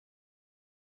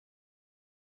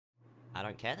I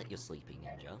don't care that you're sleeping,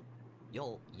 Ninja.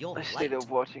 You're I late. stayed up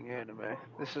watching anime.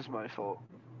 This is my fault.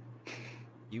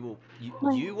 You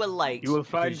were late. You will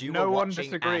find because you no were one watching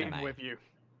disagreeing anime. with you.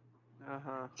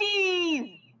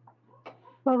 Jeez!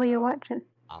 What were you watching?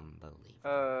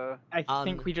 Unbelievable. I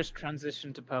think we just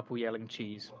transitioned to Purple yelling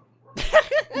cheese.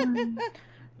 Mm.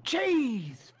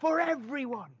 Cheese for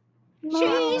everyone!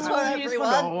 Cheese for Cheese for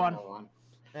everyone! no one.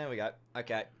 There we go.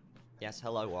 Okay. Yes,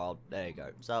 hello world. There you go.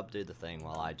 Sub, do the thing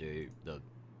while I do the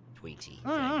tweety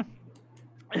thing.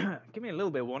 Give me a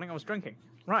little bit of warning, I was drinking.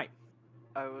 Right.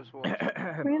 I was watching.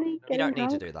 Really? You don't need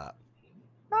to drunk? do that.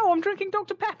 No, I'm drinking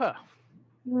Dr. Pepper.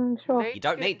 Sure. You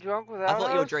don't need... drunk I without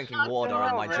thought you were us? drinking water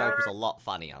and my joke was a lot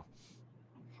funnier.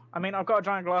 I mean, I've got a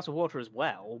giant glass of water as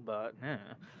well, but yeah.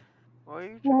 Why are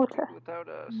you Water. drinking without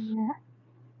us? Yeah.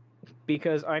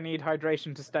 Because I need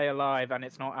hydration to stay alive and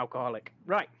it's not alcoholic.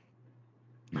 Right.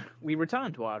 We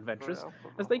return to our adventurers.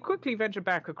 As they quickly venture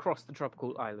back across the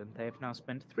tropical island they have now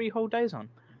spent 3 whole days on.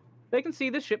 They can see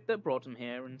the ship that brought them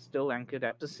here and still anchored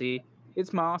out to sea,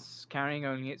 its masts carrying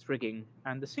only its rigging,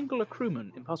 and the singular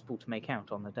crewman impossible to make out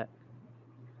on the deck.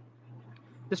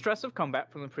 The stress of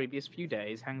combat from the previous few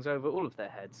days hangs over all of their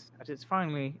heads, as it's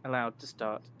finally allowed to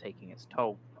start taking its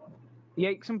toll. The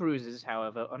aches and bruises,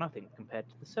 however, are nothing compared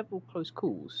to the several close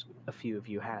calls a few of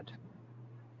you had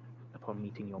upon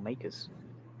meeting your makers.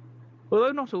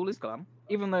 Although not all is glum,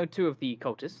 even though 2 of the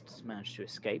cultists managed to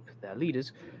escape their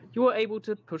leaders, you were able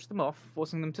to push them off,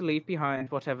 forcing them to leave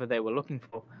behind whatever they were looking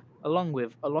for, along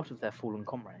with a lot of their fallen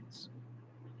comrades.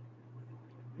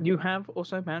 You have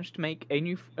also managed to make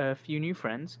a few new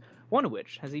friends, one of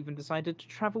which has even decided to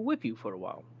travel with you for a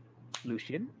while.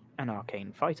 Lucian, an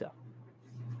arcane fighter.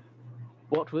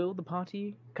 What will the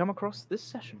party come across this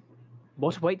session?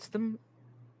 What awaits them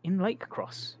in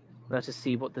Lakecross? Let us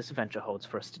see what this adventure holds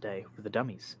for us today with the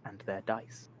dummies and their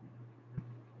dice.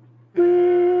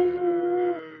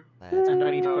 And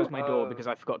I need to close my door because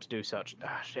I forgot to do such.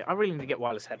 Ah, shit. I really need to get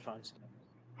wireless headphones.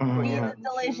 Cheese is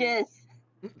delicious.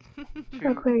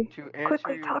 Quickly To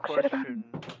answer your talk shit about question,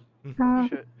 him.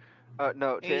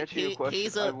 to answer your question,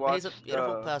 He's I a watched,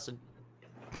 beautiful person.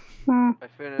 Hmm. I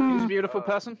finished. Who's a beautiful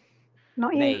person?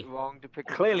 Not Me. you. Long to pick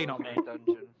up Clearly girls not in me. a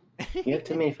dungeon. You have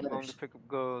too many Long feathers. to pick up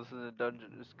girls in a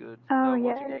dungeon is good. Oh, Not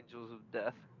yeah. watching Angels of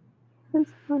Death. That's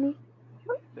funny.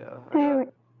 Yeah, I Anyway.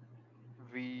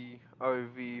 got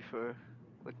RV for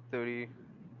like 30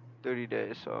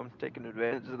 days, so I'm taking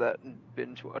advantage of that and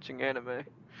binge watching anime.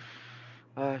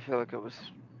 I feel like I was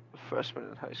a freshman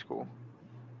in high school.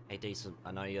 Hey, decent.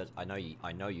 I know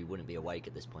you wouldn't be awake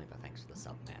at this point, but thanks for the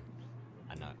sub, man.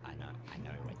 I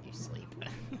know when you sleep.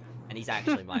 And he's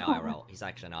actually my IRL. He's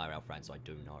actually an IRL friend, so I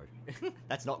do know.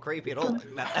 That's not creepy at all.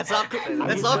 That's not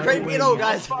creepy at all,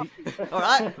 guys. All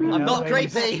right, I'm not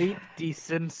creepy. Sleep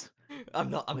decent. I'm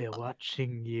not. We're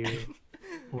watching you.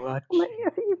 Watch. I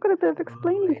think you've got a bit of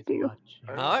explaining to do. I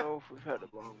don't Huh? know if we've had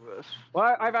a long rest.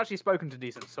 Well, I've actually spoken to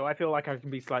Decent, so I feel like I can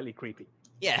be slightly creepy.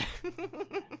 Yeah.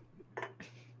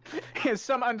 He has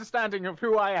some understanding of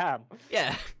who I am.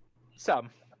 Yeah. Some.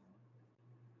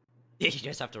 You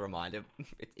just have to remind him.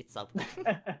 It's up.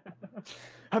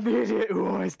 I'm the idiot who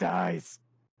always dies.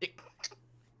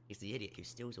 He's the idiot who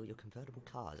steals all your convertible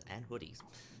cars and hoodies.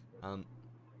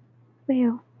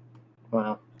 Real.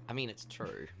 Wow. I mean, it's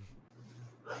true.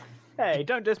 Hey,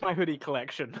 don't diss my hoodie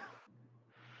collection.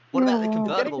 What about the No.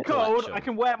 convertible Getting cold, collection? I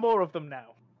can wear more of them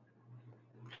now.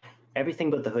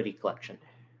 Everything but the hoodie collection.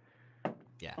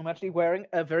 Yeah. I'm actually wearing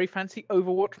a very fancy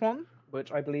Overwatch one,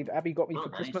 which I believe Abby got me Oh, for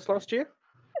nice. Christmas last year.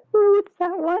 Ooh, it's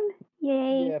that one.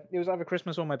 Yay. Yeah, it was either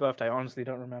Christmas or my birthday. I honestly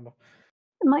don't remember.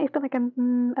 It might have been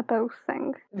like a both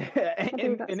thing.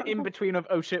 in that in sometimes. between of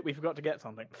oh shit, we forgot to get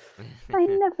something. I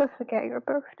never forget your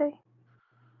birthday.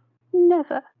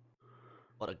 Never.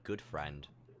 What a good friend.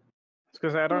 It's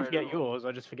because I don't Right forget on. yours.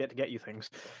 I just forget to get you things.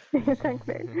 Thanks,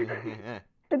 babe.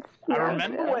 It's, I yeah,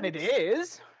 remember when it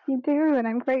is. You do, and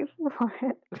I'm grateful for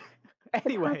it.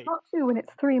 Anyway, It's not too when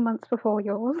it's 3 months before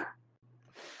yours.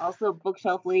 Also,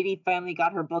 bookshelf lady finally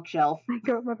got her bookshelf. I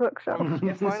got my bookshelf. You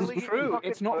this finally is get true. your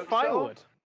It's fucking not bookshelf? firewood.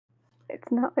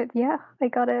 It's not. Yeah, I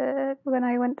got it when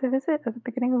I went to visit at the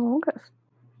beginning of August.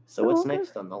 So what's Oh,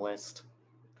 next on the list?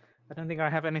 I don't think I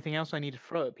have anything else I need to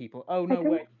throw at people. Oh no, don't-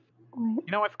 wait. Wait.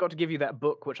 You know I forgot to give you that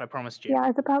book which I promised you. Yeah, I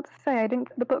was about to say I didn't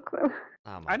get the book though.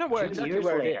 Oh my I know where God. exactly Years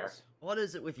where it later. is. What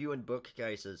is it with you and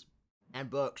bookcases? And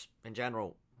books, in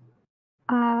general?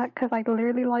 'Cause I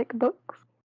literally like books.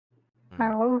 Hmm.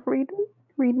 I love reading.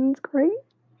 Reading's great.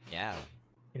 Yeah.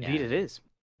 Indeed, Yeah. it is.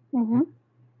 Mm-hmm.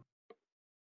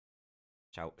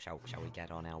 Shall we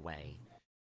get on our way?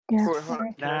 Yeah. Hold on,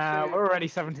 Sorry. can I Nah, say- we're already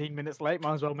 17 minutes late.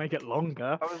 Might as well make it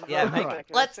longer. I was Yeah, about to make, say,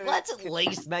 can I say- let's at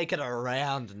least make it a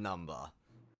round number.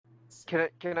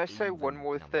 Can I say one Even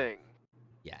more number. thing?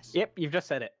 Yes. Yep, you've just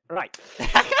said it. Right.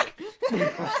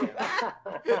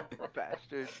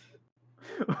 Bastard.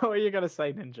 What are you gonna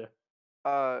say, Ninja?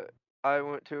 I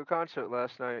went to a concert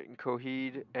last night in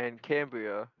Coheed, and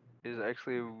Cambria is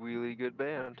actually a really good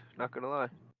band. Not gonna lie,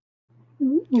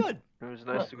 Good. it was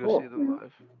nice Oh, to go cool. see them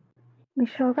live. We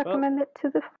shall recommend it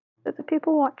to the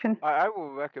people watching. I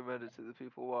will recommend it to the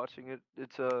people watching it.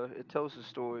 It tells the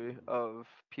story of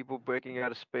people breaking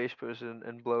out of space prison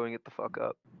and blowing it the fuck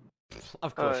up.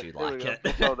 Of course Alright, you'd there we like go. it.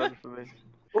 That's all done for me.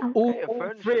 All, Hey, a all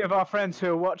friend three should- of our friends who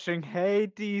are watching, hey,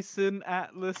 Decent,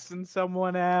 Atlas, and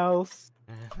someone else.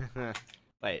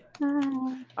 Wait.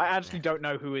 Ah. I actually don't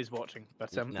know who is watching,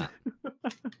 but No.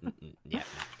 Yeah.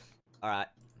 All right.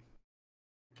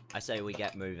 I say we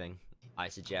get moving. I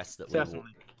suggest that we Certainly.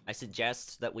 I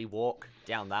suggest that we walk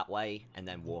down that way and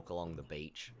then walk along the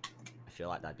beach. I feel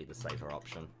like that'd be the safer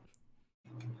option.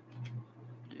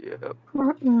 Yep.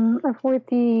 Avoid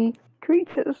the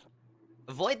creatures.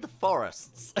 Avoid the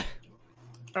forests.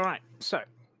 All right. So,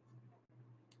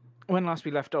 when last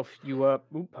we left off, you were.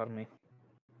 Ooh, pardon me.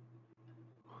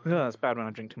 Oh, that's bad when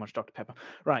I drink too much Dr. Pepper.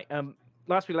 Right.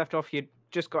 Last we left off, you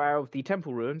just got out of the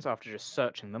temple ruins after just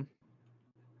searching them.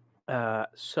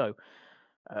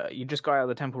 You just got out of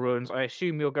the temple ruins. I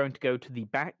assume you're going to go to the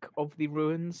back of the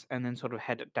ruins and then sort of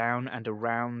head down and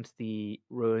around the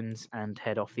ruins and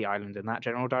head off the island in that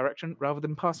general direction, rather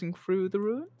than passing through the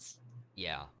ruins.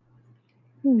 Yeah.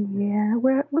 Yeah,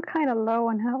 we're kind of low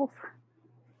on health.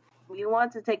 We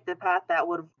want to take the path that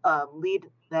would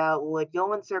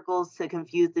go in circles to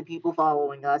confuse the people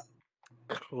following us.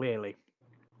 Clearly.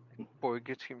 Boy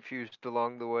gets confused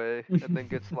along the way and then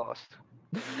gets lost.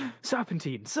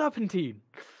 Serpentine, serpentine.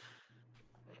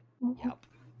 Yep.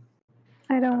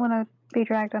 I don't want to be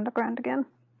dragged underground again.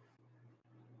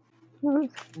 Well,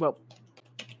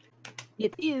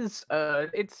 it is.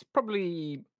 It's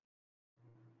probably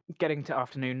getting to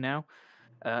afternoon now.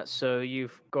 So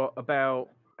you've got about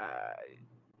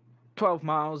 12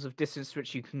 miles of distance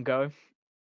which you can go.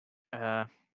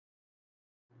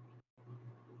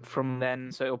 From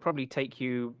then, so it'll probably take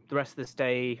you the rest of this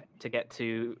day to get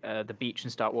to the beach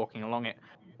and start walking along it.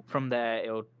 From there,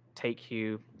 it'll take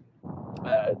you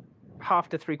half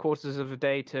to 3/4 of a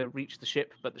day to reach the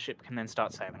ship, but the ship can then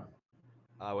start sailing.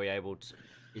 Are we able to?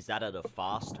 Is that at a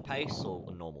fast pace or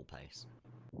a normal pace?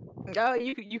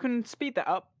 You can speed that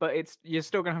up, but you're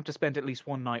still gonna have to spend at least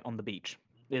one night on the beach.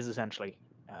 Is essentially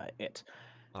it.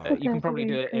 Alright. You can Okay, probably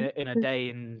do okay, it in a day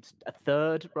and a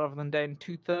third rather than a day and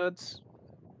 2/3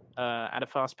 at a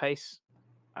fast pace.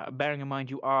 Bearing in mind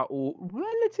you are all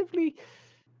relatively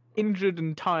injured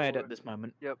and tired at this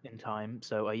moment Yep. in time,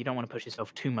 so you don't want to push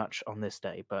yourself too much on this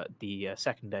day. But the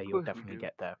second day you'll course we definitely do.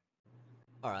 get there.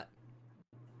 All right.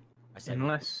 I say we-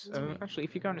 Unless, actually,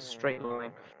 if you go in a straight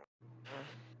line.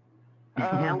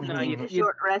 Now we no, need a you'd-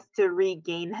 short rest to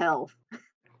regain health.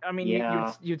 I mean,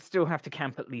 Yeah. you'd still have to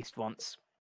camp at least once.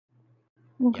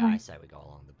 Yeah, I Okay. say we go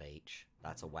along the beach.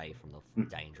 That's away from the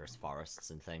dangerous forests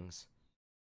and things.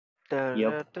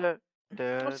 Yep. Oh,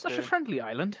 it's such a friendly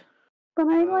island. But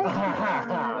I like.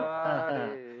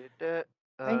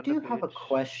 I do have a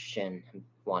question I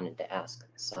wanted to ask on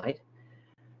the side.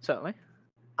 Certainly.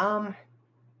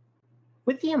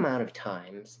 With the amount of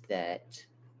times that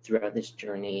throughout this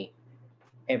journey,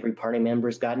 every party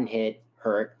member's gotten hit,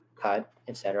 hurt, cut,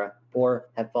 etc., or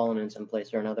have fallen in some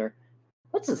place or another,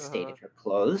 what's the state of your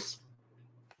clothes?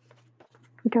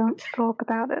 Don't talk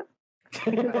about it.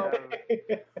 We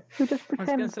just gonna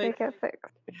pretend say- they get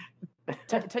fixed.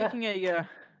 Taking a I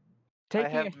taking a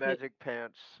have hit- magic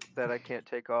pants that I can't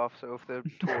take off, so if they're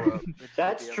tore up, it's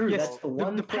That's the true, end of that's all- the the,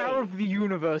 one the power thing. of the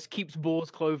universe keeps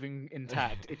Boar's clothing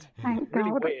intact. It's Thank really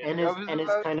God. weird. And I it's, was and it's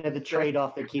about kind of the to say-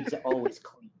 trade-off that keeps it always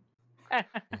clean.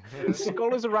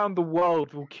 Scholars around the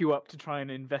world will queue up to try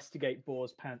and investigate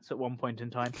Boar's pants at one point in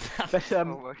time. But Oh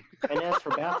my And as for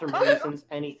bathroom reasons,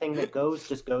 anything that goes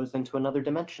just goes into another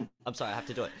dimension. I'm sorry, I have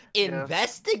to do it. Yeah.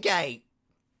 Investigate!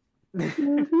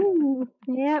 Mhm.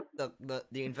 Yep.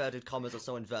 The inverted commas are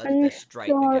so Are inverted, you they're straight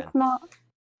sure again. it's not?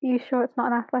 You sure it's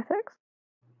not an athletics?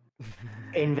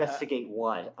 Investigate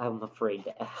what? I'm afraid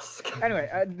to ask. anyway,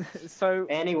 so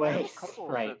Anyways, couple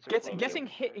right. sets of getting clothes. getting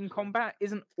hit in combat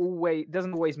doesn't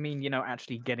always mean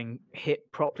actually getting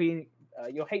hit properly.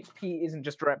 Your HP isn't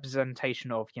just a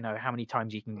representation of how many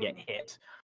times you can get hit.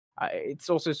 It's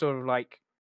also sort of like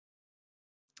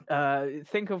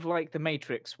think of like the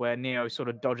Matrix where Neo sort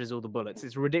of dodges all the bullets.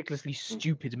 It's a ridiculously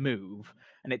stupid move,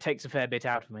 and it takes a fair bit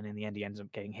out of him, and in the end he ends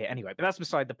up getting hit anyway. But that's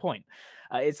beside the point.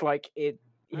 It's like he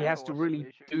has to really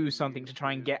do something to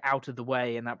try and get out of the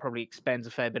way, and that probably expends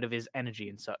a fair bit of his energy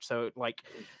and such. So like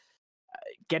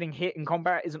getting hit in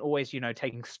combat isn't always,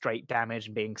 taking straight damage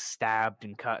and being stabbed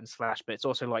and cut and slashed, but it's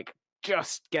also like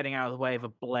just getting out of the way of a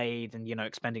blade and,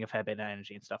 expending a fair bit of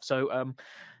energy and stuff. So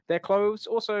their clothes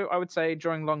also, I would say,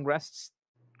 during long rests,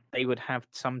 they would have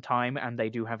some time, and they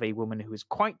do have a woman who is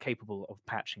quite capable of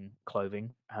patching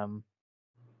clothing. And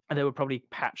they would probably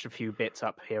patch a few bits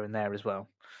up here and there as well.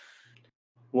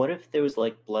 What if there was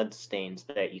like blood stains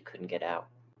that you couldn't get out?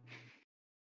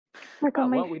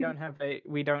 Well, we don't have a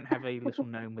little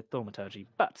gnome with thaumaturgy,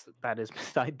 but that is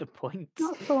beside the point.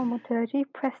 Not thaumaturgy,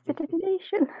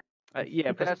 prestidigitation.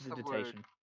 Yeah, That's the prestidigitation.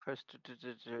 word.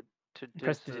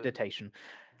 Prestidigitation.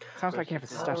 Sounds like you have a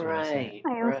stutter. Right.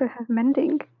 I also have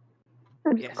mending.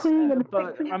 I'm just Yes, cleaning and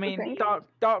but fixing I mean, everything.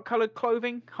 dark coloured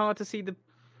clothing, hard to see the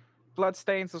blood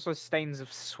stains, also stains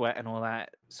of sweat and all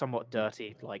that. Somewhat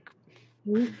dirty, like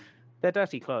they're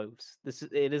dirty clothes.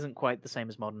 It isn't quite the same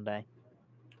as modern day.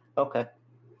 Okay.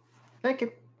 Thank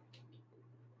you.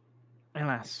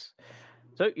 Alas.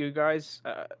 So you guys,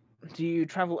 do you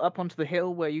travel up onto the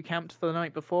hill where you camped the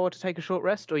night before to take a short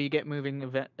rest, or you get moving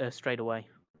straight away?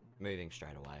 Moving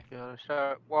straight away. You wanna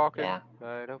start walking Yeah.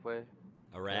 right away.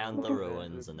 Around the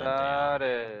ruins and then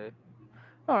down.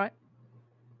 All right.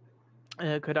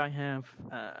 Could I have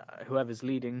whoever's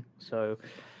leading? So,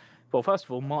 well, first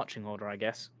of all, marching order, I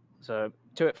guess. So,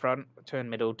 2 at front, 2 in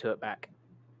middle, 2 at back.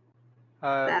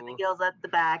 Abigail's at the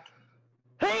back.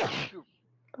 Bless you.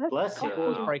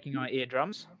 Paul's breaking our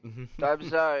eardrums. I'm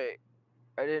sorry.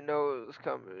 I didn't know it was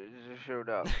coming. It just showed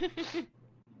up.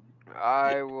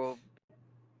 I will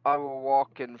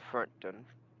walk in front then.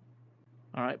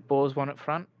 All right, Boar's 1 at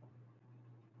front.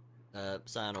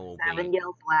 Sana will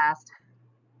Abigail's last.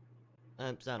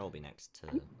 Sana will be next to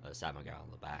Samagar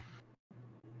on the back.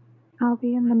 I'll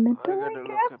be in the middle. I gotta I look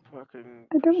guess. at fucking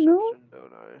I don't know. perception,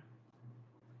 don't I?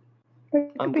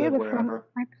 I I'm could be at good the front. wherever.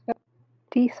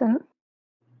 Decent.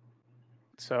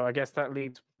 So I guess that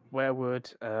leads wherewould.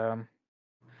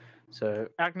 So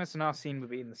Agnes and Arsene would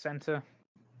be in the center,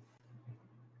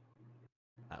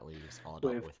 That leaves Odd up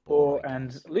with with Boar Boar, I and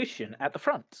guess. Lucian at the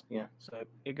front. Yeah. So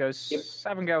it goes Yep.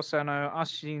 Savangale, Cerno,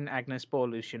 Arsene, Agnes, Boar,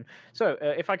 Lucian. So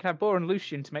if I could have Boar and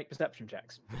Lucian to make perception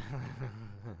checks.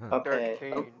 Okay.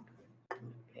 13.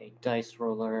 Okay. Dice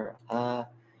roller.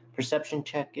 Perception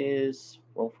check is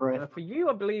roll for it. For you,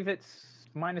 I believe it's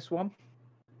 -1.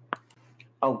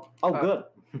 Oh, good.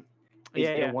 Is Yeah,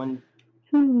 there yeah. one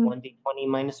Hmm. 1d20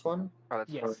 -1? Oh,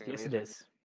 that's Yes, fucking yes, it amazing. is.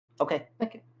 Okay.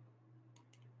 Thank you.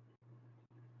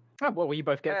 Oh, well, you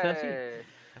both get 13. Hey.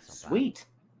 That's not bad. Sweet.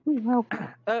 Well,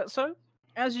 So,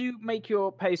 as you make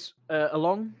your pace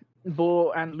along,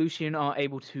 Boar and Lucian are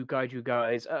able to guide you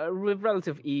guys with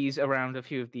relative ease around a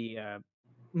few of the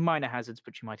minor hazards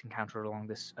which you might encounter along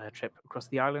this trip across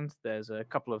the island. There's a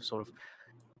couple of sort of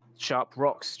sharp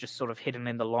rocks just sort of hidden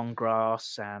in the long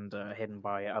grass and hidden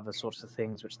by other sorts of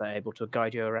things which they're able to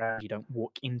guide you around. You don't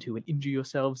walk into and injure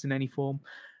yourselves in any form.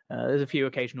 There's a few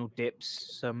occasional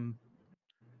dips,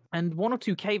 and 1 or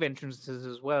 2 cave entrances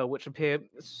as well, which appear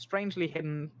strangely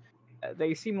hidden.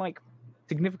 They seem like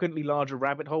significantly larger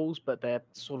rabbit holes, but they're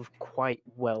sort of quite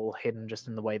well hidden just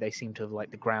in the way they seem to have, like,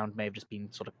 the ground may have just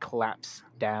been sort of collapsed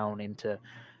down into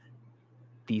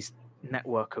these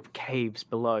network of caves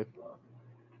below.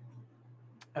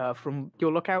 From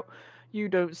your lookout, you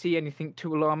don't see anything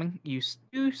too alarming. You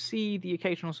do see the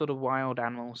occasional sort of wild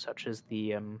animals, such as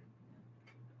the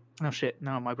oh shit!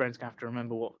 Now my brain's gonna have to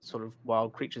remember what sort of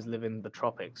wild creatures live in the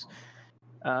tropics.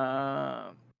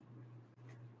 My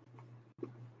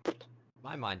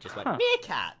mind just went Huh.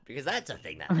 meerkat because that's a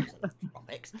thing that lives in the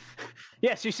tropics.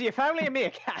 Yes, you see a family of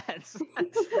meerkats.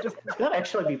 That'd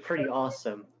actually be pretty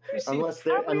awesome. You see a Unless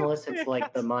family of unless it's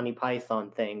like the meerkats. Monty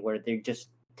Python thing where they just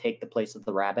take the place of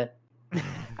the rabbit.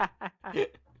 You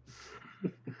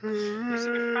see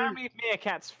a family of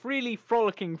meerkats freely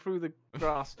frolicking through the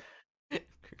grass.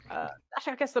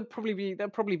 Actually, I guess there'll probably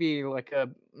be like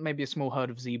maybe a small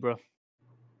herd of zebra.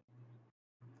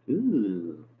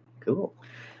 Ooh, cool.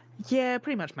 Yeah,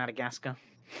 pretty much Madagascar.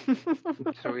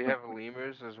 So we have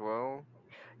lemurs as well.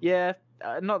 Yeah,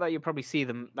 not that you probably see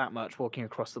them that much walking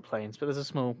across the plains, but there's a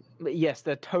small. Yes,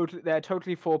 they're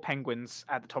totally 4 penguins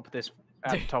at the top of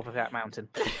that mountain.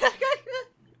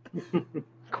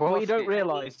 What you don't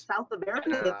realise, South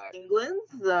American penguins,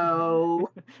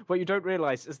 so what you don't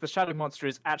realise is the shadow monster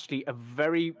is actually a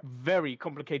very, very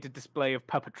complicated display of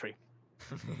puppetry.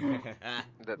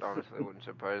 That honestly wouldn't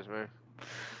surprise me.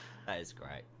 That is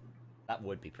great. That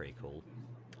would be pretty cool.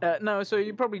 No, so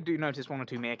you probably do notice one or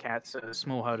two meerkats, a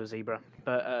small herd of zebra,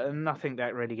 but nothing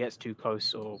that really gets too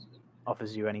close or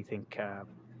offers you anything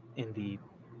in the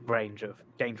range of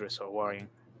dangerous or worrying.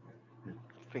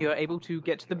 You are able to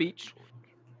get to the beach.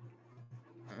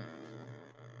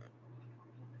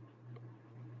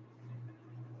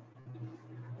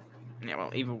 Yeah,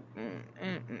 well, even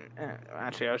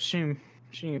actually, I assume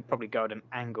you'd probably go at an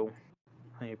angle.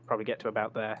 You'd probably get to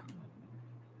about there.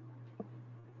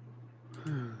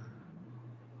 Alright,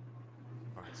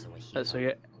 so we're here. So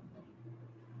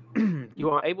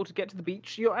you are able to get to the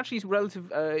beach. You're actually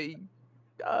relative. You're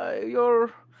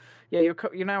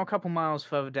now a couple miles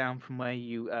further down from where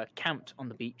you camped on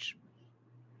the beach.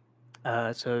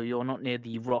 So you're not near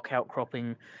the rock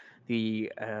outcropping,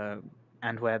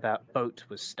 and where that boat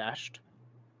was stashed.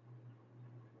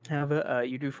 However,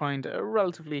 you do find a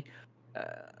relatively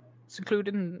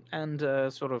secluded and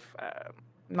sort of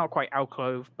not quite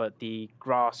alcove, but the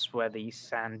grass where the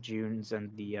sand dunes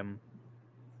and the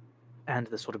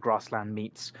sort of grassland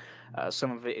meets.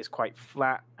 Some of it is quite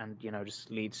flat and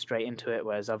just leads straight into it,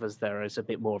 whereas others there is a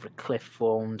bit more of a cliff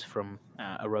formed from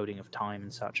eroding of time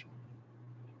and such.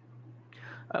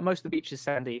 Most of the beach is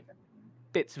sandy,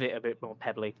 bits of it a bit more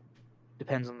pebbly.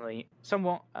 Depends on the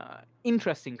somewhat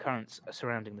interesting currents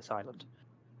surrounding this island.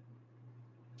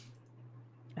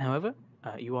 However,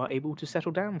 you are able to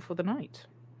settle down for the night.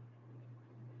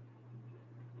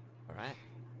 All right.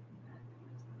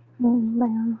 Oh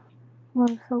man,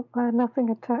 I'm so glad nothing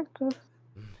attacked us.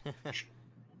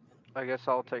 I guess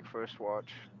I'll take first watch.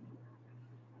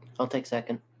 I'll take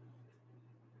second.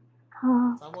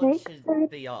 Someone Take should third.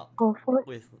 be up Go for it.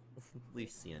 with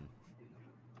Lucian.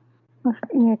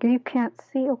 Yeah, you can't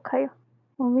see. Okay,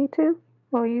 want me to?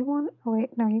 Oh, you want? Oh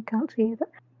wait, no, you can't see either.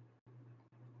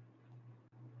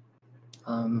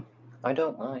 I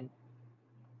don't mind.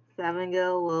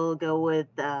 Savingo will go with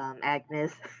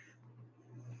Agnes.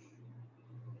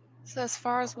 So as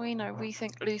far as we know, we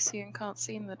think Lucian can't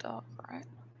see in the dark, right?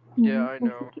 Yeah, I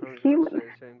know. I was gonna say the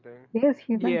same thing. He is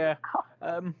human. Yeah.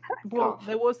 Well,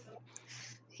 there was.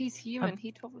 He's human.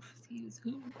 He told us he was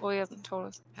human. Or he hasn't told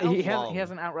us. How He long?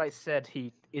 hasn't outright said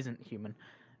he isn't human.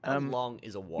 How long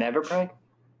is a watch? Never brag.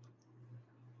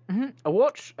 A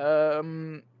watch.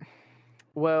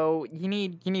 Well, you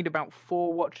need about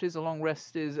 4 watches. A long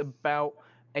rest is about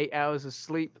 8 hours of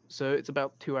sleep, so it's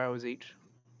about 2 hours each.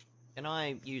 Can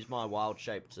I use my wild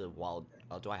shape to wild?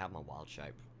 Oh, do I have my wild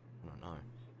shape? I don't know.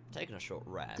 I'm taking a short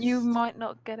rest. You might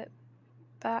not get it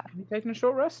back. Have you taken a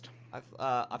short rest?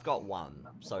 I've got one.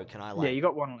 So can I Yeah, you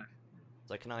got one left.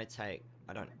 So can I take?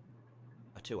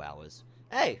 2 hours.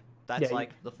 Hey, that's Yeah,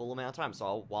 like the full amount of time. So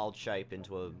I'll wild shape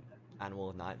into a animal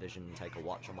of night vision and take a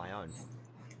watch on my own.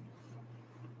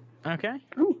 Okay.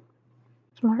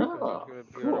 Smart. I'm Oh, gonna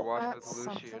be on a cool. watch That's with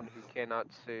Lucian, something. who cannot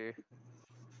see.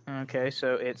 Okay,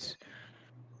 so it's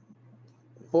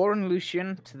Bor and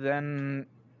Lucian to then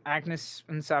Agnes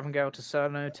and Savangale to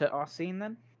Cerno to Arsene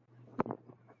then?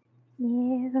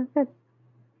 Yeah, that's good.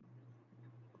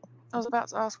 I was about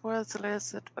to ask where's the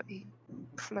lizard, but he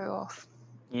flew off.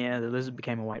 Yeah, the lizard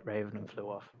became a white raven and flew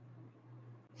off.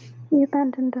 He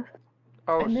abandoned us.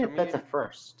 Oh, I so admit that's a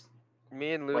first.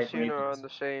 me and White Lucian are ravens. on the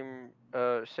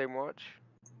same watch.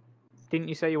 Didn't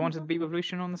you say you wanted to be with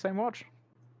Lucian on the same watch?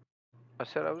 I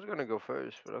said I was gonna go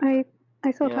first, but okay.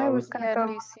 I thought Yeah, I I was was- gonna Yeah, go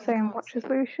Lucian same can't watch as see.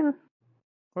 Lucian.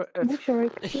 Well, I'm sure he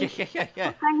could see.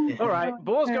 Yeah. All right,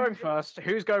 Bor's going first.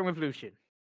 Who's going with Lucian?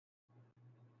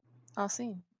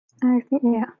 Arsene. I think,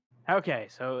 yeah. Okay,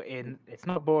 so it's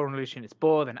not Bor and Lucian, it's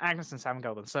Bor, then Agnes and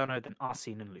Savangale, then Cerno, then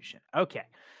Arsene and Lucian. Okay.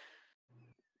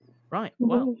 Right,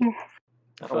 well, Yeah.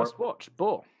 That'll first work. watch,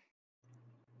 Bor.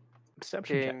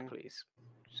 Perception King. check, please.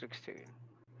 16.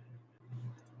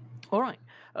 All right.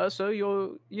 So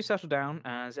you settle down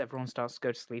as everyone starts to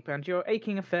go to sleep, and you're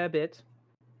aching a fair bit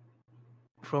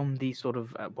from the sort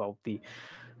of the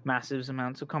massive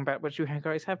amounts of combat which you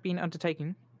guys have been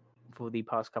undertaking for the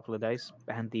past couple of days,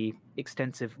 and the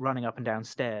extensive running up and down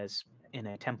stairs in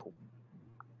a temple.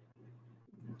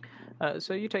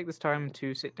 So you take this time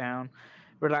to sit down,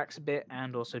 relax a bit,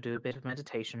 and also do a bit of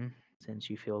meditation, since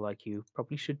you feel like you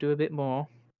probably should do a bit more.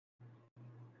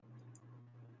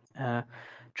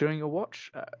 During your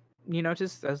watch, you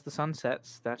notice as the sun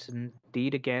sets that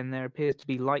indeed again there appears to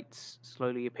be lights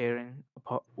slowly appearing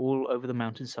all over the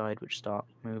mountainside, which start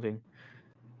moving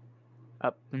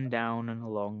up and down and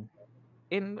along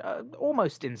in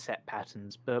almost in set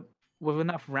patterns, but with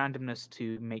enough randomness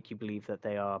to make you believe that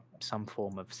they are some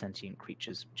form of sentient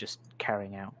creatures just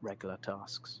carrying out regular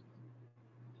tasks.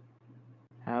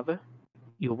 However,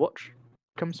 your watch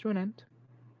comes to an end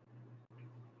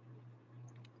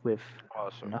with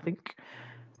Awesome. nothing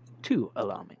too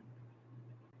alarming.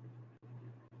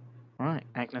 All right,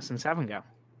 Agnes and Savangel.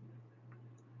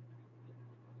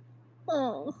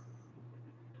 Oh.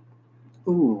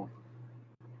 Ooh.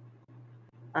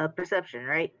 Perception,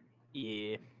 right?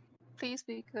 Yeah. Please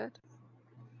be good.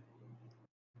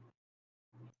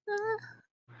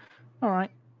 All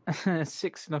right.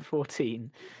 6 and a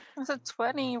 14. That's a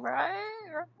 20, right?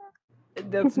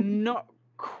 That's not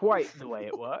quite the way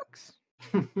it works.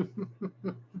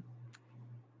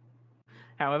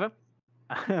 However,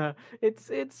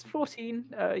 it's 14.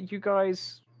 You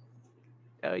guys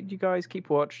keep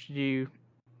watch. You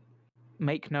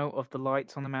make note of the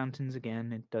lights on the mountains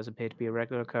again. It does appear to be a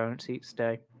regular occurrence each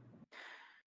day.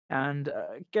 And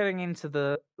getting into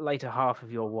the later half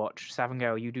of your watch,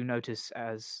 Savangel, you do notice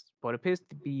as what appears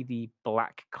to be the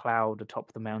black cloud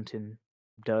atop the mountain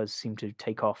does seem to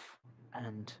take off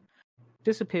and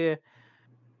disappear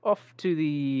off to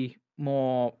the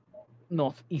more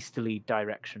northeasterly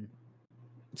direction.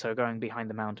 So going behind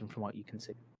the mountain from what you can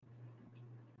see.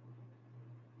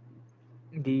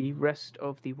 The rest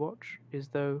of the watch is,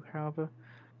 though, however,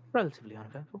 relatively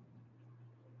uneventful.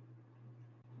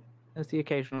 There's the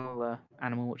occasional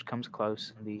animal which comes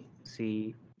close and the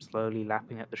sea slowly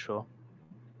lapping at the shore.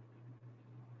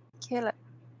 Kill it.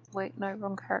 Wait, no,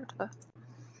 wrong character.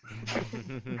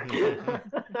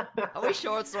 Are we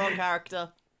sure it's the wrong character?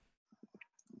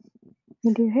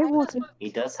 You do hit Agnes, water. He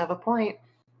does have a point.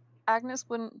 Agnes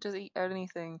wouldn't just eat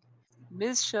anything.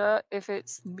 Ms. Sure, if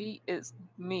it's meat, it's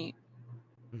meat.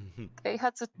 They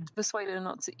had to persuade her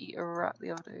not to eat a rat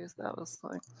the other day, so that was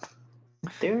like...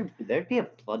 There'd be a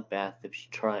bloodbath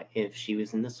if she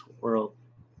was in this world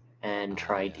and Oh,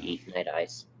 tried to yeah. eat Night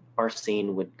Eyes. Our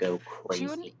scene would go She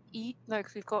wouldn't crazy. eat... No,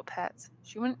 because we've got pets.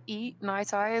 She wouldn't eat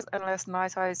Night Eyes unless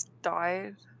Night Eyes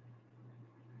died.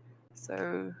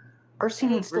 So... Our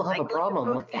scene would still have a Recycling problem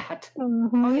the with that.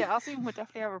 Oh yeah, our scene would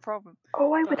definitely have a problem.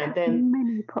 Oh, I would And have then-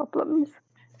 many problems.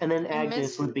 And then You Agnes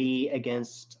missed- would be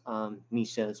against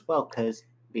Misha as well, because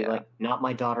be Yeah. like, not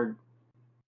my daughter.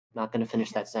 Not gonna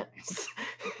finish that sentence.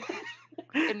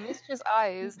 In Mistress'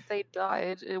 eyes, they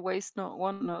died. It waste not,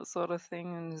 want not, sort of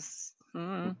thing. And just,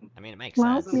 I mean, it makes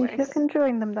Well, sense. Misha can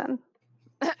join them then.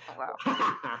 wow.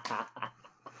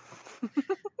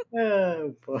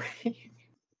 Oh boy.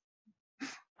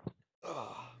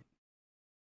 Ugh.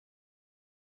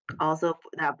 Also,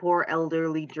 that poor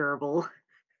elderly gerbil.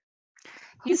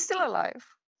 He's still alive.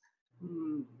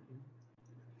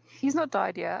 He's not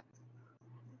died yet.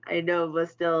 I know, but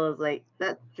still, it's like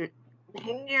that.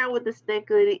 Hanging out with the snake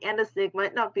lady and a snake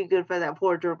might not be good for that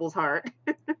poor gerbil's heart.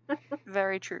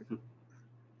 Very true.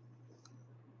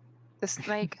 The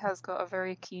snake has got a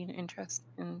very keen interest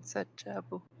in said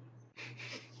gerbil.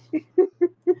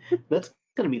 That's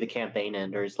gonna be the campaign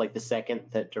enders. Like the second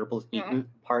that Durbal's eaten,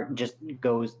 part just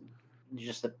goes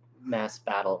just a mass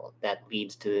battle that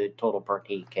leads to total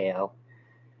party KO.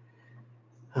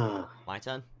 My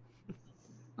turn?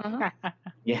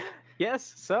 Yeah.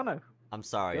 Yes, Sono. I'm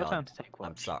sorry. Your turn to take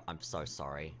watch. I'm so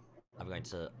sorry.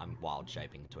 I'm wild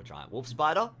shaping into a giant wolf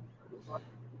spider.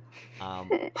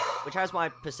 Which has my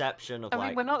perception of I like.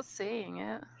 mean, we're not seeing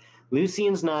it.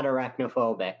 Lucian's not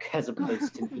arachnophobic, as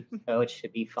opposed to me, so it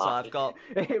should be So fine.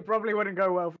 It probably wouldn't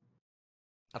go well.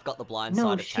 I've got the blind No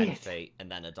side of 10 shit. feet and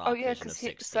then a dark Oh yeah, vision of because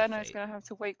 60 Cerno's feet. going to have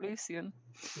to wake Lucian.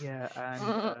 Yeah,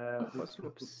 and what's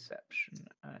your perception?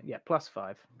 Yeah,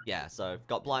 +5. Yeah, so I've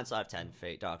got blind side of 10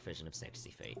 feet, dark vision of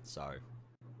 60 feet, so.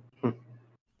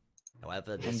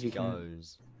 However this you can-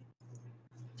 goes.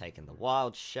 Taking the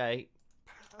wild shape.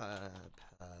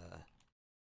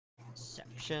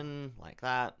 Perception, like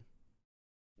that.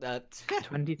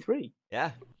 23.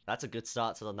 Yeah, that's a good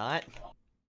start to the night.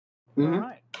 Mhm. All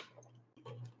right.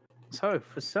 So,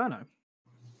 for Cerno,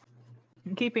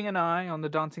 keeping an eye on the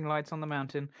dancing lights on the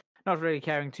mountain, not really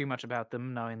caring too much about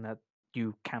them, knowing that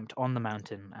you camped on the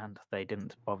mountain and they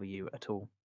didn't bother you at all.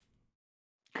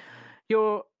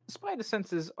 Your spider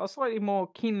senses are slightly more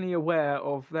keenly aware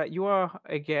of that you are,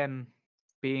 again,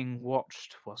 being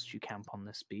watched whilst you camp on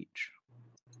this beach.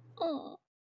 Oh.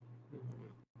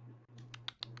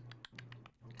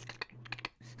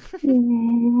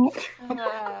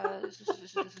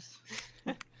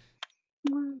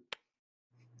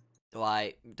 Do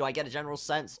I get a general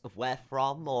sense of where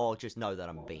from, or just know that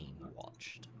I'm being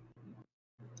watched?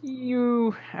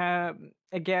 You,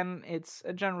 again, it's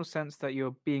a general sense that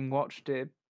you're being watched. It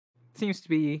seems to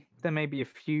be there may be a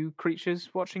few creatures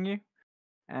watching you,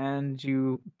 and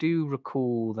you do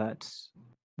recall that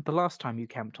the last time you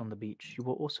camped on the beach, you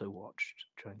were also watched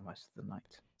during the most of the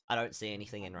night. I don't see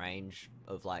anything in range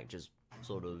of like just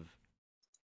sort of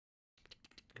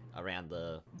around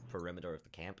the perimeter of the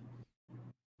camp.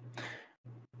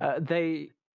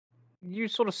 You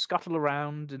sort of scuttle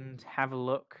around and have a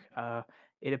look.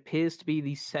 It appears to be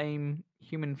the same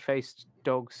human-faced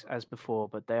dogs as before,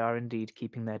 but they are indeed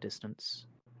keeping their distance.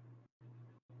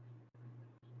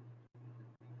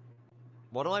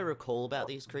 What do I recall about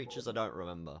these creatures? I don't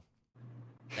remember.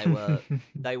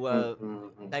 They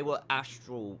were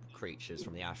astral creatures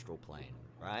from the astral plane,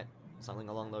 right? Something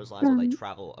along those lines, or they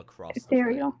travel across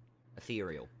Ethereal. the plane.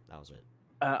 Ethereal. That was it.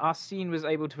 Arsene was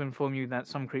able to inform you that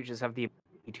some creatures have the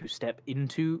ability to step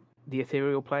into the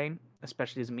ethereal plane,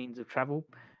 especially as a means of travel,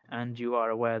 and you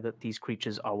are aware that these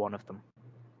creatures are one of them.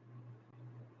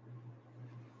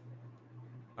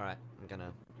 Alright,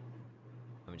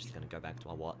 I'm just gonna go back to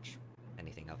my watch.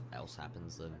 Anything else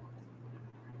happens, then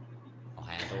I'll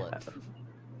handle it.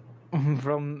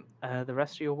 From the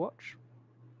rest of your watch,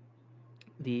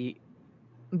 the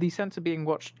sensor being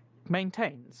watched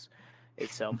maintains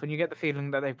itself, and you get the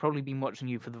feeling that they've probably been watching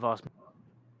you for the vast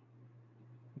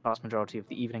majority of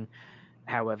the evening.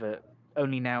 However,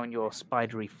 only now in your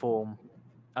spidery form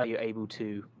are you able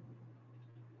to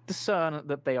discern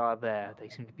that they are there. They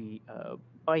seem to be,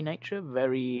 by nature,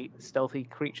 very stealthy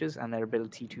creatures, and their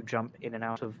ability to jump in and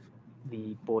out of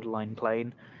the borderline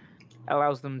plane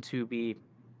allows them to be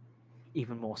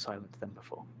even more silent than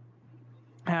before.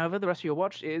 However, the rest of your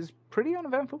watch is pretty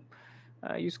uneventful.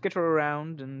 You skitter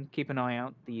around and keep an eye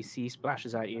out. The sea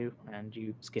splashes at you, and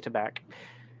you skitter back.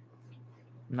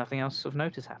 Nothing else of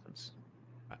notice happens.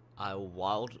 I'll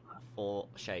wild for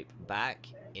shape back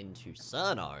into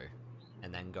Cerno,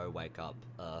 and then go wake up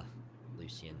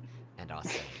Lucian and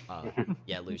Arsene.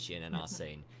 Lucian and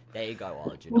Arsene. There you go,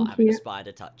 Odd. You're not having a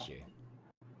spider touch you.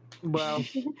 Well,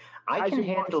 I as can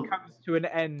your handle. watch comes to an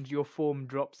end, your form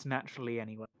drops naturally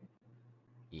anyway.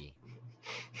 Yeah.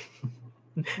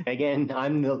 Again,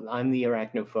 I'm the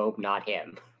arachnophobe, not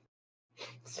him.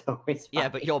 So it's Yeah,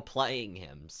 fine. but you're playing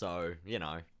him, so you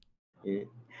know. Yeah.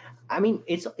 I mean,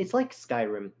 it's like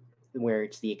Skyrim, where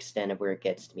it's the extent of where it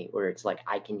gets to me, where it's like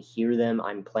I can hear them,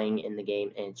 I'm playing in the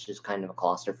game, and it's just kind of a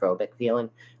claustrophobic feeling,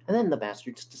 and then the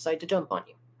bastards decide to jump on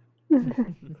you.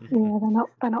 Yeah,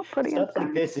 they're not pretty Stuff like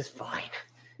inside. this is fine.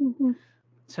 Mhm.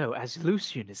 So, as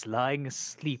Lucian is lying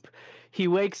asleep, he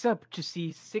wakes up to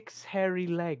see 6 hairy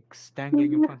legs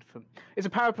dangling in front of him. It's a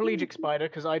paraplegic spider,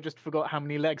 because I just forgot how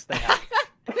many legs they have.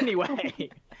 Anyway.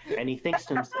 And he thinks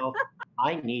to himself,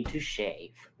 I need to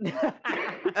shave. You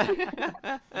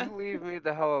leave me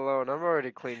the hell alone. I'm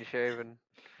already clean shaven.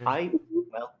 I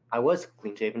was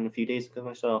clean shaven a few days ago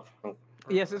myself.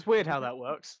 Yes, it's weird how that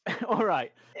works. All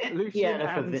right. Lucian Yeah,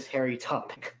 enough of and- this hairy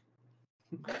topic.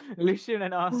 Lucian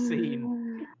and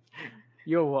Arsene,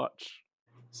 your watch.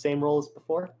 Same role as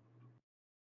before?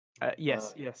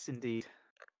 Yes, yes, indeed.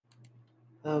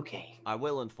 Okay. I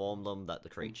will inform them that the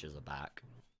creatures are back.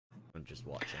 I'm just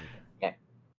watching.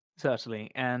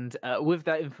 Certainly. And with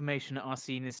that information,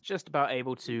 Arsene is just about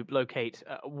able to locate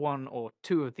 1 or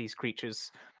 2 of these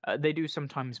creatures. They do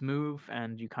sometimes move,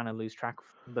 and you kind of lose track,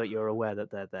 but you're aware that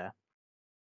they're there.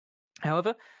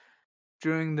 However,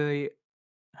 during the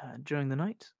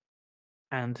night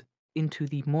and into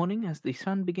the morning, as the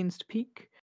sun begins to peak,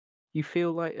 you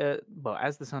feel like,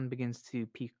 as the sun begins to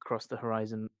peak across the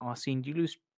horizon, Arsene, you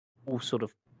lose all sort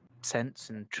of sense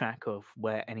and track of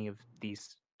where any of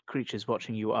these creatures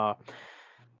watching you are.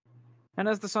 And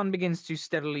as the sun begins to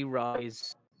steadily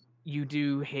rise, you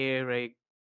do hear a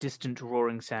distant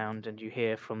roaring sound, and you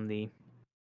hear from the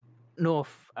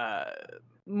north,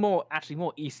 more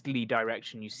easterly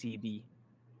direction, you see the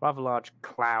rather large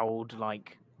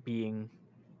cloud-like being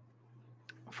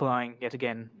flying yet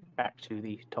again back to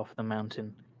the top of the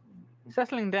mountain,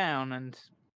 settling down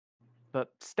but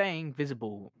staying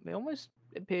visible. It almost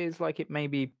appears like it may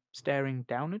be staring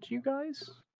down at you guys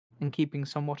and keeping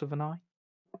somewhat of an eye.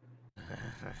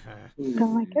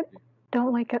 Don't like it.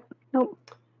 Don't like it.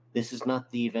 Nope. This is not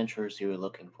the adventurers you were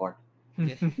looking for.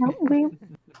 Nope. We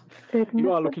did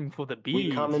You are miss looking for the B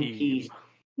We come in team. peace.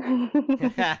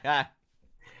 it.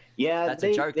 Yeah, That's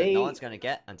a joke that no one's going to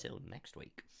get until next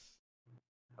week.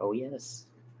 Oh yes.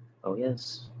 Oh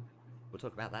yes. We'll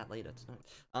talk about that later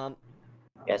tonight.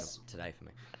 Yes. No, today for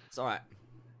me. It's alright.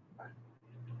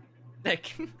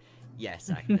 Yes,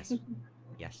 Agnes.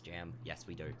 Yes, Jam. Yes,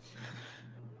 we do.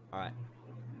 Alright.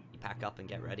 You pack up and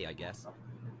get ready, I guess.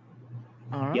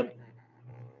 All right. Yep.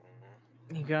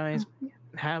 You guys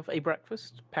have a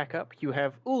breakfast, pack up. You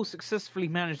have all successfully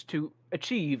managed to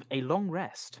achieve a long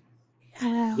rest.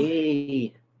 Wow.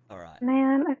 Yay. Alright.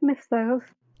 Man, I've missed those.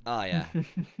 Oh, yeah.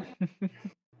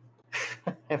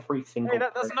 every single. Hey,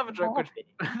 that's person another joke. Which, fit.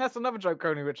 that's another joke,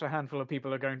 Coney, which a handful of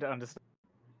people are going to understand.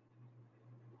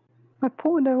 My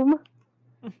poor gnome.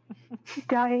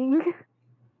 Dying.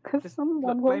 Because Just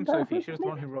someone blame wrote that Sophie. with She was the me.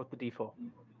 one who wrote the D4.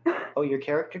 Oh, your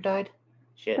character died?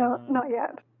 Shit. No, not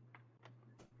yet.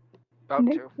 About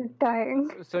Nick to. is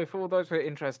dying. So for all those who are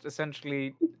interested,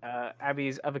 essentially,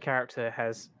 Abby's other character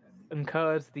has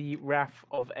incurred the wrath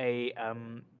of a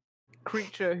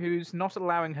creature who's not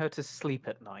allowing her to sleep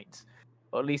at night.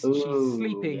 Or at least she's Ooh,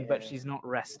 sleeping, but yeah. she's not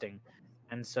resting.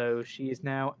 And so she is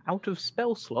now out of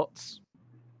spell slots.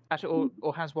 Actually,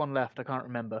 or has one left, I can't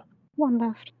remember. One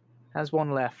left. Has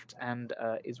one left and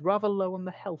is rather low on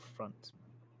the health front.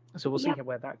 So we'll see Yep.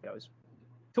 where that goes.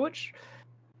 To which,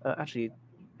 actually,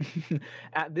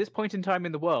 at this point in time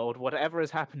in the world, whatever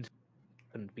has happened,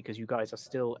 because you guys are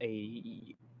still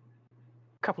a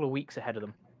couple of weeks ahead of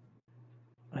them.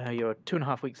 You're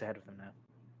 2.5 weeks ahead of them now.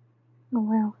 Oh,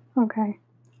 wow. Okay.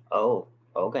 Oh,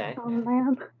 okay. Oh,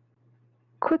 man.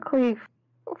 Quickly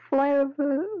fly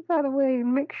over that away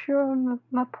and make sure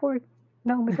my poor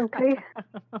gnome is okay.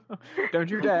 Don't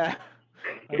you dare!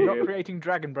 I'm not creating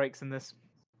dragon breaks in this.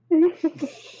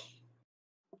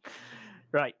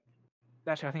 Right.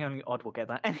 Actually, I think only Odd will get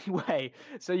that. Anyway,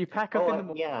 so you pack up in the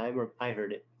morning. Yeah, I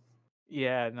heard it.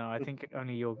 Yeah, no, I think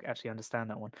only you'll actually understand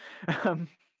that one.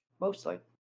 Mostly.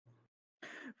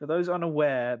 For those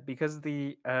unaware, because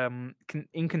the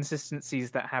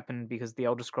inconsistencies that happen because the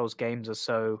Elder Scrolls games are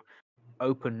so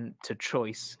open to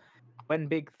choice, when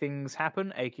big things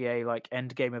happen, aka like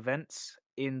endgame events,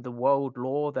 in the world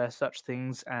lore, there's such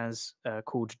things as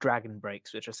called dragon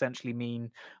breaks, which essentially mean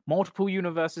multiple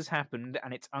universes happened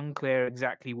and it's unclear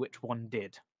exactly which one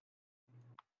did.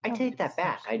 I take that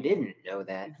back. I didn't know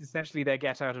that. It's essentially their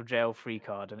get out of jail free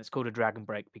card, and it's called a dragon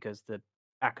break because the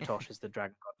Akatosh is the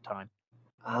dragon god of time.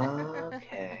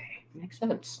 Okay. Makes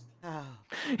sense. Oh.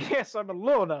 Yes, I'm a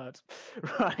lore nerd.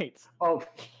 Right. Oh,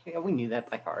 yeah, we knew that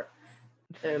by heart.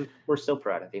 And we're still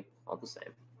proud of you, all the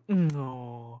same.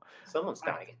 No. Someone's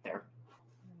gotta get there.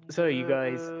 So you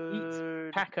guys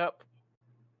eat, pack up,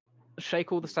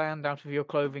 shake all the sand out of your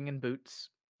clothing and boots,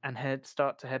 and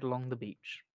start to head along the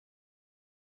beach.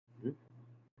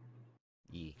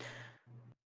 Yeah.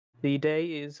 The day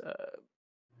is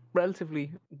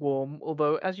relatively warm,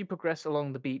 although as you progress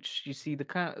along the beach, you see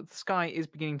the sky is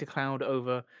beginning to cloud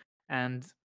over, and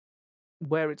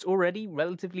where it's already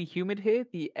relatively humid here,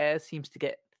 the air seems to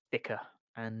get thicker,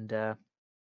 and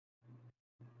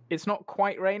it's not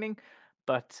quite raining,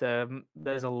 but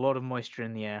there's a lot of moisture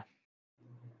in the air.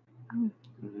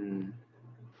 Mm.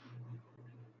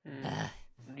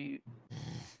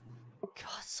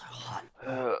 God, so hot.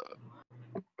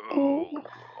 Oh,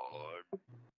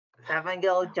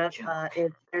 Abigail just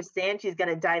if there's sand, she's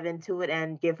gonna dive into it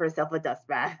and give herself a dust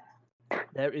bath.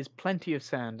 There is plenty of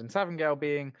sand, and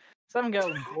Savangale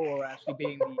and Bor actually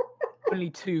being the only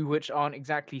two which aren't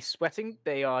exactly sweating.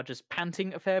 They are just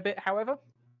panting a fair bit, however.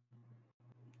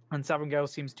 And Savangale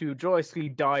seems to joyously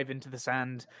dive into the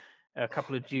sand a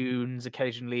couple of dunes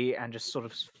occasionally and just sort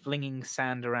of flinging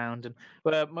sand around. And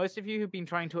where most of you who've been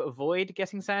trying to avoid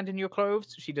getting sand in your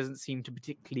clothes, she doesn't seem to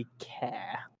particularly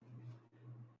care.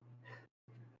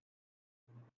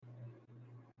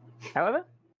 However,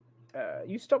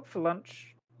 you stop for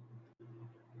lunch,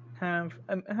 have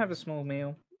a small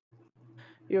meal.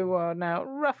 You are now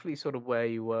roughly sort of where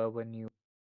you were when you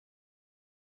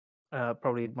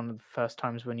probably one of the first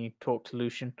times when you talked to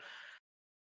Lucian.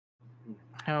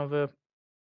 However,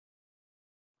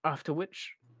 after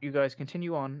which you guys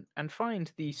continue on and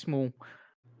find the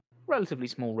relatively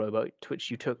small rowboat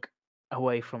which you took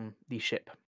away from the ship,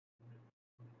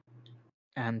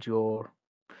 and your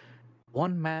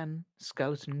one-man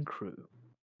skeleton crew.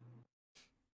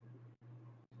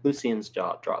 Lucian's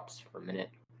jaw drops for a minute.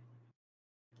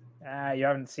 You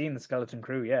haven't seen the skeleton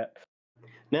crew yet.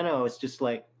 No, it's just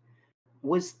like,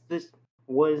 was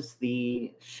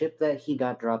the ship that he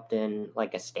got dropped in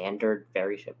like a standard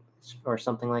ferry ship or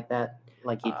something like that?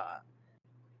 Like he.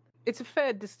 It's a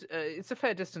fair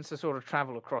distance to sort of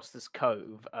travel across this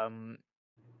cove.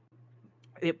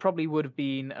 It probably would have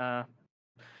been.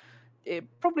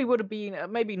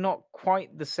 Maybe not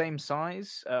quite the same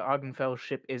size. Argenfel's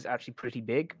ship is actually pretty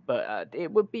big, but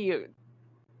it would be.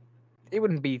 It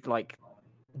wouldn't be like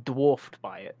dwarfed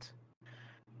by it.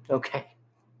 Okay.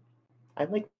 I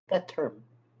like that term.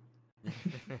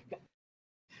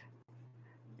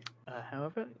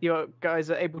 However, your guys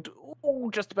are able to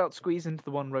just about squeeze into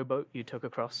the one rowboat you took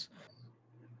across.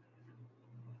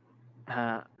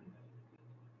 I'm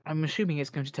assuming it's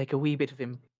going to take a wee bit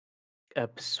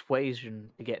of persuasion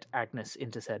to get Agnes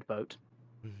into said boat.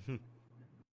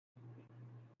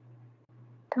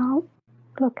 Don't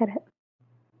look at it.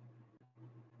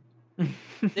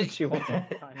 She wants to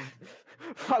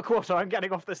fuck water, I'm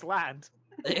getting off this land.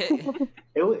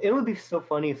 It would be so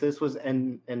funny if this was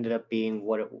ended up being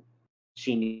what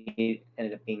she needed,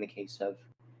 ended up being the case of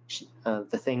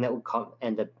the thing that would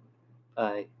end up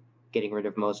getting rid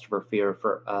of most of her fear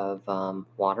of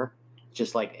water.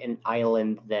 Just like an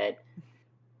island that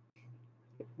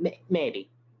maybe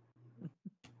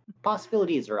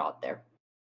possibilities are out there.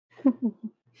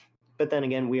 But then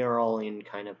again, we are all in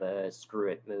kind of a screw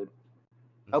it mood.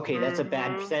 Okay, that's a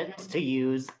bad sentence to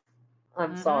use.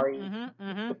 I'm sorry.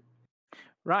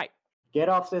 Right. Get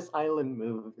off this island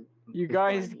move. You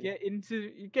guys get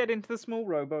into the small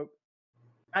rowboat.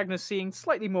 Agnes seeming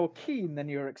slightly more keen than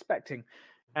you were expecting,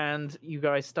 and you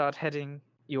guys start heading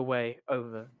your way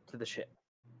over to the ship.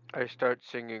 I start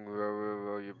singing "Row, row,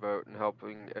 row your boat" and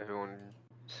helping everyone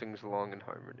sings along in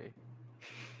harmony.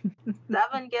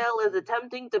 Davangale is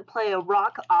attempting to play a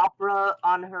rock opera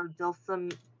on her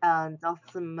dulcimer. Well,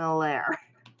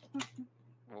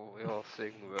 we all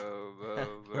sing "Row, row,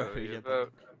 row your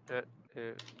boat."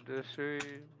 In the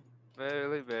stream,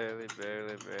 merrily, merrily,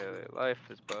 merrily, merrily, life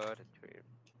is but a dream.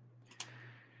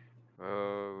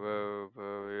 Row, row,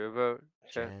 row your boat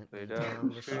gently down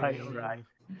the stream. Right.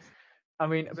 I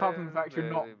mean, apart from the fact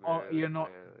you're not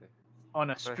on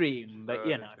a stream, but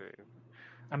you know.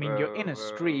 I mean, you're in a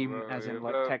stream, as in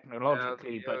like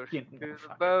technologically, but you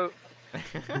know.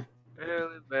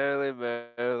 Merrily, merrily,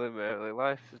 merrily, merrily,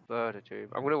 life is but a dream.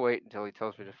 I'm gonna wait until he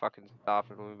tells me to fucking stop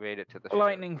and we made it to the ship.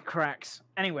 Lightning cracks.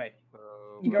 Anyway,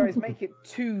 you guys make it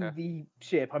to the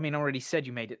ship. I mean, I already said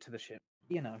you made it to the ship.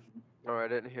 You know. Oh, I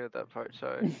didn't hear that part,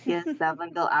 sorry. Yes,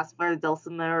 Davangale asks for a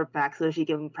dulcimer back so she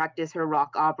can practice her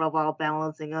rock opera while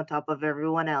balancing on top of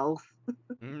everyone else.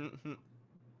 I'm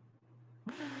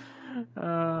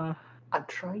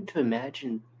trying to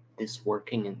imagine this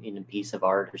working in a piece of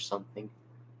art or something.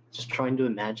 Just trying to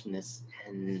imagine this,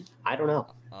 and I don't know.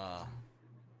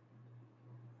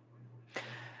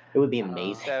 It would be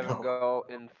amazing.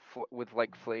 Davangale with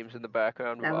like flames in the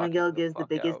background. Davangale gives the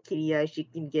biggest kitty eye she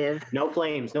can give. No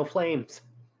flames, no flames.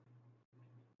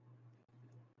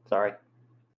 Sorry.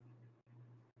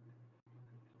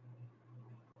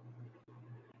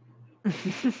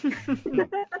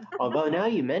 Although now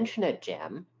you mention it,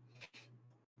 Jam.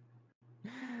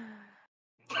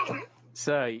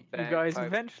 So, you guys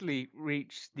eventually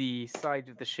reach the side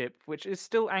of the ship, which is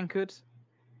still anchored.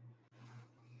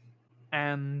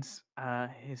 And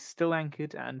is still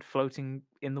anchored and floating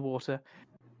in the water.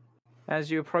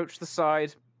 As you approach the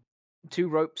side, two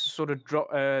ropes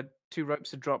are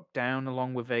dropped down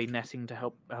along with a netting to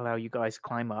help allow you guys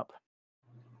climb up.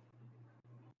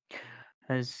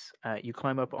 As you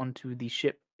climb up onto the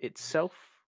ship itself,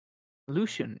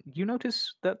 Lucian, you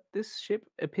notice that this ship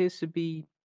appears to be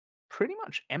pretty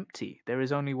much empty. There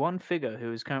is only one figure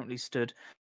who is currently stood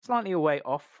slightly away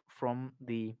off from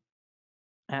the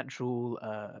actual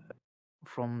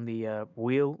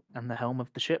wheel and the helm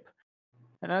of the ship.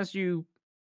 And as the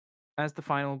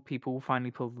final people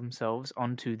finally pull themselves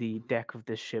onto the deck of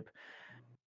this ship,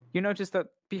 you notice that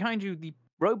behind you the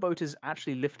rowboat is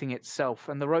actually lifting itself,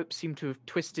 and the ropes seem to have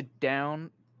twisted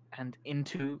down and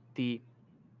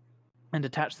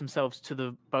attached themselves to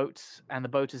the boat, and the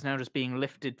boat is now just being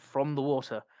lifted from the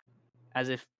water, as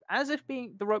if the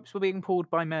ropes were being pulled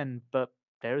by men, but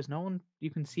there is no one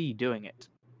you can see doing it.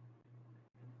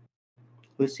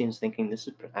 Lucian's thinking this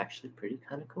is actually pretty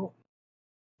kind of cool.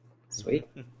 Sweet.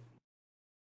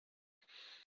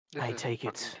 I take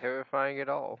it. Terrifying at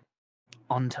all.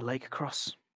 On to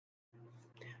Lakecross.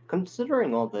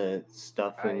 Considering all the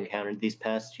stuff we encountered these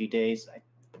past few days,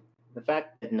 the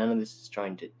fact that none of this is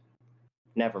trying to...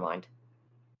 Never mind.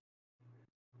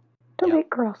 To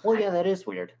Lakecross. Well, yeah, that is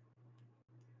weird.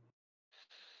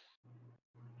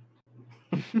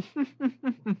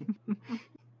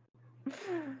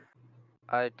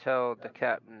 I tell the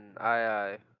captain,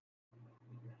 aye.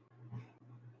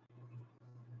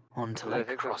 On to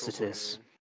Lakecross it is.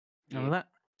 And with that,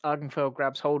 Argenfell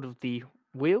grabs hold of the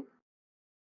wheel,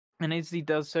 and as he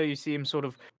does so, you see him sort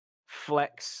of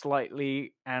flex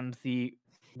slightly, and the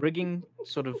rigging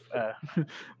sort of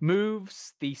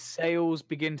moves. The sails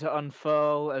begin to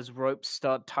unfurl as ropes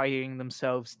start tying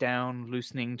themselves down,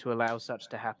 loosening to allow such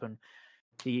to happen.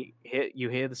 You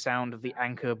hear the sound of the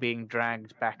anchor being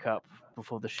dragged back up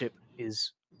before the ship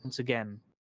is once again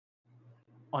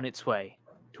on its way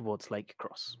towards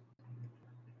Lakecross.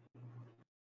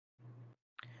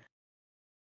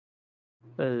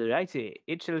 Alrighty,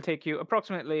 it shall take you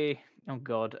approximately,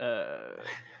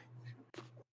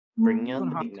 Bringing out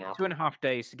the big map. 2.5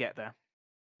 days to get there.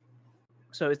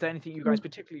 So is there anything you guys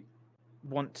particularly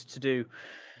want to do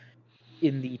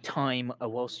in the time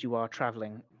whilst you are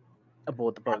traveling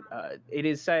aboard the boat. It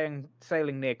is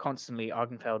sailing near constantly.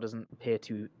 Argenfell doesn't appear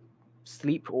to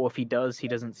sleep, or if he does, he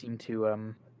doesn't seem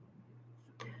to.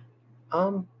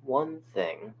 One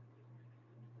thing.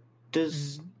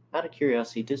 Does out of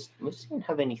curiosity, does Lucian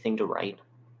have anything to write,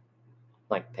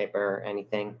 like paper or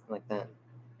anything like that?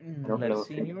 I don't know Let's if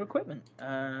see it- your equipment.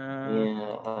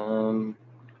 Yeah. I don't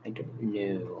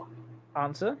know.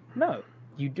 Answer: No.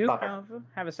 You do, Poker. however,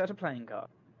 have a set of playing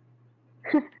cards.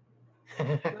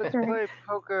 Let's play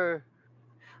poker.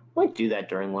 Might do that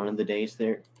during one of the days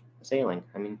they're sailing.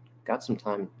 I mean, got some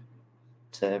time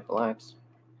to relax.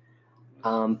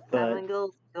 But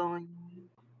Savangle's going.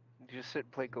 Just sit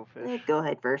and play Go Fish. Go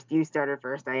ahead first. You started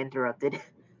first. I interrupted.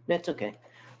 that's okay.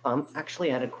 Actually,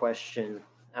 I had a question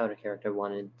out of character. I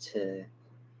wanted to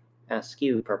ask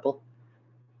you, Purple.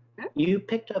 Hmm? You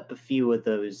picked up a few of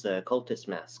those cultist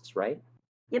masks, right?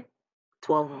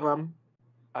 12 of them.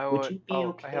 Would you be I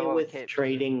okay have all the with capes.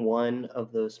 trading one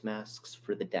of those masks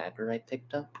for the dagger I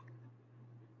picked up?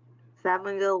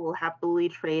 Savangle will happily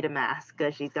trade a mask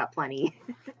because she's got plenty.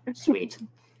 Sweet.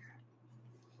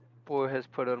 Boy has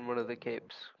put on one of the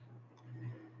capes.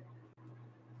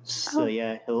 So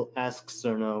yeah, he'll ask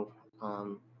Cerno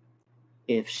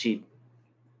if she.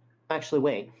 Actually,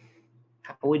 wait.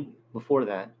 Before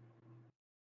that,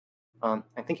 I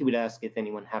think he would ask if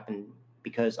anyone happened,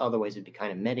 because otherwise it'd be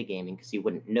kind of metagaming, because he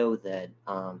wouldn't know that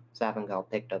Savangal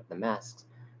picked up the masks.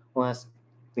 Well, I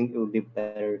think it would be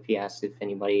better if he asked if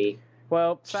anybody.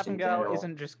 Well, Just in Savangal general.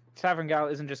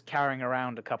 isn't just carrying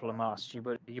around a couple of masks.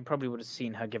 You probably would have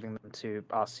seen her giving them to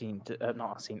Arsene, not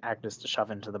Arsene, Agnes to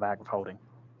shove into the bag of holding.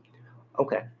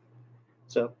 Okay.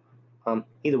 So,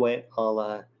 either way,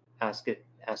 I'll ask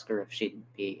her if she'd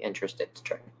be interested to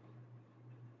trade.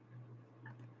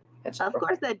 That's Of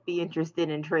course, I'd be interested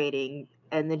in trading.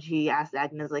 And then she asked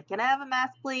Agnes, like, "Can I have a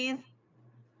mask, please?"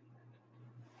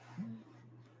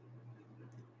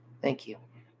 Thank you.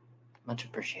 Much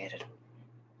appreciated.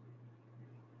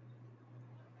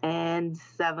 And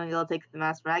Savangle takes the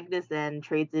mask from Agnes and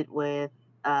trades it with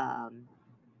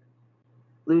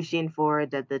Lucian for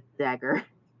the dagger.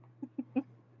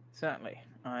 Certainly.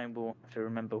 I will have to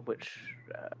remember which...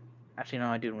 actually, no,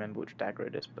 I do remember which dagger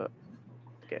it is, but...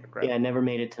 Yeah, I never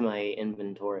made it to my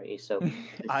inventory, so...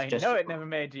 I know it never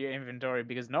made it to your inventory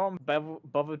because no one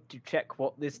bothered to check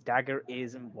what this dagger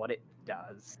is and what it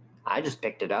does. I just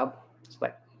picked it up. It's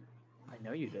like... I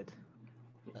know you did.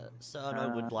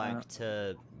 Cerno would like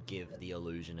to give the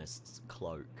illusionist's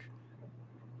cloak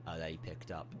they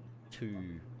picked up to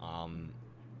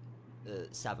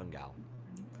Savangal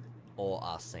or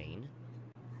Arsene.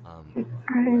 I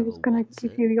was going to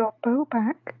give you your bow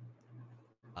back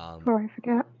before I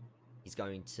forget. He's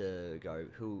going to go,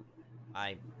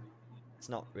 it's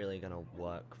not really going to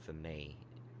work for me.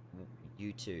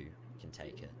 You two can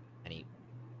take it. And he,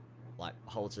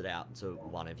 holds it out to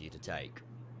one of you to take.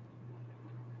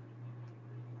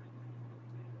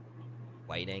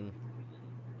 Waiting.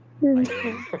 You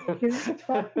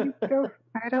go.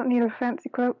 I don't need a fancy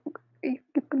cloak. You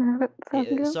can have it.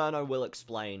 Cerno will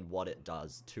explain what it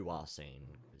does to Arsene,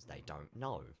 because they don't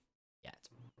know yet.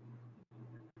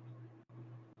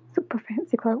 Super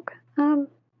fancy cloak. I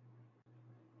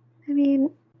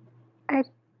mean, I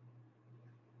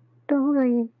don't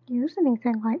really use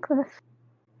anything like this.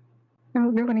 I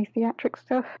don't do any theatric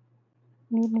stuff.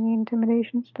 Need any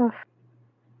intimidation stuff.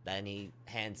 Then he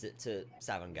hands it to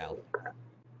Savangal.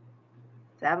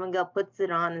 Savangal puts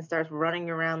it on and starts running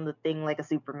around the thing like a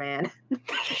Superman.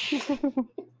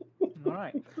 All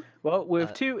right. Well,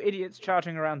 with two idiots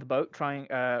charging around the boat,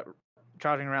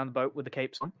 charging around the boat with the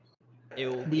capes on.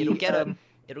 It'll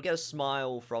get a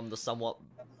smile from the somewhat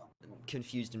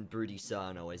confused and broody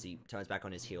Cerno as he turns back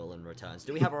on his heel and returns.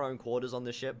 Do we have our own quarters on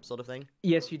the ship, sort of thing?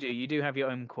 Yes, you do. You do have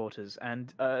your own quarters,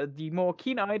 and the more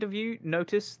keen-eyed of you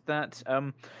notice that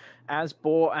as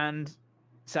Boar and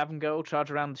Savangal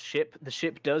charge around the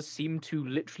ship does seem to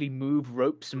literally move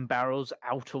ropes and barrels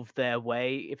out of their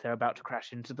way if they're about to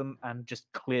crash into them, and just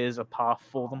clears a path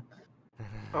for them.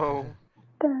 Oh.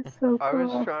 That's so cool. I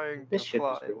was trying to This ship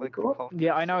fly is really like cool. a falcon.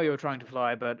 Yeah, I know you're trying to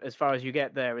fly, but as far as you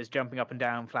get there is jumping up and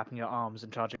down, flapping your arms,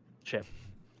 and charging the ship.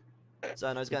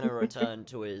 Cerno's going to return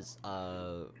to his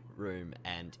room,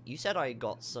 and you said I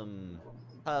got some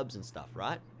herbs and stuff,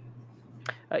 right?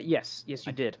 Yes, you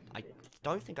did. I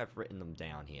don't think I've written them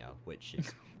down here, which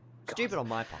is stupid on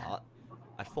my part.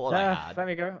 I thought I had. Let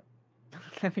me go.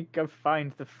 Let me go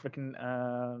find the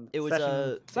freaking. It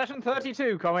was session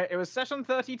 32, Comet. It was session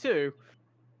 32.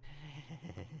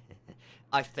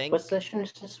 I think. What session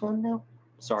is this one now?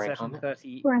 Sorry, Session comment.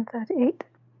 30. We're on 38.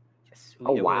 Yes.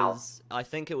 Oh, It wow. was. I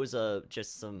think it was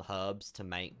just some herbs to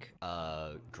make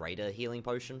a greater healing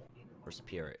potion for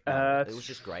superior. No, it was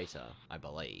just greater, I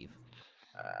believe.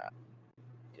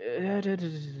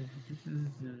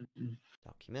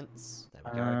 Documents. There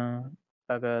we go.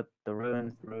 I got the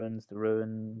ruins.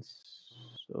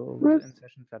 So was Was it in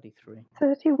session 33?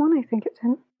 31, I think it's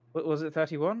in. Was it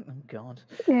 31? Oh god.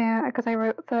 Yeah, because I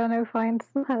wrote Therno finds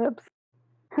some herbs.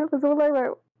 That was all I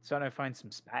wrote. So I find some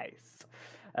space.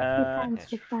 He finds yes.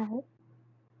 some spice.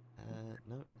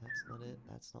 No, that's not it.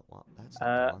 That's not what. That's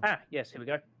not the one. Yes, here we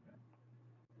go.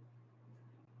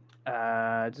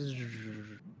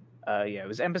 Yeah, it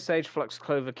was Ember Sage, Flux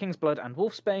Clover, King's Blood, and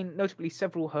Wolfsbane. Notably,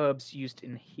 several herbs used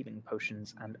in healing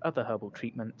potions and other herbal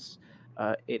treatments.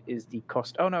 It is the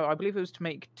cost. Oh no, I believe it was to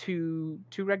make two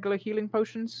regular healing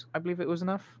potions. I believe it was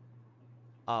enough.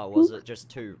 Oh, was it just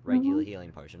 2 regular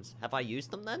healing potions? Have I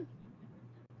used them then?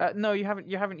 No, you haven't.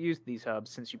 You haven't used these herbs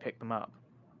since you picked them up.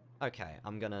 Okay,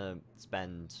 I'm gonna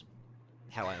spend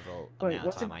however Wait, amount of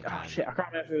what's time it? I can. Oh shit! I can't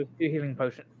remember if it was 2 healing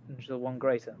potions or 1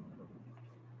 greater.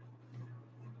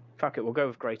 Fuck it, we'll go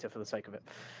with greater for the sake of it.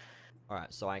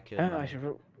 Alright, so I can.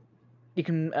 You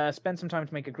can spend some time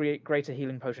to make a greater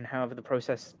healing potion. However, the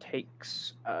process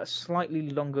takes slightly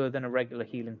longer than a regular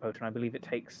healing potion. I believe it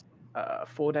takes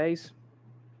 4 days.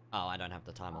 Oh, I don't have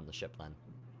the time on the ship then.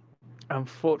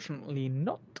 Unfortunately,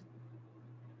 not.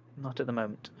 Not at the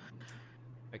moment.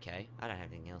 Okay, I don't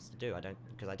have anything else to do.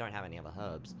 Because I don't have any other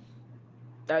herbs.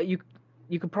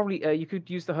 You could probably you could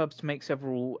use the herbs to make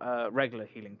several regular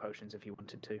healing potions if you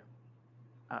wanted to.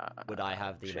 Would I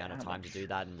have the amount of time to do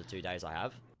that in the 2 days I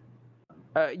have?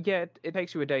 Yeah, it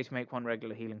takes you a day to make 1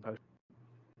 regular healing potion.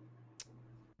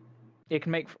 It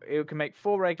can make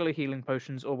 4 regular healing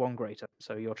potions or 1 greater,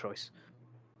 so your choice.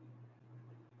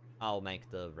 I'll make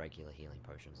the regular healing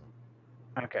potions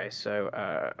then. Okay, so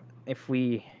if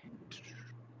we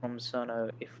from Sono,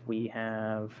 if we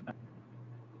have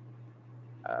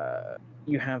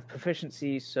you have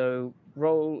proficiency, so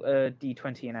roll a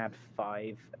d20 and add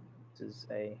 5. This is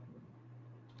a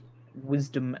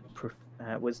wisdom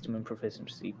and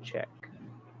proficiency check.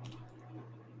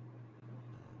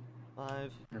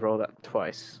 5. Roll that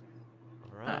twice.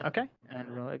 Alright. Okay, and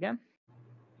roll it again.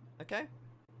 Okay.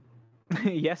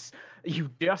 Yes, you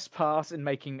just pass in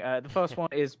making the first one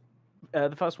is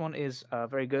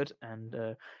very good, and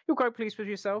you're quite pleased with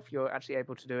yourself. You're actually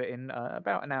able to do it in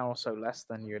about an hour or so less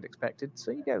than you had expected,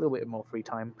 so you get a little bit more free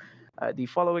time. The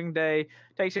following day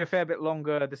takes you a fair bit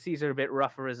longer. The seas are a bit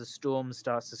rougher as a storm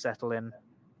starts to settle in.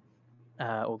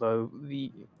 Although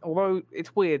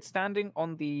it's weird standing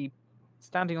on the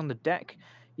deck,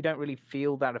 you don't really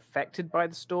feel that affected by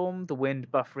the storm, the wind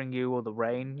buffering you, or the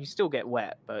rain. You still get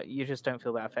wet, but you just don't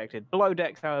feel that affected. Below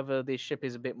decks, however, this ship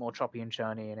is a bit more choppy and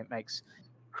churny, and it makes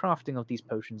crafting of these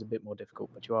potions a bit more difficult,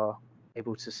 but you are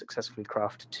able to successfully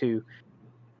craft 2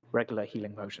 regular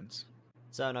healing potions.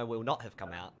 Cerno will not have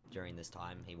come out during this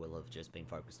time. He will have just been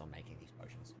focused on making these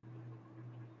potions.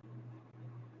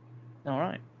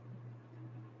 Alright.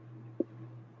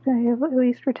 I have at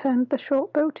least returned the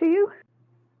short bow to you.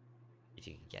 If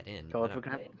you can get in. God, I we're don't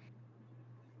gonna know. It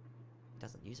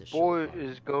doesn't use a Boy short bow.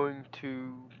 is going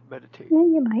to meditate Yeah,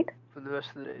 you might. for the rest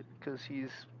of the day because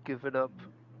he's given up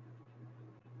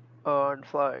on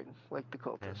flying like the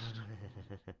cultist.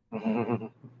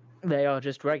 They are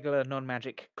just regular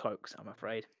non-magic cloaks, I'm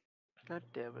afraid. God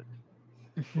damn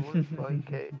it. I want to fly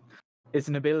Kate. It's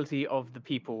an ability of the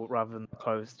people rather than the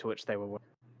clothes to which they were wearing.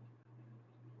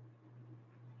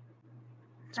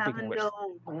 Speaking of which,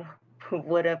 Savendel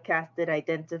would have casted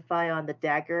Identify on the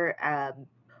dagger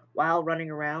while running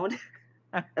around.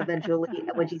 Eventually,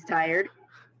 when she's tired.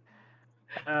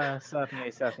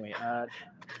 certainly.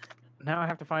 Now I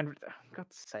have to find.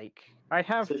 God's sake, I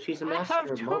have. So she's a I master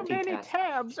have of too many multitasking.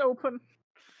 tabs open.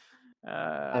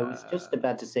 I was just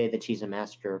about to say that she's a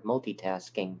master of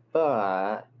multitasking,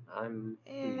 but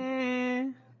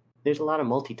there's a lot of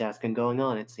multitasking going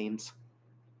on, it seems.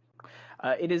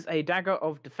 It is a dagger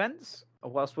of defense.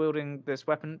 Whilst wielding this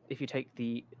weapon, if you take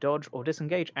the dodge or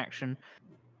disengage action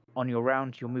on your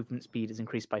round, your movement speed is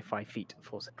increased by 5 feet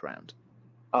for said round.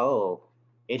 Oh,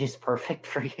 it is perfect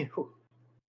for you.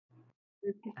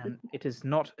 And it is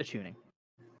not a tuning.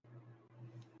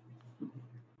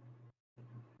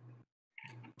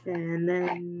 And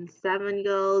then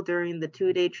Savengel during the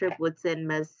 2-day trip would send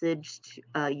message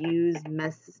to use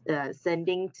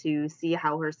sending to see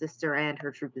how her sister and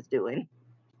her troop is doing.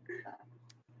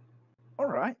 All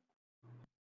right.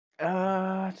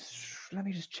 Let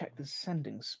me just check the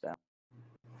sending spell.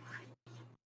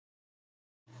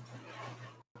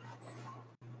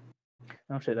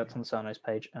 Actually, that's on Sano's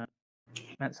page.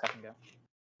 That's Savengel.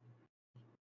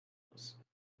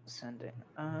 sending.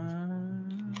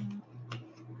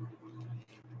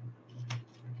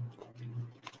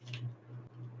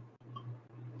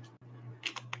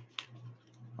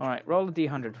 All right, roll a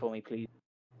d100 for me, please.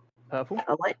 Purple.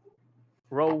 A what?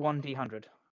 Roll 1d100.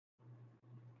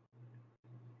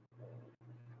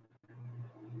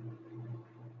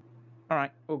 All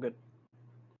right, all good.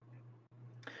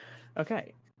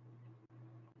 Okay.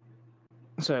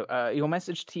 So your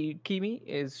message to Kimi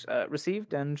is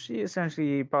received, and she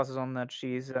essentially passes on that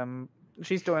she's doing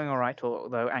all right,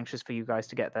 although anxious for you guys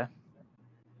to get there.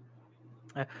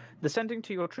 The sending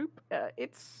to your troop,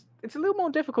 it's a little more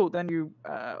difficult than you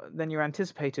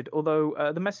anticipated,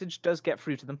 although the message does get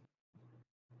through to them,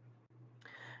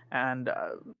 and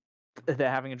they're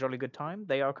having a jolly good time.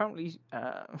 They are currently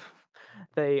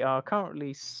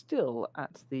still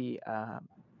at the.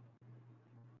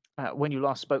 When you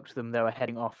last spoke to them, they were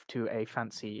heading off to a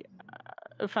fancy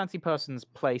person's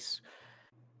place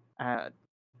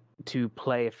to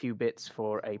play a few bits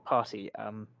for a party.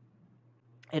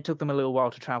 It took them a little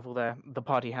while to travel there. The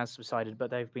party has subsided,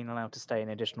 but they've been allowed to stay an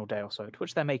additional day or so,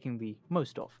 which they're making the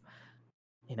most of,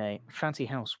 in a fancy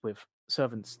house with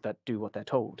servants that do what they're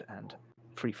told and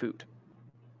free food.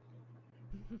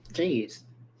 Jeez.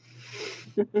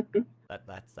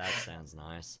 That sounds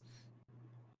nice.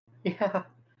 Yeah.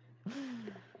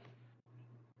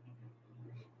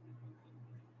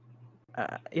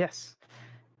 Yes.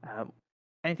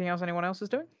 Anything else anyone else is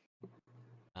doing?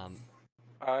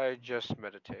 I just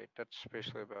meditate. That's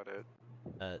basically about it.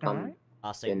 Alright.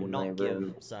 Arsene will in not my give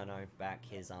room. Cerno back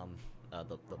his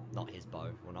not his bow.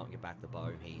 Will not give back the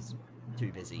bow. He's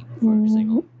too busy focusing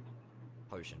on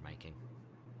potion making.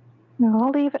 No,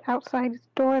 I'll leave it outside his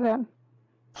door then.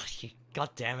 God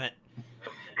damn it!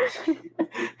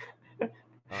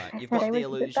 Alright, you've But got I the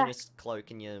would keep it back. illusionist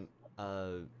cloak in your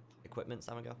equipment,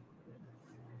 Samago?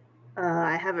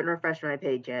 I haven't refreshed my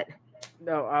page yet.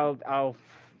 No, I'll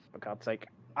for God's sake.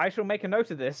 I shall make a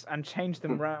note of this and change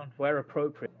them round where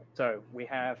appropriate. So we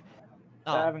have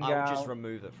Oh, I'll Savangal. just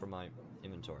remove it from my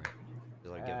inventory.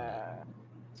 'Cause I've given it.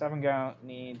 Savangal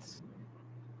needs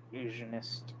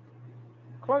illusionist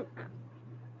cloak.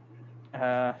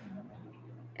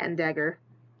 And dagger.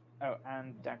 Oh,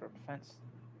 and dagger of defense.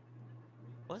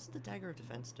 What's the dagger of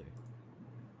defense do?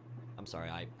 I'm sorry,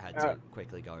 I had to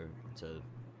quickly go to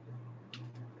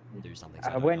do something. So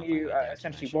I don't When know if I you heard the essentially,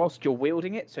 explanation. whilst you're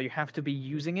wielding it, so you have to be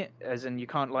using it, as in you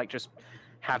can't like just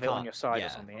have You it on can't- your side yeah. or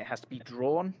something. It has to be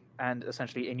drawn and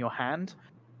essentially in your hand.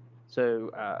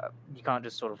 So you can't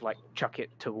just sort of like chuck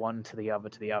it to one to the other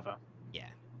to the other. Yeah.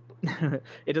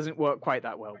 It doesn't work quite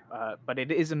that well, but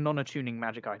it is a non-attuning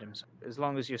magic item. So as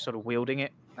long as you're sort of wielding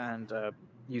it and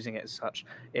using it as such,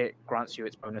 it grants you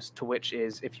its bonus, to which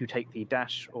is if you take the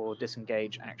dash or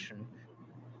disengage action,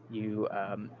 you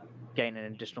gain an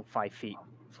additional 5 feet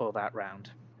for that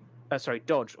round. Sorry,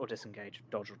 dodge or disengage.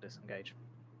 Dodge or disengage.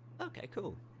 Okay,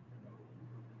 cool.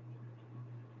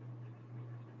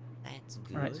 That's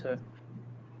good. Alright, so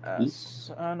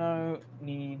Cerno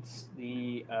needs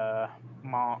the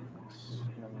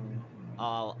marksman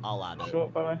I'll add it.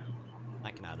 short bow.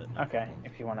 I can add it. no Okay, problem.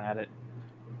 if you want to add it.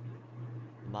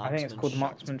 I think it's called shot.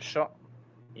 marksman shot.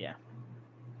 Yeah.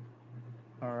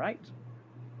 Alright.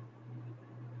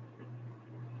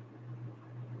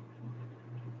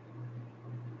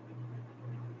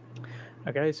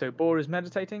 Okay, so Boar is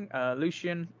meditating.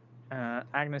 Lucian,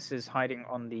 Agnes is hiding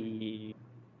on the,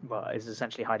 well, is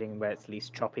essentially hiding where it's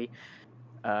least choppy.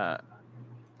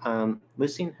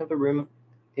 Lucian have a room,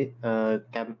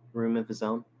 cabin room of his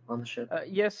own on the ship.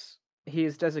 Yes, he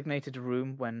is designated a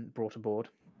room when brought aboard.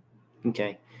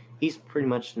 Okay, he's pretty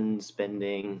much been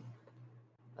spending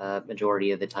majority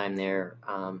of the time there,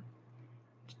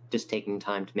 just taking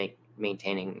time to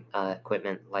maintaining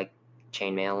equipment like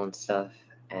chainmail and stuff,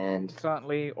 and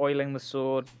Certainly oiling the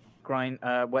sword,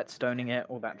 whetstoning it,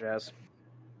 all that jazz.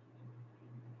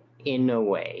 in no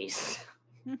ways.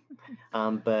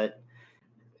 But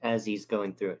as he's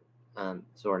going through it,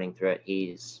 sorting through it,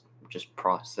 he's just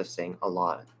processing a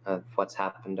lot of what's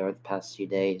happened over the past few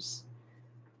days,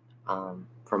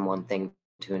 from one thing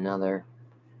to another,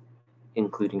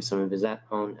 including some of his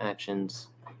own actions,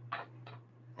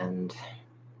 and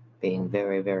being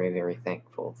very, very, very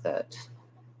thankful that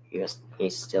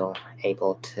he's still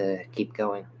able to keep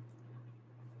going.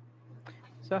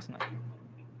 Certainly.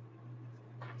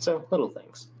 So, little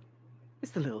things.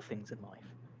 It's the little things in life.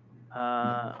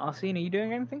 Arsene, are you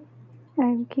doing anything?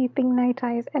 I'm keeping Night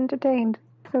Eyes entertained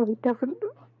so he doesn't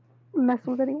mess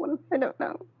with anyone. I don't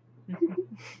know.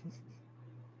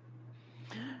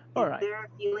 All Is right. there a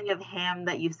feeling of ham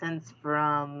that you sense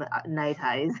from Night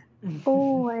Eyes?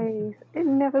 Always. It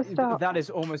never stops. That is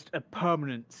almost a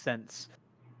permanent sense.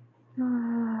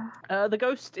 Ah, The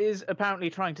ghost is apparently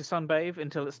trying to sunbathe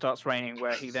until it starts raining,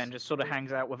 where he then just sort of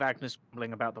hangs out with Agnes,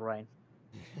 grumbling about the rain.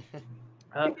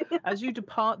 As you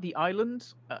depart the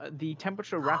island, the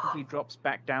temperature rapidly drops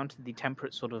back down to the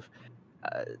temperate sort of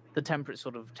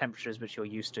temperatures which you're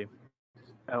used to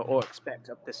or expect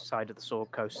up this side of the Sword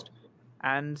Coast.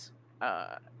 And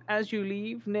as you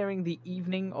leave, nearing the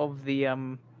evening of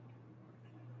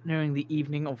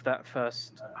that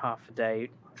first half a day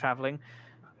traveling,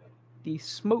 the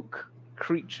smoke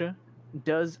creature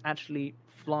does actually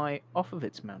fly off of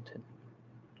its mountain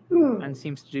and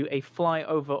seems to do a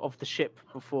flyover of the ship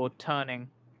before turning,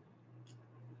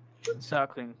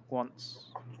 circling once,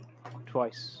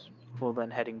 twice, before then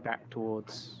heading back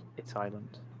towards its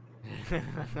island. That's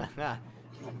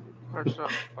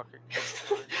not fucking.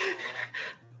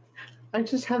 I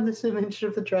just have this image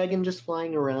of the dragon just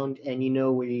flying around, and you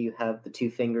know where you have the two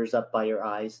fingers up by your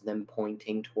eyes, them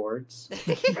pointing towards.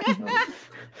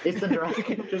 It's the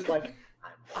dragon just like,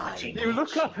 I'm watching. You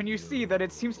look up and you see that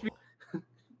it seems to be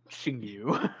watching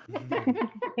you.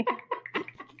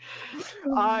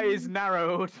 Eyes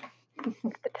narrowed.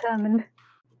 it's determined.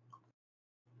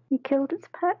 You killed its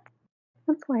pet.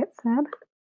 That's why it's sad.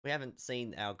 We haven't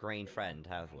seen our green friend,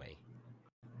 have we?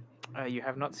 You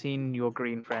have not seen your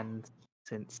green friend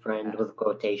since Friend with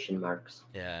quotation marks.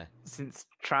 Yeah. since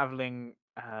traveling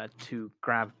to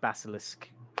grab Basilisk.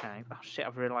 Okay. Oh shit!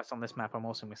 I've realised on this map I'm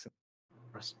also missing.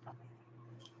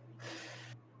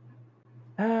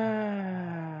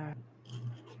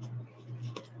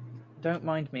 Don't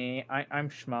mind me. I'm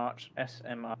smart.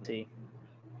 SMRT.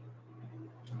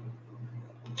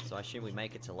 So I assume we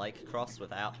make it to Lakecross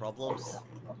without problems?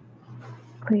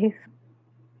 Please.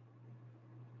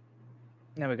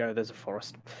 There we go. There's a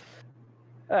forest.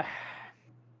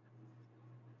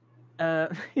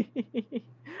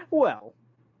 Well,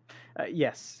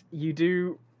 yes, you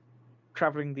do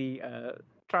traveling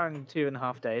trying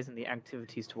 2.5 days and the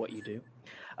activities to what you do.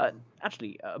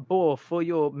 Actually, Boar, for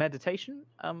your meditation,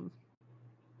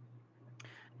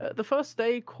 the first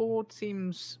day Cord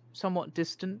seems somewhat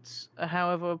distant.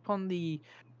 However, upon the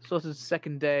sort of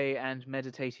second day and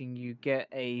meditating, you get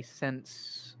a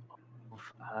sense of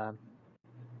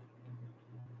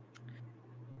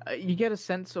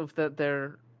that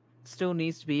there still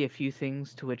needs to be a few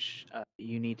things to which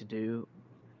you need to do.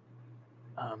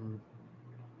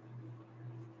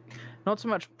 Not so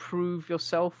much prove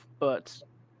yourself, but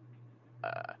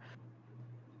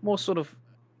more sort of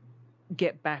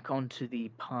get back onto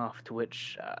the path to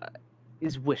which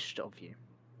is wished of you.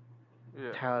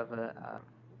 Yeah. However,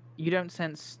 you don't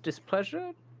sense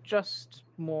displeasure, just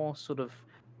more sort of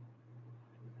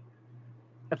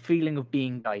a feeling of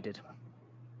being guided.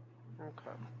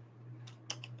 Okay.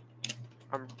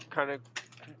 I'm kind of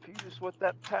confused what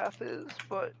that path is,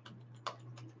 but.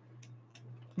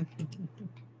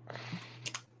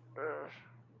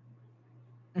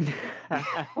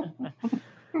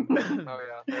 Oh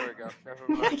yeah, there we go. Never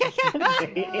mind.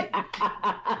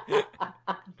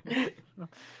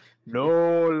 No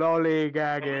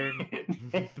lollygagging.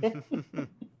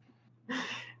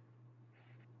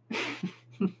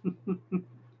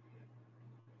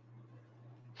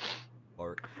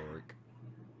 Bark.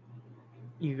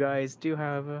 You guys do,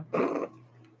 however.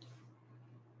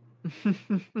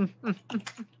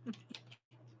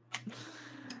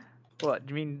 What,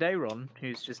 do you mean Dayron,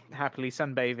 who's just happily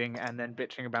sunbathing and then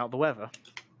bitching about the weather?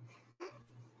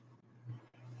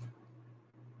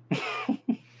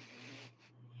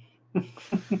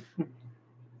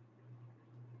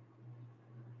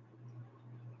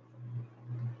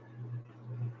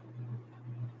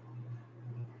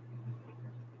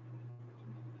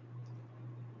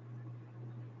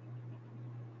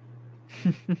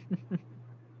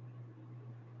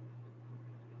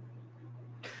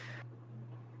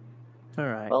 All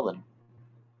right. Well then.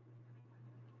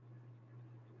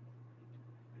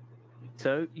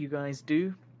 So you guys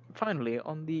do finally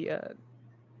on the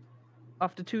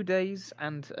after 2 days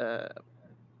and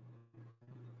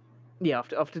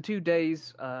after 2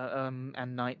 days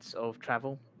and nights of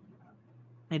travel,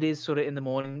 it is sort of in the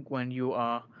morning when you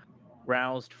are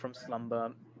roused from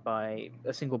slumber by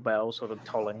a single bell sort of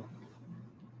tolling.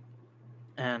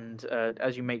 And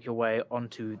as you make your way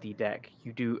onto the deck,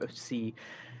 you do see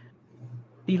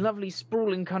the lovely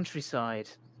sprawling countryside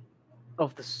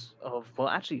well,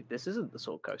 actually, this isn't the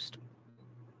Sword Coast.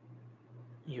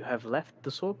 You have left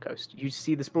the Sword Coast. You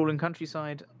see the sprawling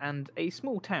countryside and a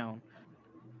small town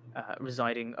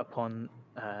residing upon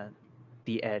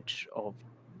the edge of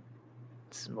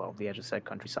well, the edge of said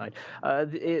countryside.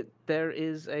 There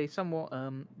is a somewhat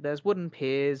there's wooden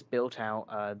piers built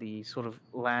out. The sort of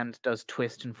land does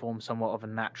twist and form somewhat of a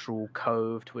natural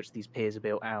cove to which these piers are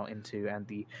built out into, and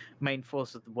the main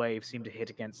force of the waves seem to hit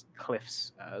against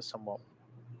cliffs somewhat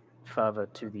further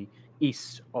to the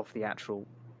east of the actual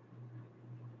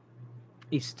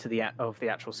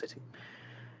city.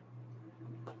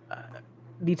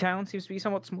 The town seems to be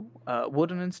somewhat small,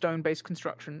 wooden and stone-based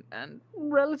construction, and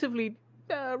relatively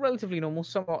normal,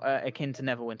 somewhat akin to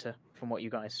Neverwinter, from what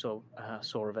you guys saw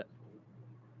of it.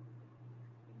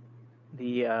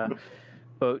 The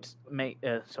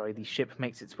the ship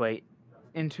makes its way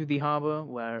into the harbour,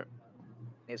 where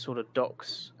it sort of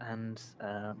docks, and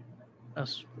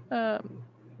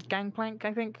gangplank,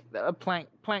 I think,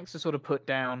 planks are sort of put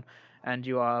down, and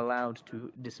you are allowed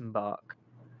to disembark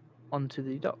onto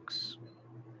the docks.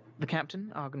 The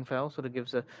captain, Argenfell, sort of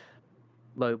gives a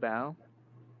low bow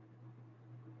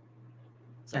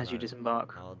as you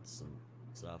disembark. Nods and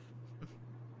stuff.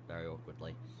 Very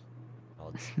awkwardly.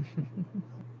 Nods.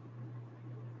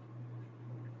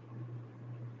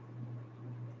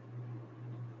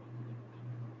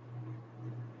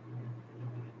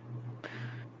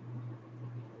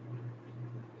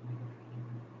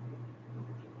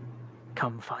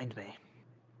 Come find me.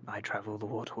 I travel the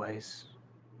waterways.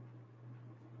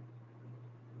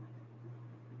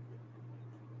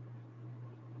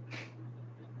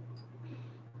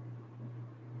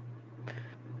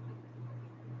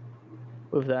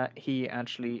 With that, he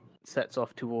actually sets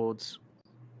off towards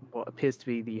what appears to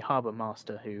be the harbour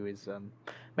master, who is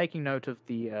making note of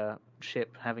the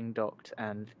ship having docked,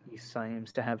 and he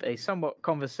seems to have a somewhat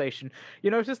conversation.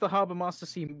 You notice the harbour master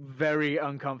seemed very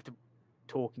uncomfortable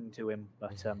talking to him,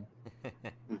 but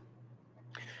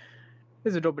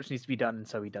there's a job which needs to be done, and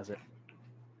so he does it.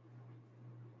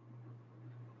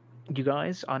 You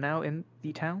guys are now in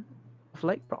the town of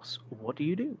Lakecross. What do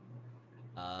you do?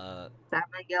 Sam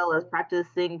Miguel is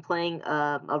practicing playing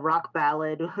a rock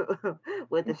ballad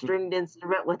with a stringed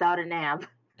instrument without an amp.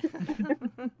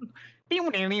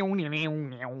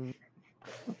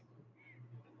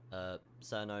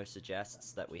 Cerno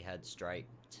suggests that we head straight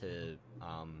to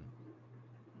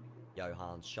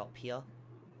Johan's shop here,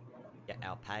 get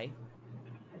our pay.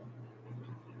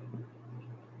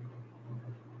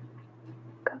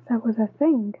 Because that was a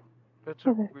thing. That's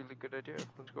a really good idea.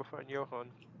 Let's go find Johan.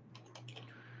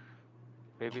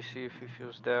 Maybe see if he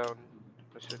feels down.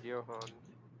 I said Johan.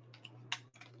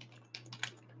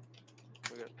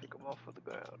 We gotta pick him off of the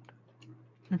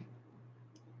ground.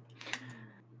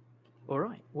 All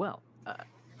right. Well,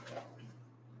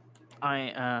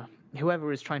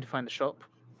 whoever is trying to find the shop.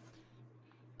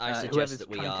 I suggest that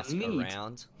we ask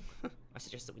around. I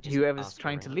suggest that we just whoever's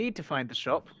trying to lead to find the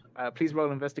shop, please roll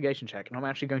an investigation check, and I'm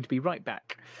actually going to be right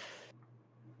back.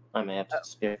 I may have to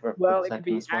speak for a Well, quick it can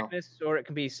be second as well. Agnes, or it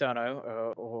can be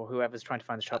Cerno, or whoever's trying to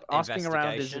find the shop. Asking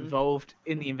around is Investigation. involved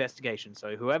in the investigation,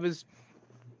 so whoever's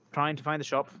trying to find the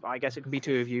shop, I guess it can be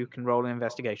two of you, can roll an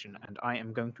investigation, and I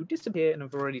am going to disappear, and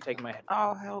I've already taken my head.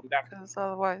 I'll help, because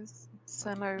otherwise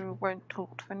Seno won't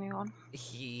talk to anyone.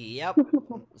 Yep.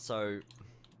 So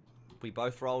we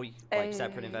both roll like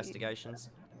separate investigations.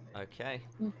 Okay.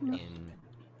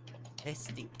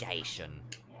 Investigation.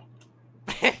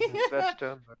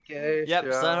 Okay. Yep,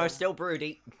 Cerno's still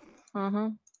broody. Mm-hmm.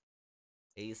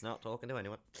 He's not talking to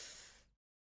anyone.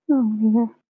 Oh, yeah.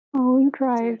 Oh, you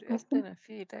tried. Dude, it's been a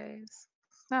few days.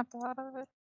 Snap out of it.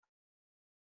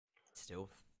 Still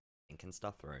thinking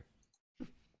stuff through.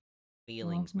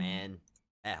 Feelings, man.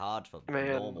 They're hard for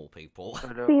normal people.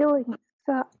 Feelings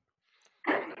suck.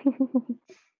 I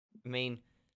mean,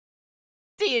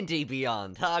 D&D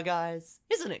Beyond, huh, guys?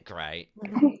 Isn't it great?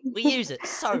 We use it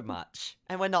so much,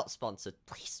 and we're not sponsored.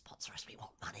 Please sponsor us. We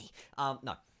want money.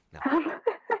 No.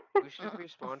 We should be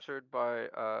sponsored by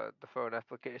the phone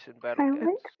application Battle I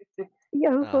Games. like the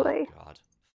overlay. Oh, God.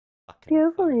 The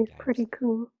overlay is pretty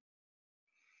cool.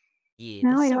 Yeah,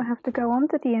 Now I don't have to go on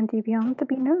to D&D Beyond to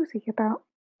be nosy about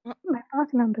my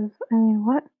party members. I mean,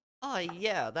 what? Oh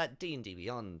yeah, that D&D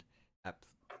Beyond app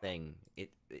thing. It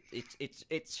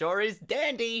sure is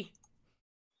dandy.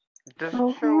 Does Oh,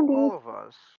 it show handy. all of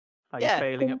us? Are you Yeah.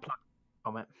 failing at plugging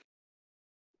comment?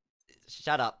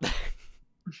 Shut up.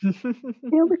 You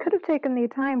know, we could have taken the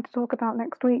time to talk about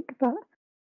next week, but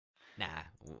Nah.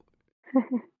 Do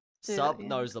Sub that, yeah.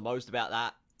 knows the most about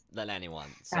that than anyone.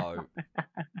 So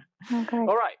okay.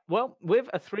 All right. Well, with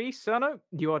a 3, Cerno,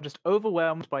 you are just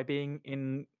overwhelmed by being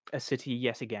in a city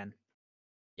yet again.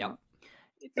 Yep.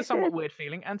 It's a somewhat weird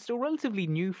feeling, and still relatively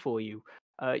new for you.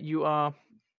 You are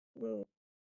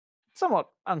somewhat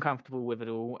uncomfortable with it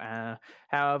all.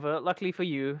 However, luckily for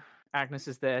you, Agnes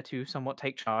is there to somewhat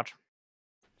take charge,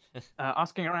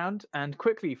 asking around and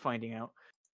quickly finding out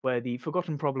where the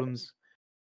Forgotten Problems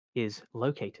is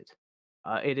located.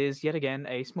 It is yet again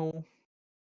a small,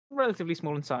 relatively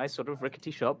small in size, sort of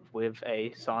rickety shop with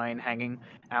a sign hanging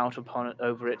out upon it,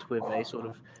 over it, with a sort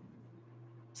of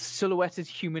silhouetted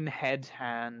human head,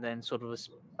 and then sort of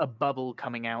a bubble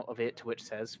coming out of it, which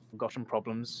says "Forgotten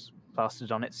Problems"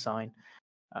 plastered on its sign.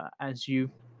 As you,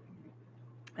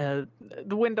 the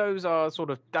windows are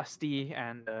sort of dusty,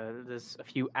 and there's a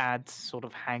few ads sort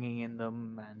of hanging in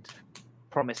them, and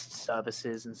promised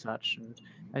services and such. And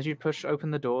as you push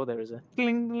open the door, there is a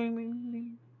ding, ding, ding,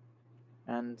 ding.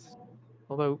 And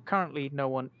although currently no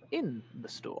one in the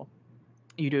store,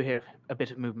 you do hear a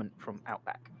bit of movement from out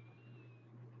back.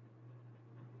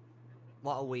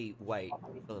 While we wait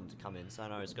for them to come in,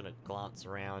 Sano's gonna glance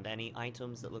around. Any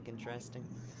items that look interesting?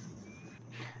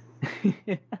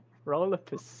 Roll a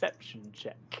perception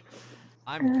check.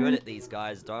 I'm good at these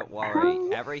guys, don't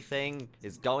worry. Everything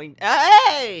is going...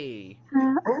 Hey!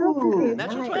 Ooh,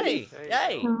 Natural nice. 20!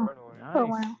 Yay!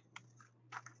 Oh,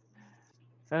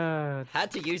 wow.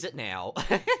 Had to use it now.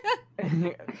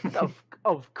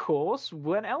 of course.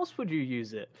 When else would you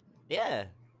use it? Yeah.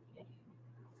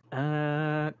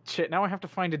 Shit. Now I have to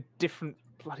find a different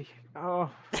bloody. Oh.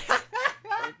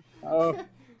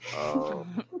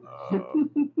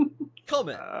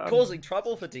 Comment. Causing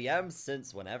trouble for DMs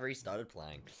since whenever he started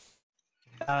playing.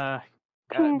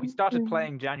 We started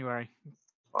playing January.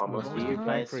 Almost a year,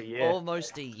 guys. For a year.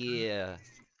 Almost a year.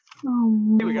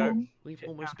 Oh, Here we go. We've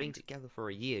almost been together for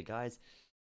a year, guys.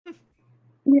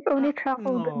 We've only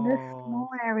travelled in this No. small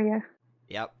area.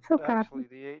 Yep. So bad. Actually,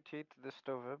 the 18th of this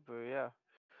November, yeah.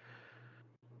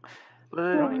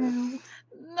 Wow. No.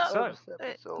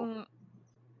 So-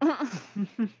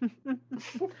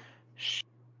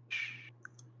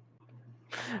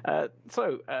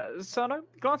 Episode. Sano,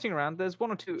 glancing around, there's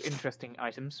one or two interesting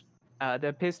items. There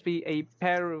appears to be a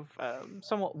pair of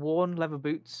somewhat worn leather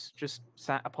boots just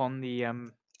sat upon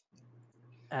a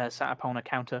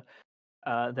counter.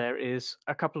 There is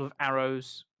a couple of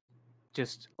arrows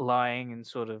just lying and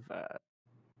sort of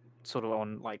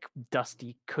on like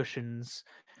dusty cushions,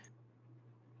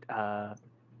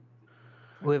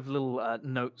 with little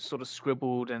notes sort of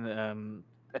scribbled and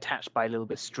attached by a little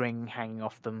bit of string hanging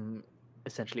off them,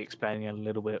 essentially explaining a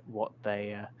little bit what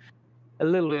they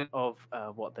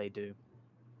what they do.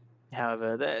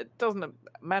 However, that doesn't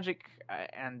magic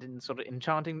and in sort of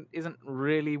enchanting isn't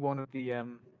really one of the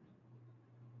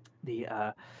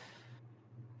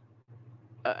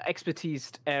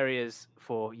expertise areas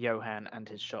for Johan and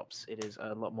his shops. It is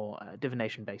a lot more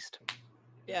divination based.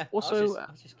 Yeah. Also,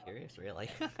 I was just curious, really.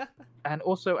 and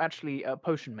also actually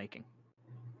potion making.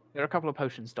 There are a couple of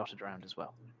potions dotted around as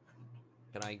well.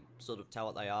 Can I sort of tell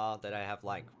what they are? Do they have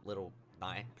like little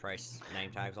price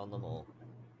name tags on them, or?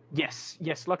 Yes.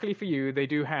 Luckily for you, they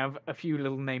do have a few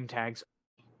little name tags.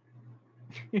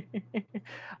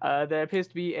 There appears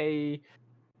to be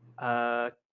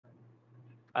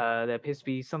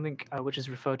something which is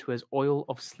referred to as oil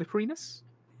of slipperiness.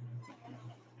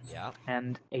 Yeah.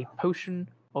 And a potion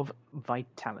of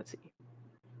vitality.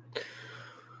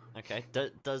 Okay.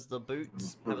 Does the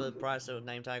boots have a price or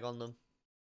name tag on them?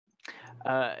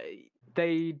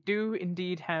 They do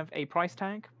indeed have a price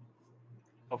tag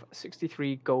of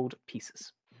 63 gold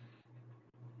pieces.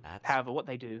 However, what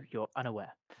they do, you're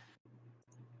unaware.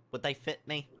 Would they fit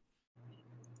me?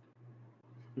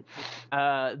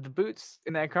 The boots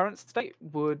in their current state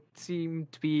would seem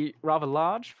to be rather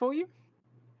large for you.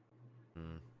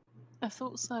 I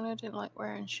thought Sano didn't like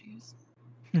wearing shoes.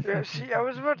 Yeah, see, I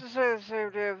was about to say the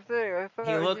same damn thing. I thought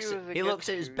He was looks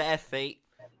at his against bare feet,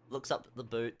 looks up at the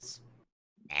boots.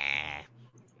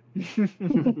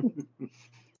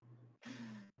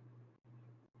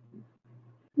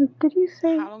 Did you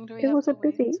say How long do we it have was to a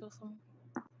wait busy? until someone...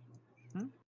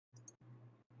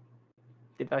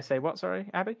 Did I say what? Sorry,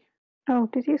 Abby. Oh,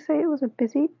 did you say it was a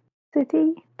busy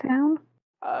city, town?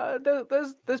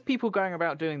 There's people going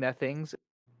about doing their things.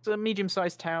 It's a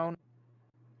medium-sized town.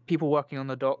 People working on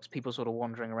the docks. People sort of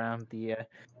wandering around the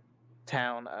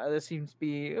town. There seems to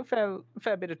be a fair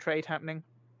bit of trade happening.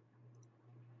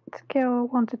 Scale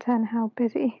 1 to 10, how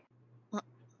busy?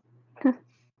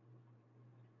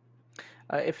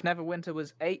 If Neverwinter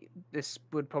was 8, this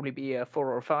would probably be a 4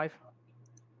 or a 5.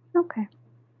 Okay.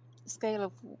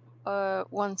 Scale of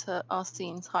 1 to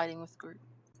Arsene's hiding with the group.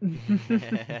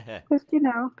 Just, you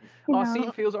know.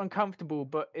 Arsene feels uncomfortable,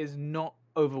 but is not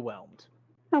overwhelmed.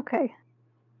 Okay.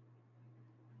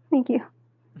 Thank you.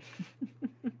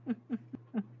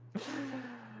 I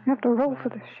have to roll for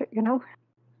this shit, you know?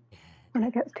 When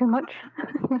it gets too much.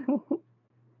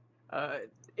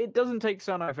 It doesn't take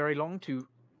Sanai very long to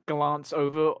glance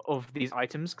over of these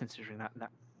items, considering that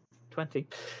 20.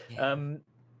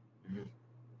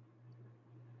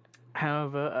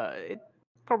 However, it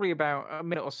probably about a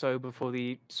minute or so before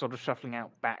the sort of shuffling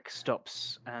out back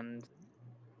stops, and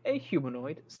a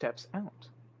humanoid steps out.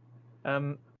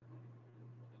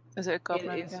 Is it a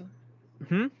goblin is- again?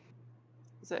 Hmm?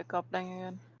 Is it a goblin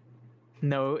again?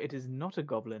 No, it is not a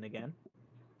goblin again.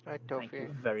 Hi, Thank you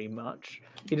Tofi. very much.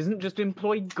 He doesn't just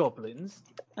employ goblins.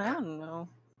 I don't know.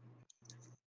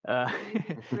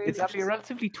 It's actually a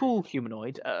relatively tall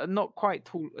humanoid, not quite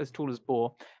as tall as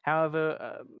Boar.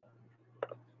 However,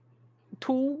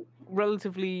 tall,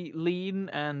 relatively lean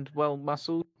and well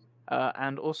muscled,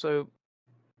 and also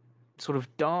sort of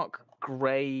dark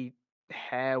grey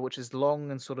hair, which is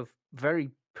long and sort of very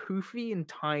poofy and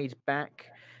tied back.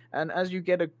 And as you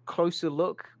get a closer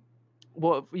look,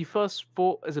 what you first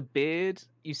thought as a beard,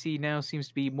 you see now seems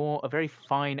to be more a very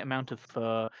fine amount of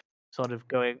fur, sort of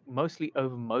going mostly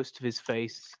over most of his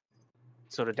face,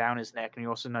 sort of down his neck, and you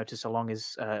also notice along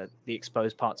his the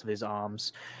exposed parts of his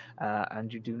arms,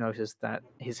 and you do notice that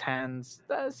his hands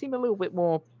seem a little bit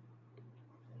more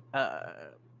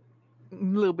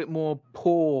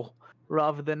paw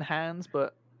rather than hands,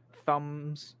 but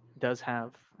thumbs does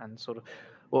have, and sort of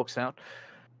walks out.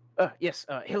 Yes,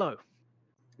 hello.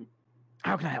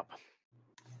 How can I help?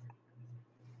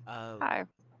 Hi.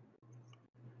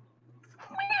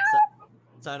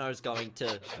 Sono's going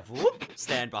to whoop,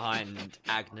 stand behind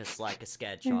Agnes like a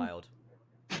scared child.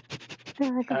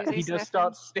 There I go. Is he He does sniffing?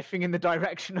 start sniffing in the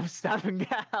direction of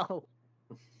Stavengal.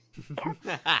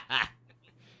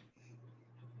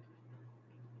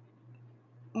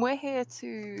 We're here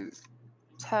to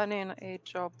turn in a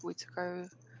job we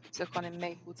took on in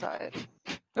Mapleside.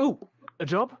 Oh, a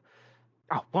job?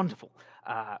 Oh, wonderful.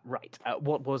 Right.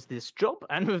 What was this job?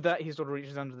 And with that, he sort of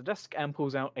reaches under the desk and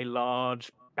pulls out a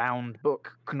large bound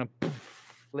book. Kind of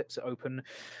flips it open.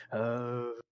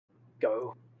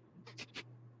 Go.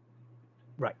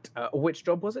 Right. Which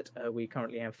job was it? We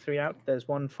currently have 3 out. There's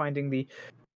one finding the.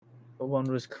 One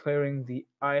was clearing the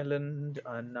island.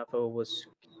 Another was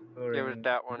clearing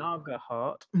that one.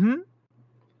 Nagaheart. Hmm?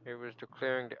 It was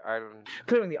declaring the island.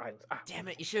 Clearing the island. Ah, Damn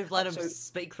it! You should have let him So-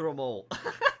 speak through them all.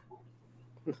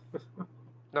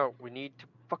 No, we need to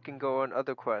fucking go on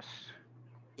other quests.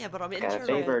 Yeah, but I'm Yeah, interested.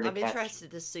 favor to I'm catch.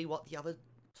 interested to see what the other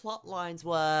plot lines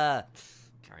were.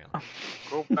 Carry on.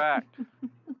 Go back.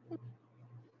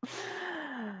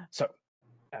 So,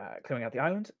 clearing out the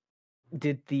island.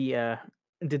 Did the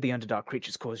Underdark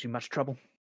creatures cause you much trouble?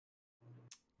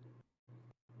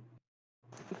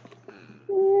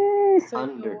 So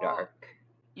Underdark.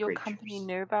 Your company creatures.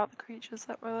 knew about the creatures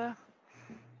that were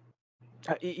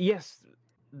there? Yes,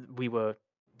 we were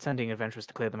sending adventurers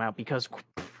to clear them out because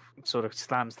sort of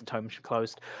slams the tome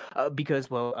closed. Because,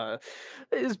 well,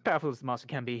 as powerful as the master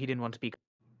can be, he didn't want to be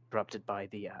corrupted by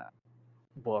the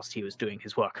whilst he was doing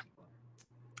his work.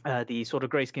 The sort of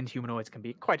grey-skinned humanoids can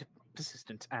be quite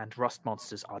persistent, and rust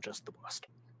monsters are just the worst.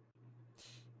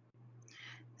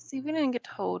 See, we didn't get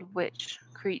told which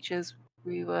creatures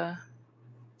we were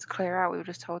to clear out. We were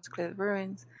just told to clear the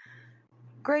ruins.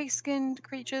 Grey-skinned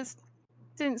creatures.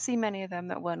 Didn't see many of them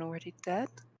that weren't already dead.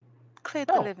 Cleared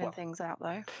the Oh, living well. things out,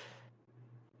 though.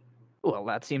 Well,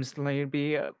 that seems to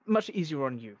be much easier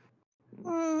on you.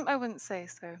 I wouldn't say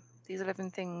so. These living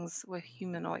things were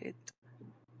humanoid.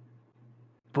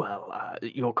 Well,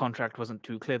 your contract wasn't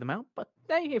to clear them out, but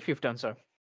hey, if you've done so,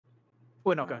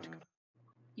 we're not going to.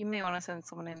 You may want to send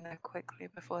someone in there quickly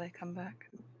before they come back.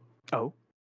 Oh,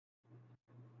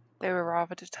 They were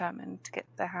rather determined to get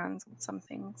their hands on some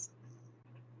things.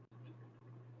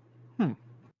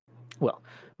 well,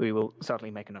 we will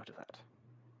certainly make a note of that.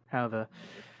 However,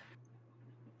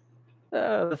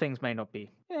 the things may not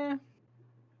be.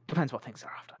 Depends what things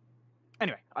are after.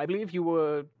 Anyway, I believe you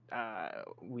were.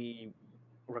 We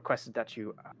requested that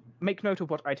you make note of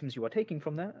what items you are taking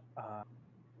from there.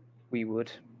 We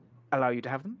would allow you to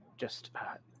have them. Just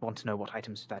want to know what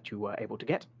items that you were able to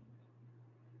get.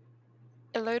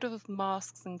 A load of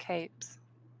masks and capes.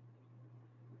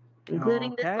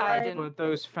 Including this Okay, I one. didn't- were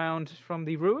those found from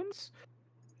the ruins?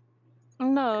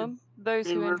 No, those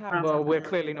They who were inhabit. from- Well, we're the-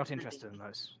 clearly not interested in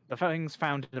those. The things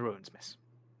found in the ruins, miss.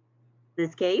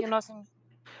 This cape? You're not in...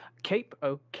 Cape,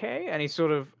 okay, and he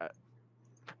sort of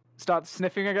starts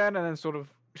sniffing again, and then sort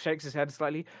of shakes his head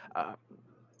slightly.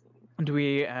 Do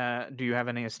you have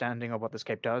any understanding of what this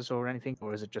cape does or anything,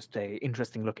 or is it just a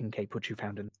interesting looking cape which you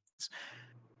found in?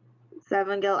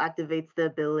 Savangel activates the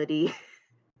ability.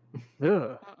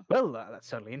 Ugh. Well, that's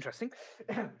certainly interesting.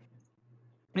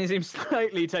 He seems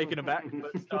slightly taken aback,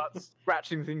 but starts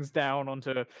scratching things down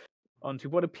onto onto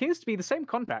what appears to be the same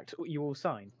contract you all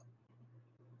signed.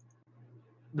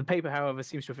 The paper, however,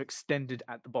 seems to have extended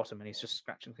at the bottom, and he's just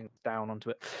scratching things down onto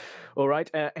it. All right.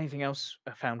 Anything else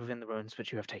found within the ruins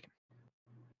which you have taken?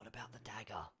 What about the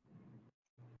dagger?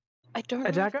 I don't A know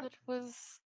if dagger? that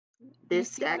was.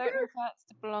 This You see, I don't know dagger? if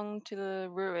that's belonged to the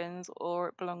ruins or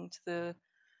it belonged to the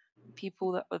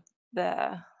people that were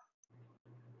there.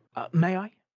 May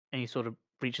I? And he sort of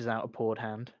reaches out a pawed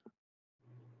hand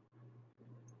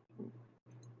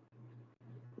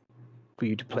for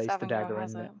you to place the Savengale dagger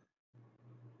has in there. it.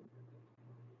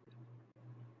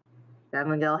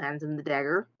 Savengale hands him the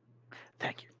dagger.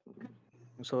 Thank you.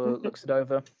 So looks it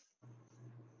over.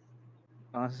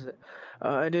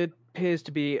 It appears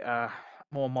to be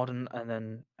more modern and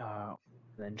then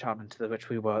the enchantment which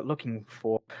we were looking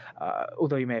for.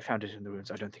 Although you may have found it in the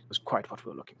ruins, I don't think it was quite what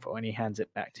we were looking for. And he hands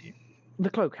it back to you. The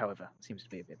cloak, however, seems to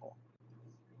be a bit more.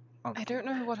 I don't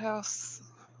know what else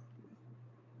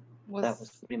That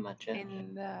was pretty much it.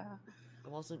 in there.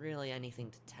 There wasn't really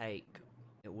anything to take.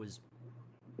 It was,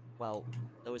 well,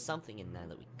 there was something in there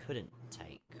that we couldn't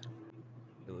take.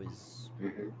 It was,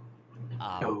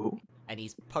 Oh. and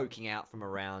he's poking out from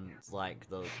around like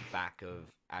the back of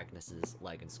Agnes's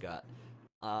leg and skirt.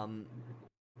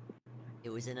 It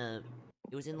was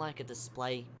in like a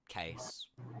display case,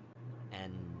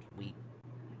 and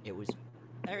it was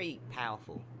very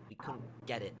powerful. We couldn't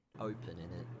get it open,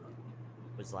 and it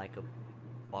was like a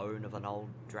bone of an old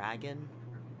dragon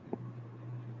or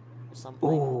something.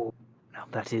 Oh, now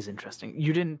that is interesting.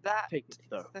 You didn't That take it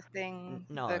though. is the thing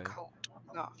No. the cult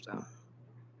was after.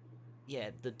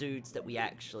 Yeah, the dudes that we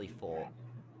actually fought.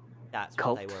 That's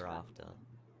Cult? what they were after.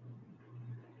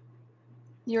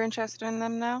 You're interested in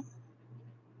them now?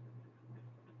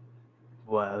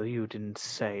 Well, you didn't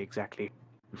say exactly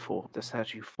who fought. The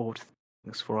that you fought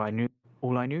things for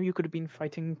all I knew you could have been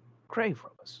fighting grave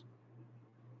robbers.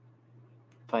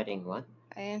 Fighting what?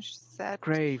 I said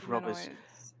Grave robbers.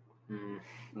 humanoids.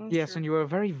 Hmm. Yes, Sure. and you were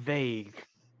very vague.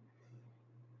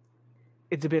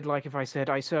 It's a bit like if I said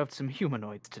I served some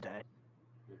humanoids today.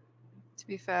 To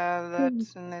be fair, that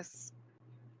in this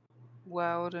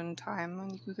world and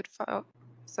time, you could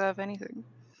serve anything.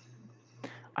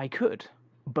 I could,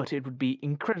 but it would be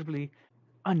incredibly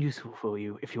unuseful for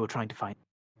you if you were trying to find.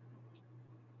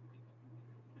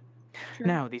 True.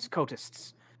 Now, these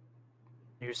cultists.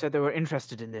 You said they were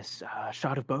interested in this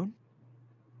shard of bone?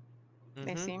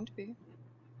 They Mhm. seem to be.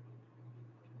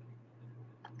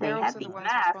 They They're have also these the ones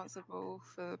masks. responsible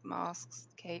for masks,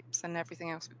 capes, and everything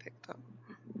else we picked up.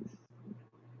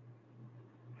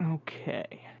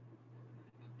 Okay.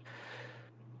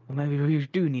 Well, maybe we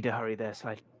do need to hurry there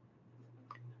slightly.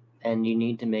 And you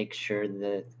need to make sure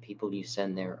that the people you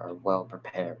send there are well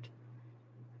prepared.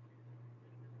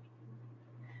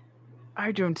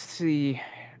 I don't see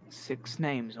 6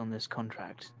 names on this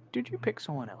contract. Did you pick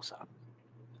someone else up?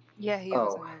 Yeah, he Oh.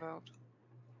 wasn't involved.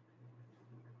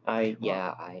 I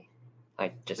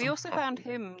just. We also happened- found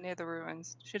him near the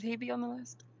ruins. Should he be on the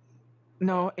list?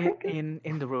 No,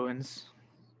 in the ruins.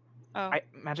 Oh,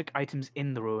 Magic items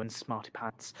in the ruins, smarty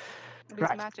pants. he's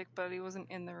right. magic, but he wasn't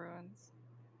in the ruins.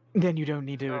 Then you don't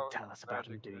need to Oh, tell us about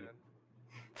him, magic do you? man.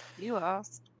 You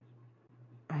asked.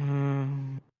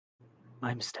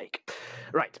 My mistake.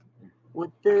 Right.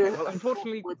 Would the Well,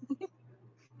 unfortunately- would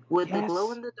the Yes.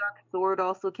 glow in the dark sword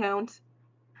also count?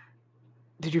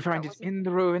 Did you find That it wasn't- in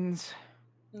the ruins?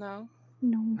 No.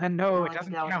 No. And no, No, it I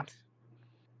doesn't doubt it. count.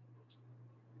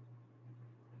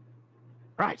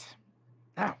 Right.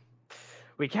 Now,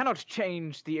 we cannot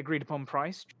change the agreed upon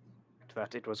price.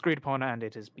 That it was agreed upon and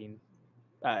it has been,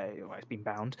 it's been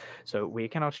bound. So we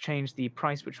cannot change the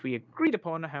price which we agreed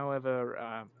upon.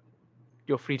 However,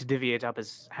 you're free to divvy it up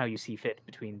as how you see fit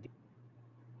between the.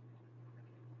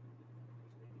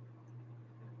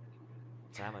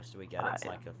 So how much do we get? It's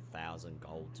like 1,000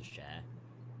 gold to share.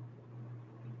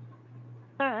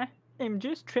 I'm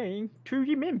just trying to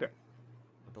remember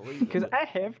I believe because it. I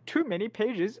have too many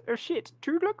pages of shit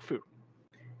to look through.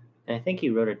 And I think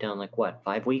you wrote it down like what,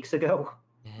 5 weeks ago?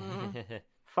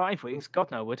 5 weeks?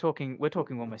 God no, we're talking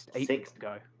almost 8 6. weeks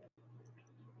ago.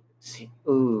 See,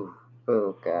 ooh,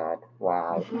 oh god,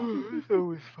 wow, That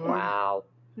was fun. wow.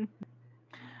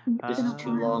 This is Uh,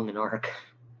 too long an arc.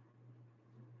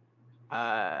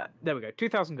 There we go.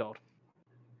 2,000 gold.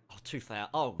 Oh, 2,000.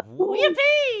 Oh,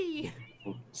 yippee!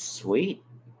 Sweet.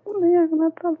 Yeah,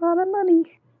 that's a lot of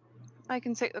money. I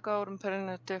can take the gold and put it in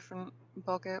a different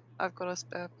pocket. I've got a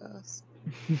spare purse.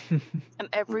 And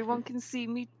everyone can see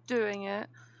me doing it.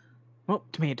 Well,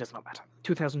 to me it does not matter.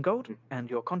 2,000 gold, and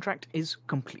your contract is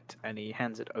complete. And he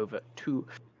hands it over to.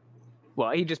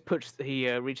 Well, he just puts. He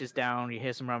reaches down. You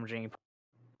hear some rummaging.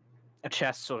 a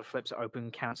chest sort of flips open,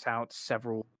 counts out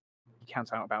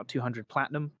about 200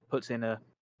 platinum, puts in to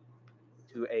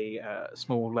a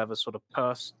small leather sort of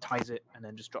purse, ties it, and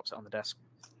then just drops it on the desk,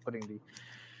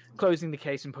 closing the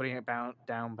case and putting it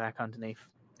down back underneath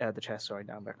the chest. Sorry,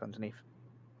 down back underneath.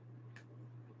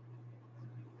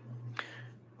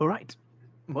 All right.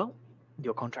 Well,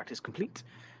 your contract is complete.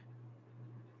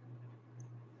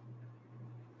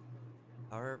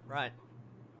 All right.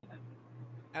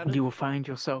 You will find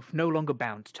yourself no longer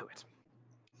bound to it.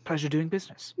 Pleasure doing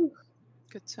business.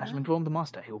 Good to I shall know. inform the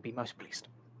master. He will be most pleased.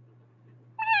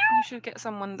 You should get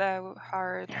someone there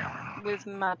hired with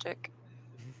magic.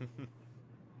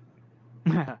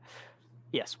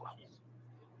 Yes, well.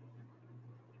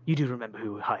 You do remember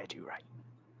who hired you, right?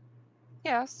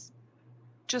 Yes,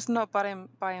 just not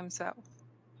by himself.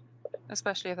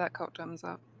 Especially if that cult comes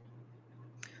up.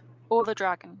 Or the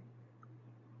dragon.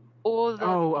 Or the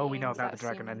Oh, we know beings about the that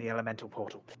dragon and seem- the elemental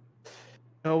portal.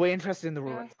 No, we're interested in the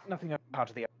ruler. Yes. Nothing part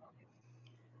of the.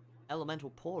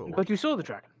 Elemental portal. But you saw the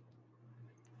dragon.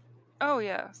 Oh,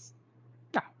 yes.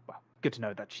 Ah, well, good to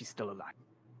know that she's still alive.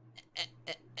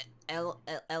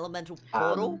 Elemental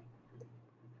portal?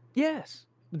 Yes,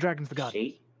 the dragon's the guardian.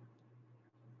 She?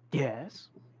 Yes.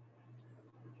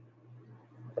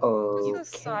 Okay.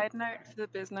 Just a side note for the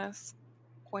business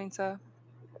pointer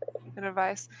and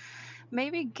advice.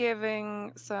 Maybe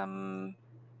giving some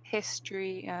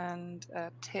history and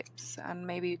tips and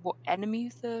maybe what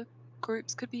enemies the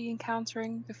groups could be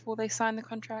encountering before they sign the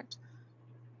contract.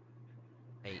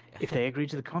 Hey, If they agree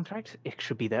to the contract, it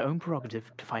should be their own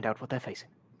prerogative to find out what they're facing.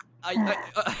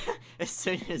 as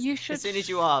soon as You as should- soon as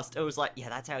you asked, it was like, yeah,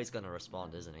 that's how he's gonna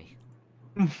respond, isn't he?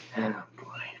 Oh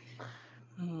boy.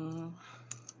 Hmm.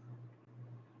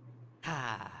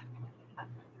 Ah.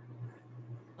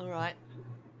 All right.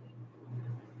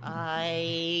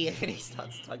 And he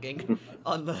starts tugging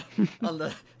on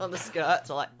the skirt.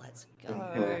 So like, let's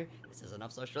go. This is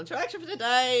enough social interaction for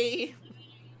today.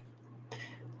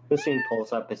 Hussein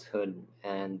pulls up his hood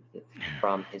and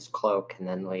from his cloak and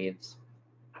then leaves.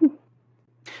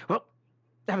 Well,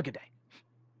 have a good day.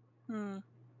 Hmm.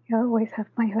 You always have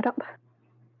my hood up.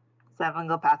 Seven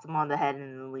go pats him on the head and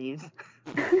then leaves.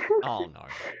 Oh no.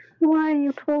 Why are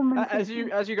you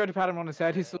tormenting As you go to pat him on his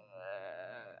head, he's sort of,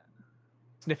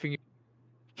 sniffing you.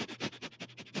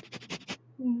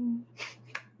 me?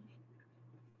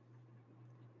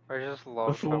 I just love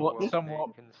Before how well somewhat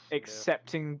they can sniff.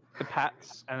 accepting the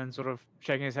pats and then sort of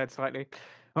shaking his head slightly.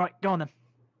 All right, go on then.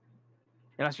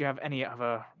 Unless you have any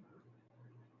other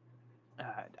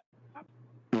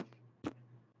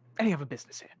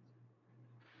business here.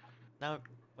 No.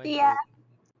 Wait, Yeah.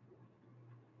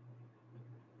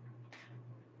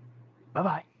 Bye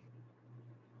bye.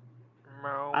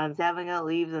 Meow. And Savinga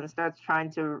leaves and starts trying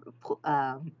to,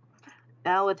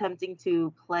 now attempting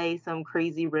to play some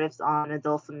crazy riffs on a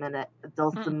dulcimer.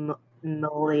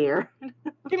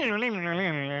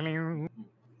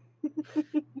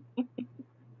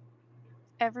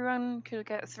 Everyone could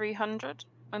get 300,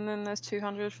 and then there's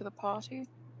 200 for the party.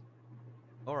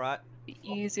 All right. The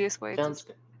easiest way Sounds to.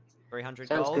 good. 300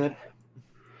 Sounds gold. good.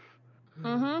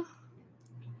 Mm-hmm.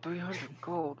 300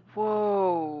 gold.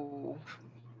 Whoa.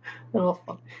 Oh,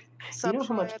 fuck. So You know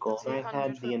how much gold I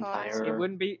had the entire- It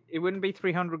wouldn't be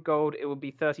 300 gold. It would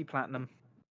be 30 platinum.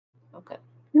 Okay.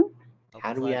 Oh,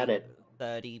 How do we add it?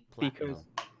 30 platinum. Because-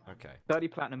 Okay. 30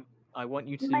 platinum. I want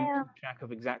you to Yeah. keep track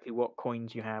of exactly what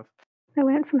coins you have. I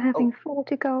went from having Oh.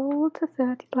 40 gold to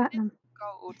 30 platinum.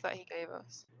 Gold that he gave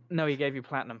us. No, he gave you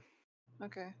platinum.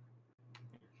 Okay.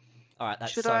 All right.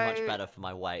 That's Should so much I- better for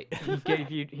my weight.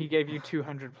 He gave you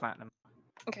 200 platinum.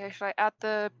 Okay, should I add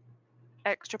the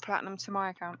extra platinum to my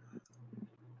account?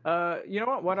 You know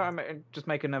what? Why don't I just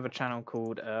make another channel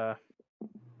called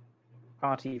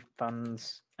Party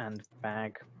Funds and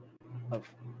Bag of.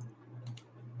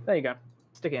 There you go.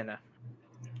 Stick it in there.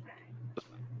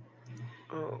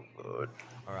 Oh, good.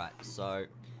 All right. So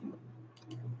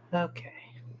Okay.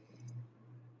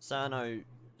 Cerno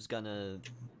is gonna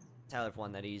tell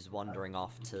everyone that he's wandering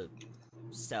off to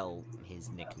sell his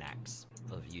knickknacks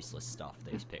of useless stuff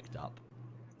that he's picked up.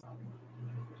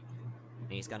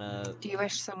 And he's gonna. Do you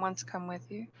wish someone to come with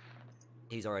you?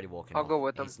 He's already walking. I'll off. go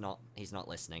with him. He's not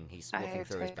listening. He's walking I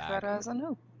through his take bag. that as a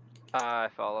no. I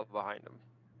follow behind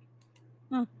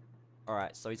him. All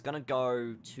right. So he's gonna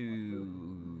go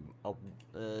to a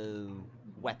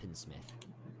weaponsmith.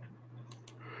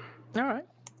 All right.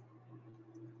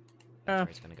 So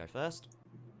he's gonna go first.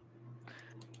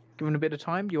 Given a bit of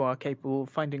time, you are capable of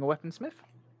finding a weaponsmith.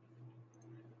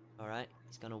 All right.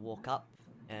 He's gonna walk up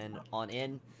and on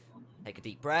in. Take a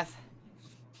deep breath.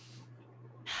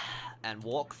 and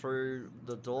walk through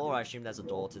the door? I assume there's a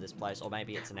door to this place, or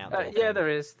maybe it's an outdoor. Yeah, thing. there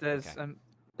is. There's Okay.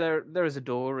 there is a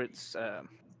door. It's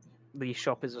the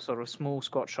shop is a sort of small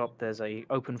squat shop. There's a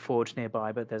open forge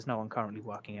nearby, but there's no one currently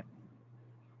working it.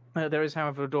 There is,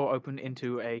 however, a door open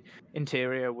into a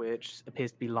interior which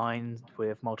appears to be lined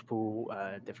with multiple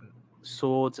different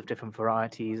swords of different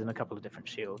varieties and a couple of different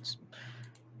shields.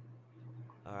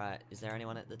 All right. Is there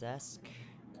anyone at the desk?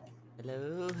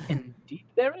 Hello. Indeed,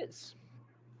 there is.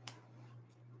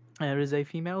 There is a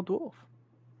female dwarf.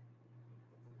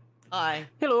 Hi.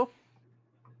 Hello.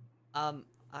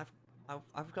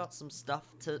 I've got some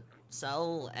stuff to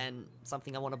sell and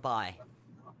something I want to buy.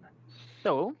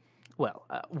 So, well,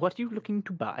 what are you looking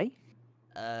to buy?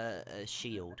 A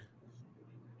shield,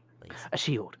 please. A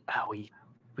shield.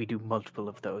 We do multiple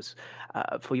of those.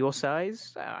 For your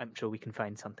size, I'm sure we can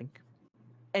find something.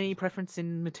 Any preference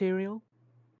in material?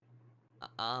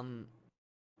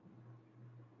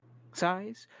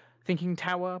 Size? Thinking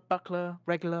tower, buckler,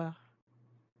 regular,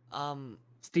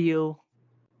 steel.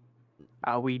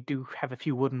 We do have a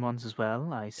few wooden ones as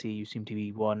well. I see you seem to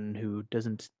be one who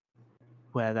doesn't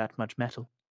wear that much metal.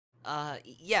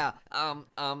 Yeah.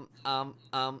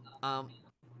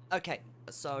 Okay,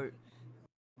 so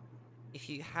if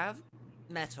you have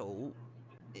metal,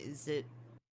 is it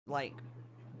like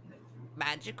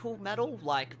magical metal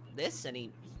like this? And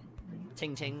he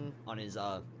ting ting on his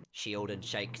shield and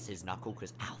shakes his knuckle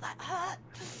because ow, that hurt.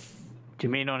 Do you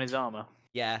mean on his armor?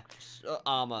 Yeah,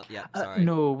 armor. Yeah, sorry.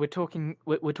 No, we're talking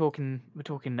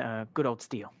good old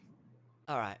steel.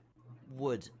 All right,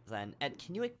 wood then. Ed,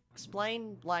 can you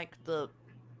explain like the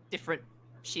different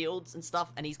shields and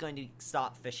stuff? And he's going to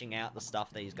start fishing out the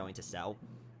stuff that he's going to sell.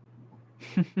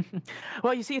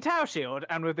 Well, you see a tower shield,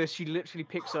 and with this, she literally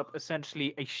picks up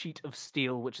essentially a sheet of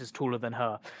steel which is taller than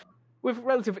her, with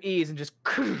relative ease, and just.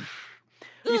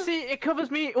 You see, it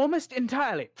covers me almost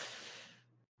entirely.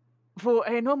 For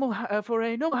a normal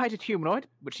heighted humanoid,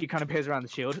 which she kind of peers around the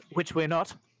shield, which we're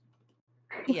not.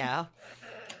 Yeah.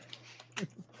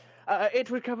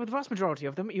 It would cover the vast majority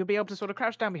of them. You'll be able to sort of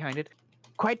crouch down behind it.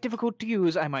 Quite difficult to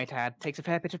use, I might add. Takes a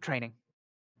fair bit of training.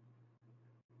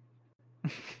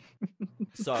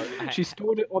 So she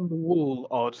stored it on the wall,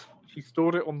 Odd. She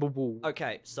stored it on the wall.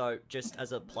 Okay, so just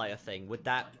as a player thing, would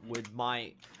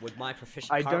my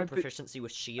I current don't proficiency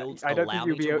with shields I don't allow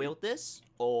think me you'll to be wield this,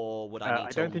 or would I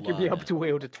need to I don't think you'll be learn able it? to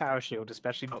wield a tower shield,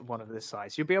 especially not one of this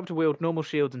size. You'll be able to wield normal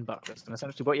shields and bucklers, and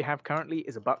essentially what you have currently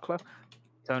is a buckler.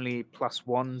 It's only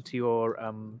 +1 to your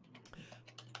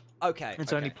Okay.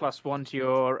 It's only +1 to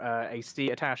your AC.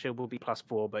 A tower shield will be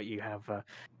 +4, but you have.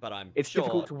 But It's sure.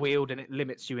 difficult to wield, and it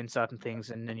limits you in certain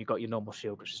things. And then you've got your normal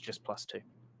shield, which is just +2.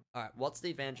 All right. What's the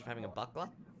advantage of having a buckler?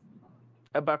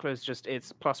 A buckler is just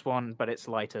it's +1, but it's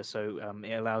lighter, so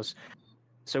it allows.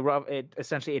 So rather, it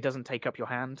doesn't take up your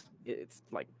hand. It's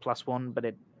like +1, but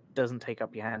it doesn't take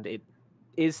up your hand. It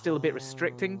is still a bit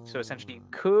restricting, so essentially you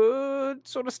could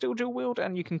sort of still dual wield,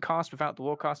 and you can cast without the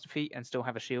warcaster feat and still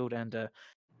have a shield and a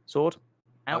sword.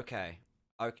 Out. Okay.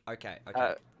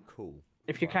 Cool.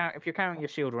 If you're carrying your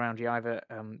shield around, you either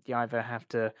have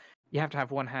to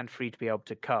have one hand free to be able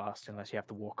to cast, unless you have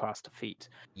the warcaster feat.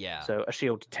 Yeah. So a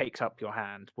shield takes up your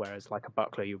hand, whereas like a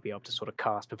buckler, you'll be able to sort of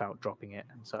cast without dropping it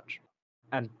and such,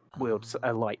 and wield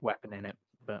a light weapon in it.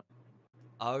 But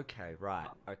Okay. Right.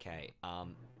 Okay.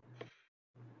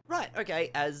 Right.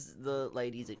 Okay. As the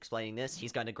lady's explaining this,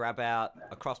 he's going to grab out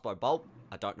a crossbow bolt.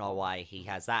 I don't know why he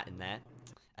has that in there.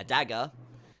 A dagger.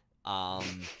 A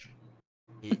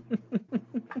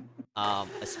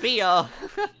spear.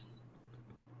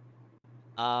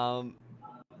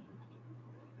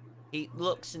 He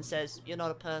looks and says, "You're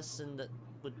not a person that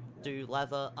would do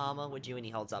leather armor, would you?" And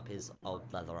he holds up his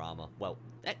old leather armor. Well,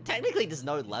 technically there's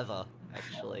no leather,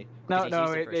 actually. no, I'm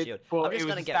just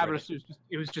gonna get rid of it.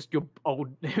 It was just your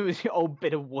old, it was your old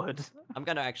bit of wood. I'm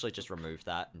gonna actually just remove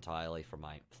that entirely from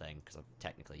my thing, because I've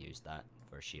technically used that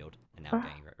for a shield, and now I'm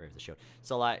getting rid of the shield.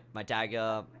 So, like, my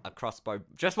dagger, a crossbow,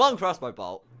 just one crossbow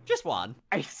bolt, just one.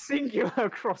 A singular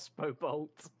crossbow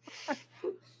bolt.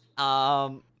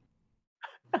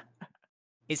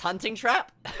 His hunting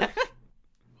trap.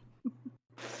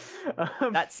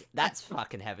 That's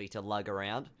fucking heavy to lug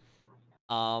around.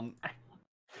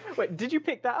 Wait, did you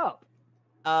pick that up?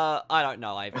 I don't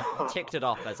know. I've ticked it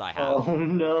off as I have. Oh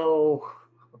no!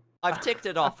 I've ticked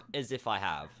it off as if I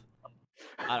have.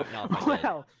 I don't know if I did.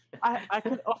 Well, I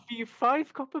can offer you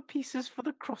 5 copper pieces for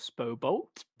the crossbow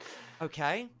bolt.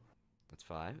 Okay, that's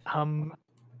 5.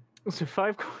 So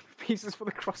 5 copper pieces for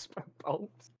the crossbow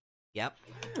bolt. Yep.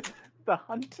 The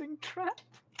hunting trap.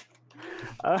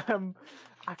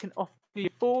 I can offer you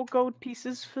 4 gold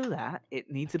pieces for that.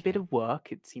 It needs a bit of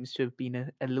work. It seems to have been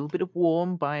a little bit of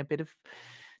warm by a bit of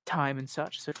time and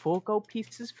such. So 4 gold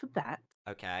pieces for that.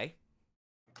 Okay.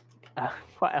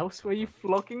 What else were you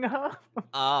flogging her?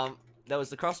 There was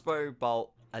the crossbow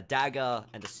bolt, a dagger,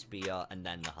 and a spear, and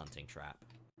then the hunting trap.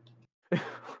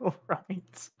 All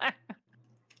right.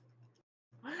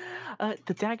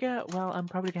 The dagger, well, I'm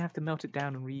probably going to have to melt it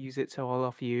down and reuse it, so I'll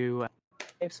offer you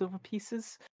 5 silver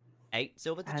pieces. 8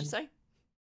 silver, did you And- say?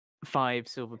 5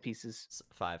 silver pieces.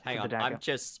 5. Hang for on, the I'm dagger.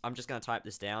 just gonna type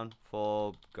this down.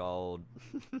 4 gold.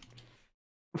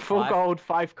 4 5. gold,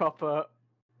 5 copper,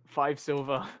 5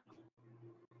 silver.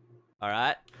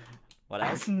 Alright. What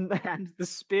else? And the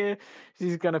spear,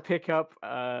 she's going to pick up,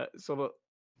 sort of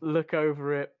look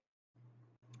over it.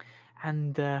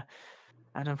 And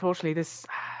unfortunately, this...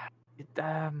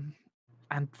 and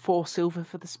 4 silver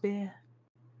for the spear.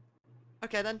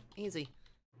 Okay then, easy.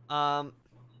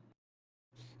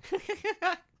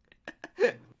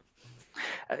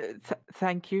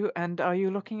 Thank you. And are you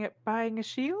looking at buying a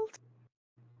shield?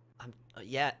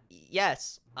 Yeah,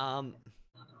 yes.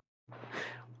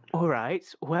 All right.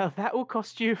 Well, that will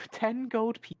cost you 10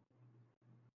 gold pieces.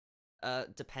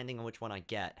 Depending on which one I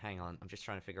get. Hang on, I'm just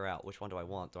trying to figure out which one do I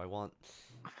want. Do I want...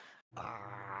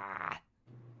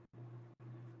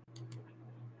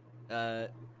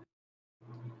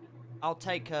 I'll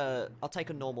take a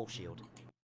normal shield.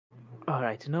 All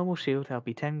right, a normal shield. That'll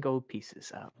be 10 gold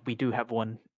pieces. We do have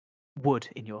one wood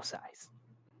in your size.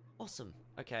 Awesome.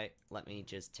 Okay, let me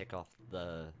just tick off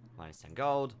the minus 10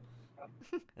 gold.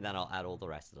 And then I'll add all the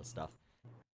rest of the stuff.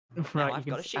 Now Right, I've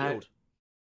got a add- shield.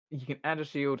 you can add a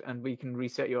shield, and we can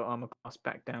reset your armor class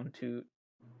back down to...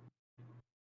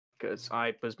 Because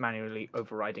I was manually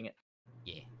overriding it.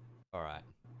 Yeah. Alright.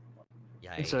 Yay.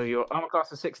 And so your armor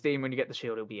class is 16. When you get the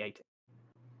shield, it'll be 18.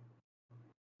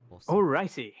 Awesome.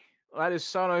 Alrighty. Well, that is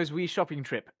Sano's wee shopping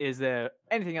trip. Is there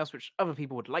anything else which other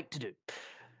people would like to do?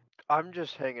 I'm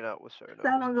just hanging out with Cerno.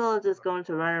 Samuel is just going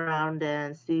to run around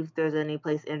and see if there's any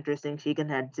place interesting she can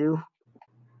head to.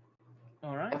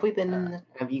 All right. Have we been in this,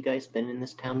 have you guys been in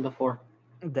this town before?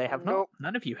 They have not. Nope.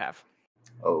 None of you have.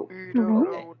 Oh, We don't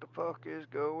Okay. know what the fuck is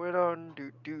going on.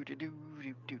 Do do do do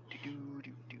do do do do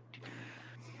do do do.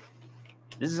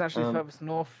 This is actually Um, furthest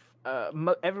north.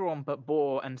 Everyone but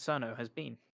Boar and Sano has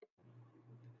been.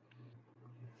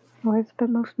 Well, I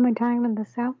spent most of my time in the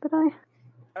south, did I?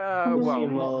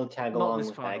 Lucian Well, will tag not along this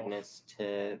with far north. Agnes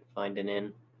to find an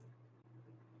inn.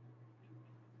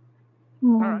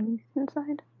 More Alright. on the eastern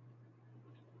side.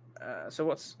 So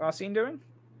what's Arsene doing?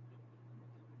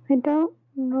 I don't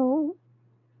know.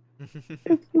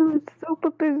 It's not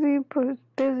super busy, but it's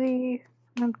busy.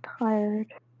 I'm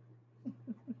tired.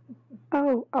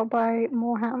 Oh, I'll buy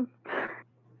more ham.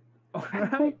 All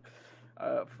right.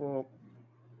 For.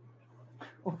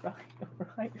 All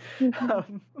right.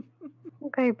 Mhm.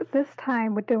 Okay, but this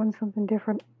time we're doing something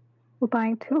different. We're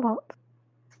buying 2 lots.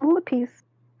 Smaller piece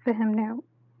for him now,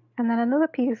 and then another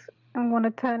piece I want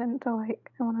to turn into I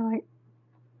want to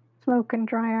smoke and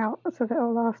dry out so that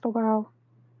it'll last a while.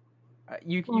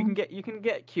 You can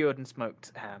get cured and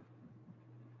smoked ham.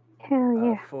 Hell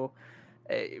yeah!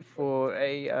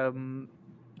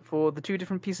 For the 2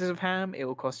 different pieces of ham, it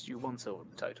will cost you 1 silver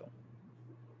total.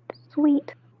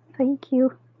 Sweet. Thank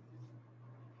you.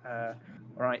 All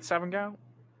right, Savangal,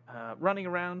 running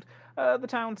around. The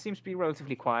town seems to be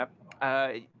relatively quiet.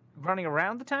 Running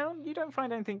around the town, you don't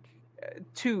find anything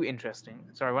too interesting.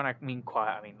 Sorry, when I mean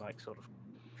quiet, I mean like sort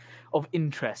of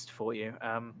interest for you.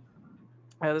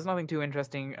 There's nothing too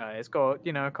interesting. It's got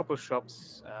a couple of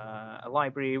shops, a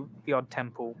library, the odd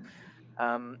temple.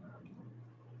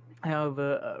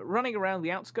 However, running around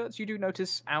the outskirts, you do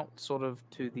notice out sort of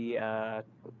to the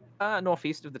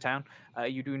northeast of the town,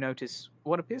 you do notice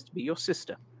what appears to be your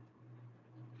sister.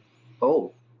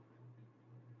 Oh,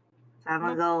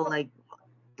 Samuel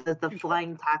does the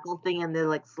flying tackle thing and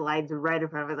then slides right in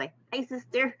front of her like, "Hey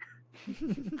sister."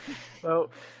 Well,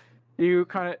 you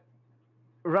kind of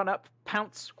run up,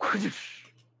 pounce,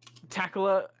 tackle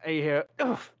her, and you hear,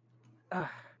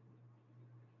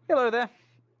 hello there.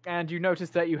 And you notice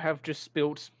that you have just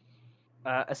spilt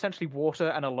essentially water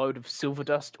and a load of silver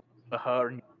dust for her.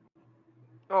 And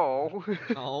Oh.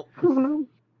 Oh. Oh no.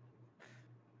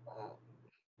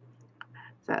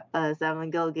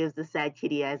 Samuel gives the sad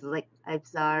kitty eyes like, "I'm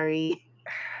sorry."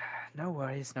 no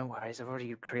worries, no worries. I've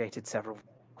already created several.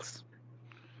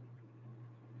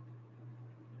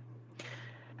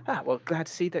 Well, glad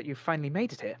to see that you finally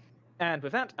made it here. And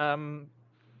with that,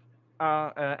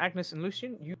 Agnes and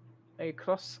Lucian, you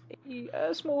across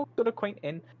a small sort of quaint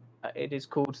inn. It is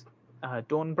called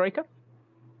Dawnbreaker.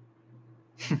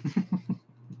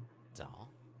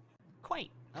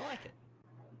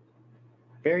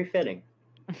 Very fitting.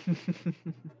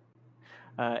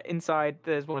 Inside,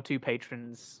 there's one or two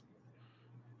patrons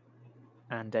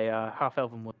and a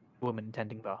half-elven woman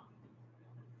tending bar.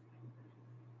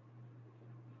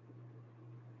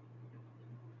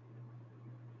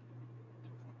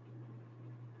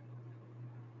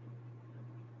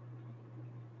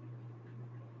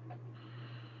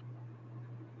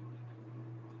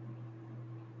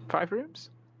 Five rooms?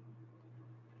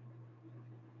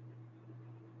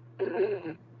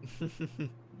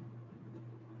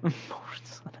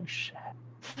 Son of shit.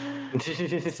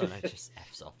 So no, just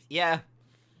F's off. Yeah.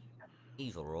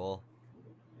 Either or.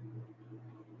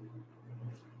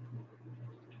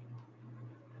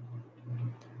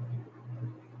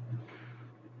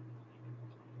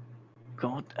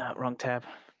 God, wrong tab.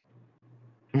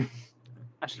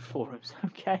 Actually, 4 rooms.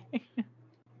 Okay.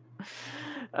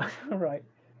 All right.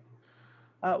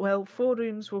 Well, 4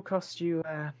 rooms will cost you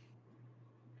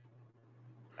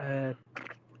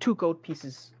 2 gold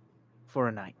pieces for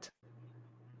a night.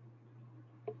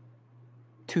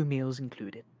 2 meals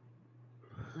included.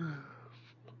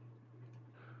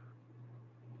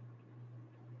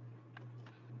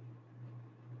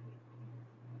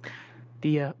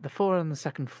 The 4 on the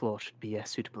second floor should be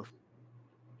suitable.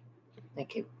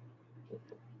 Thank you.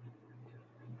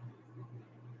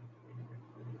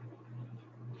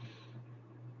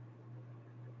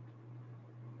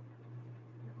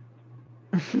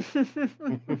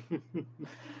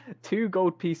 Two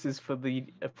gold pieces for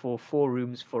 4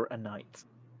 rooms for a night.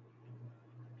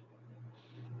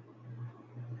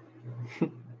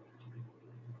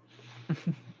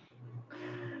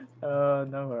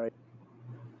 No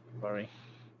worry.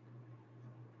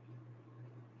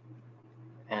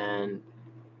 And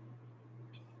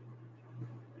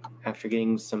after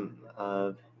getting some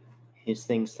of his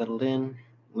things settled in,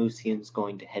 Lucian's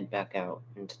going to head back out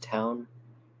into town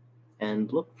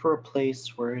and look for a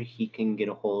place where he can get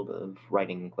a hold of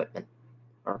writing equipment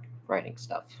or writing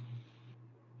stuff.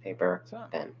 Paper,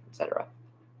 pen, etc.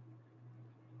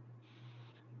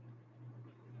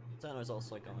 Zerno's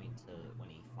also going to, when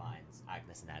he finds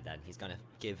Agnes and her dad, he's going to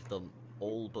give them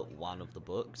all but one of the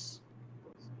books.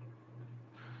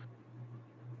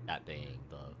 That being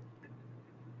the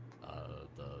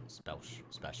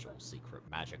special secret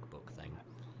magic book thing.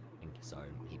 So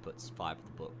he puts 5 of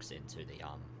the books into the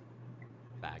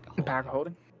bag of holding. Bag of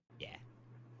holding? Yeah.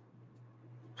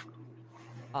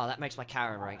 Oh, that makes my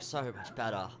Karen rank so much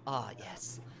better. Oh,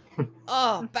 yes.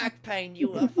 Oh, back pain,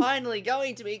 you are finally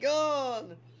going to be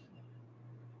gone!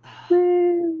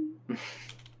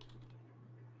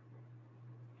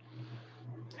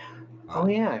 Oh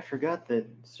yeah, I forgot that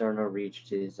Sarno reached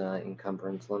his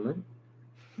encumbrance limit.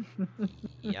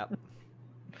 Yep.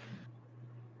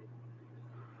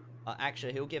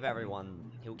 Actually, he'll give 4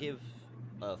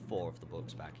 of the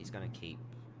books back. He's gonna keep...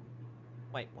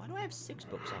 Wait, why do I have 6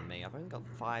 books on me? I've only got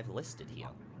 5 listed here.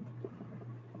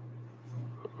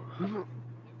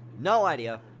 No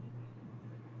idea.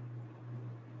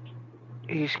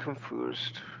 He's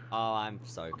confused. Oh, I'm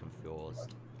so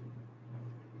confused.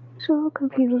 So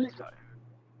confused.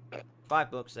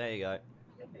 5 books, there you go.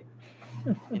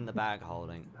 In the bag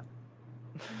holding.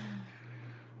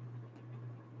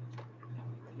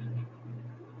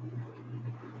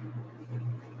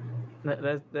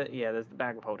 There's the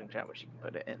bag of holding chat which you can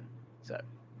put it in. So,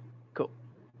 cool.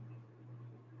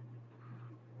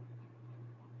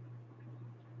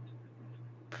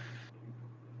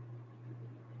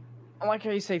 I like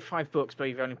how you say 5 books, but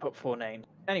you've only put 4 names.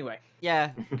 Anyway.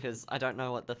 Yeah, because I don't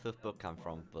know what the 5th book come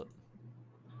from, but...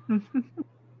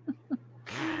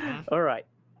 Alright.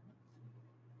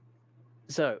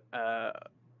 So,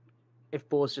 if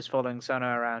Boar's just following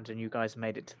Sana around and you guys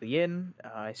made it to the inn,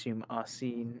 I assume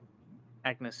Arsene,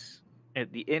 Agnes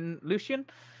at the inn, Lucian,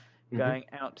 going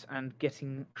out and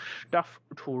getting stuff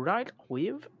to write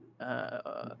with.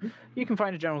 You can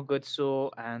find a general goods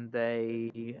store and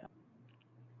they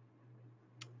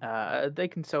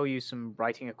can sell you some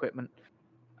writing equipment.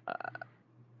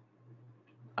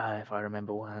 If I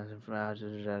remember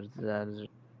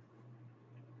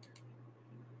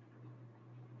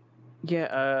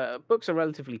yeah, books are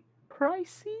relatively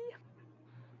pricey.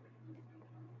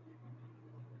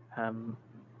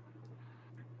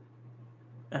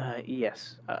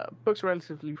 Yes, books are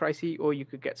relatively pricey, or you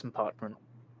could get some parchment.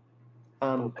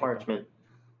 Parchment.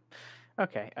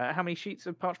 Okay, how many sheets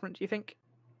of parchment do you think?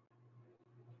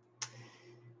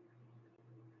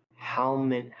 How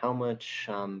much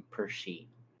per sheet?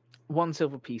 1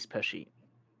 silver piece per sheet.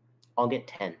 I'll get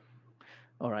 10.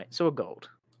 All right, so a gold.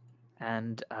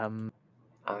 And I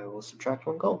will subtract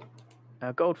 1 gold.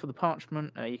 Gold for the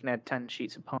parchment. You can add 10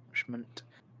 sheets of parchment.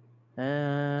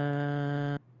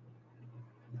 And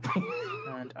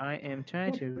I am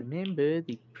trying to remember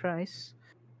the price.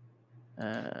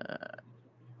 And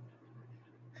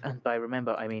by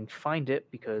remember, I mean find it,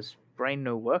 because brain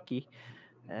no worky.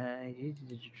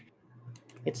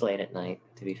 It's late at night,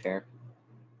 to be fair,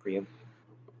 for you.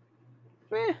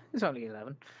 It's only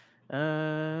 11.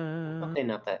 Okay,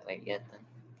 not that late yet, then.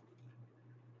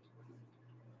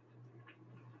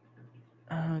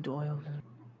 Do I...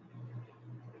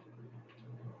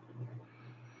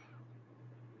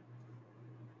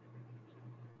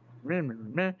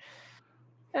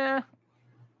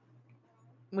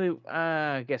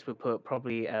 I guess we'll put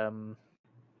probably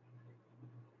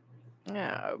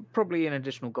probably an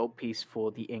additional gold piece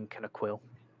for the ink and a quill.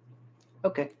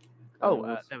 Okay.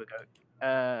 Oh, there we go.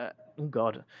 Oh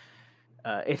god,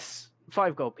 it's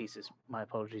 5 gold pieces. My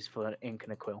apologies for an ink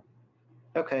and a quill.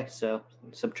 Okay, so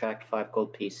subtract 5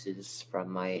 gold pieces from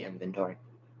my inventory.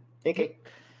 Okay.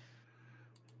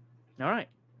 All right,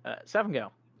 Seven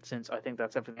Girl. Since I think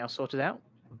that's everything else sorted out,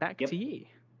 back to you.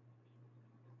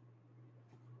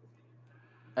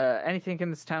 Anything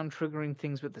in this town triggering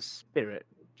things with the spirit?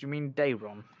 Do you mean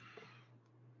Dayron?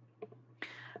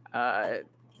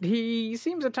 He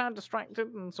seems a tad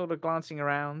distracted and sort of glancing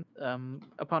around.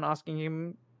 Upon asking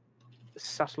him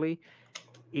subtly,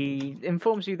 he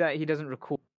informs you that he doesn't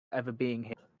recall ever being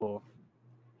here before.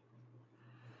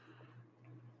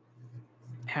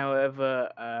 However,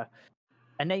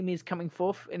 a name is coming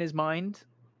forth in his mind.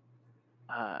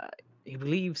 He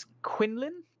believes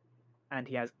Quinlan, and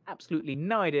he has absolutely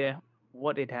no idea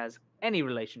what it has any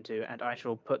relation to, and I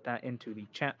shall put that into the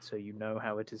chat so you know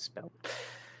how it is spelled.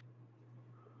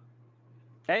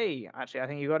 Hey, actually, I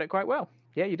think you got it quite well.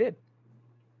 Yeah, you did.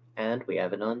 And we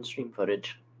have it on stream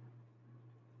footage.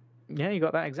 Yeah, you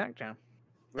got that exact, Jan.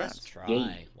 Let's try.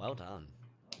 Yay. Well done.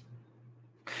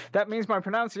 That means my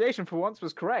pronunciation for once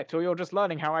was correct, or you're just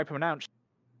learning how I pronounce.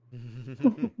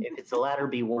 If it's the latter,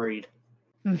 be worried.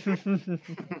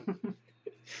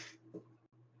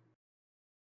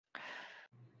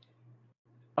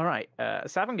 All right,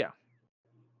 Savinga.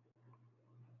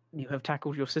 You have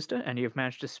tackled your sister, and you have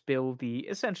managed to spill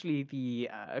essentially the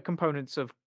components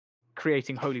of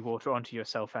creating holy water onto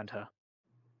yourself and her.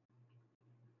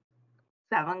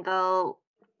 Savango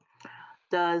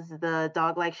does the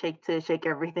dog-like shake to shake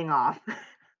everything off.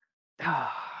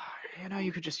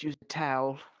 You could just use a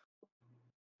towel.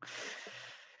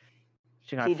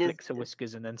 She She flicks her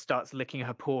whiskers and then starts licking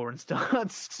her paw and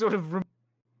starts sort of...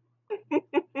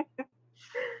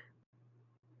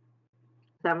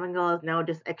 Savango is now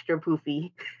just extra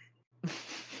poofy.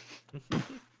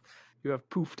 You have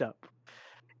poofed up.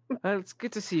 Well, it's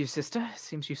good to see you, sister.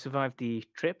 Seems you survived the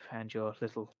trip and your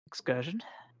little excursion.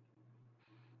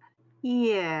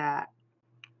 Yeah.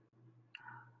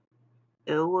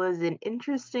 It was an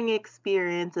interesting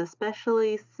experience,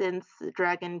 especially since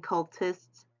dragon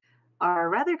cultists are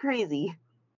rather crazy.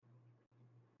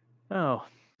 Oh,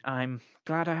 I'm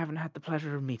glad I haven't had the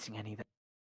pleasure of meeting any.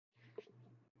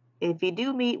 If you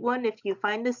do meet one, if you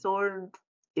find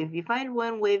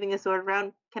one waving a sword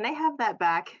around, can I have that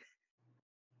back?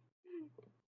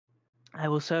 I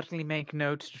will certainly make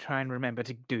note to try and remember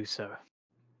to do so.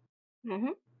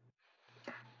 Mm-hmm.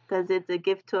 Because it's a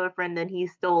gift to a friend and he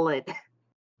stole it.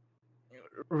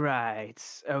 Right,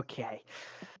 okay.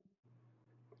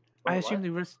 I assume the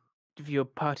rest of your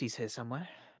party's here somewhere?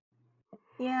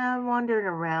 Yeah, I'm wandering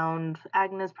around.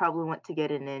 Agnes probably went to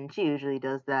get it in. She usually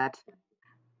does that.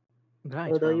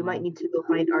 Right, Although you might need to go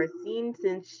find Arsene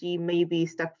since she may be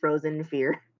stuck frozen in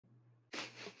fear.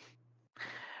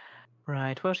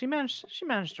 Right, well, she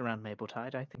managed around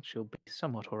Mapletide. I think she'll be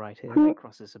somewhat alright here.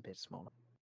 Lakecross is a bit smaller.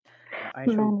 I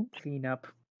shall clean up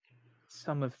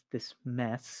some of this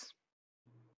mess.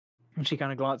 And she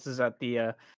kind of glances at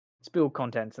the spilled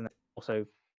contents and also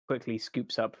quickly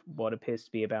scoops up what appears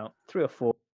to be about 3 or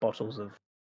 4 bottles of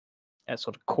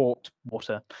sort of corked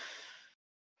water.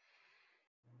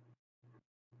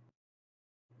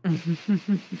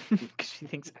 She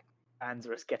thinks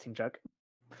Anzarus getting drunk.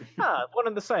 One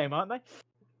and the same, aren't they?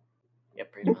 Yeah,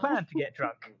 pretty You much. plan to get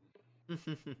drunk.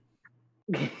 But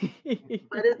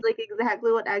it's like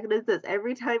exactly what Agnes does.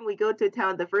 Every time we go to a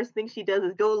town, the first thing she does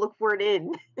is go look for an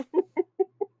inn.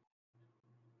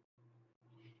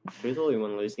 Truthfully,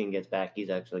 when Lucian gets back,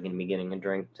 he's actually going to be getting a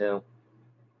drink, too.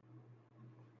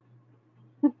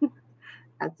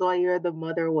 That's why you're the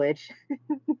mother witch.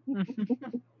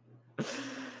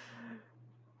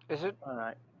 Is it?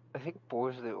 Alright. I think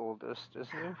Bo's the oldest, isn't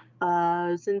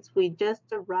he? Since we just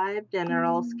arrived and are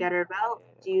all scattered about,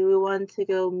 do you want to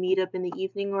go meet up in the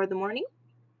evening or the morning?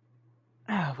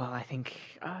 Well, I think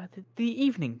the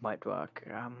evening might work.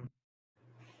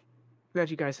 glad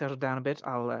you guys settled down a bit.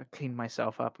 I'll clean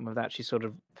myself up. And with that, she sort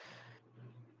of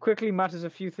quickly mutters a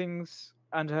few things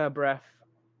under her breath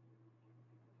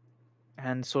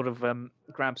and sort of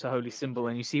grabs her holy symbol.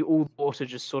 And you see all the water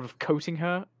just sort of coating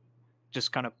her,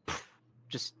 just kind of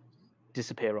just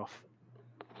disappear off.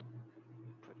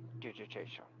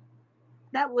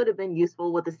 That would have been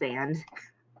useful with the sand.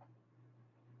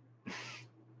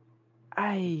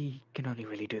 I can only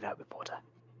really do that with water.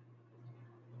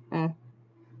 Mm.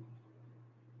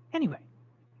 Anyway.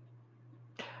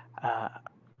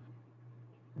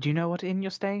 Do you know what inn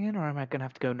you're staying in, or am I going to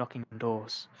have to go knocking on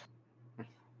doors?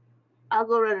 I'll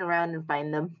go run around and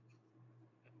find them.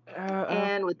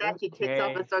 And with that, she kicks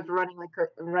off okay. and starts running like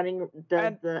her running.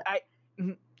 I'll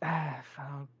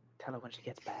tell her when she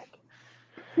gets back.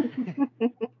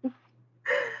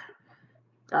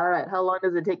 All right. How long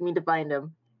does it take me to find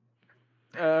him?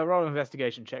 Roll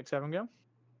investigation check, 7 go.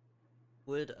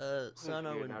 Would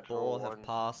Cerno be a and natural Boar have one.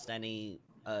 passed any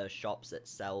shops that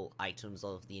sell items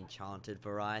of the enchanted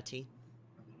variety?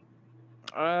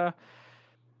 Roll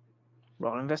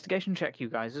investigation check, you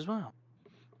guys, as well.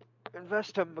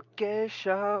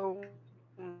 Investigation.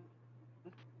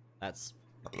 That's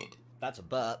a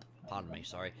burp. Pardon me,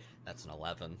 sorry. That's an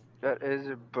 11. That is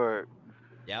a burp.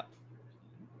 Yep.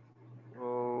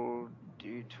 Roll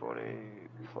d20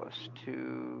 plus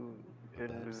 2.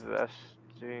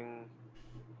 Investing.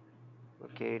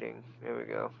 Negating. There we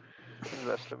go.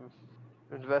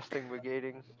 Investing,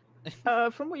 negating.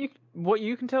 From what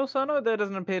you can tell, Sano, there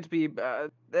doesn't appear to be.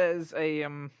 There's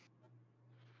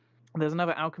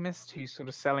another alchemist who's sort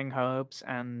of selling herbs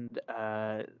and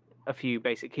a few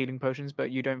basic healing potions,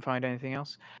 but you don't find anything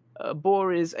else.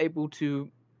 Boar is able to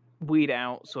weed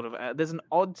out sort of. There's an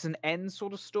odds and ends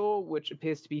sort of store which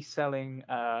appears to be selling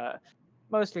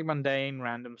mostly mundane,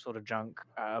 random sort of junk,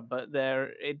 but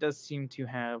it does seem to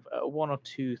have 1 or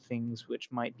 2 things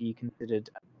which might be considered.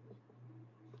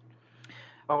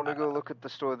 I want to go look at the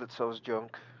store that sells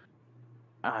junk.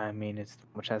 I mean,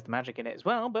 which has the magic in it as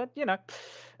well, but you know.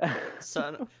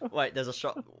 So, wait, there's a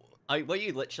shop. Were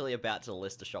you literally about to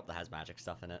list a shop that has magic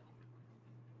stuff in it?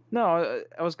 No,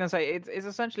 I was going to say it's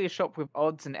essentially a shop with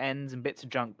odds and ends and bits of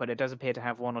junk, but it does appear to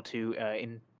have 1 or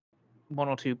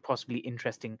 2 possibly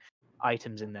interesting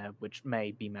items in there which may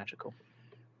be magical.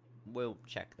 We'll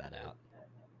check that out.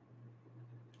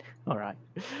 All right.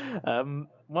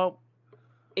 Well,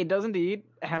 it does indeed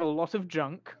have a lot of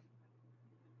junk.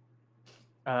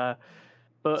 But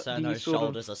Cerno's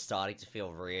shoulders are starting to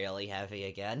feel really heavy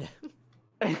again.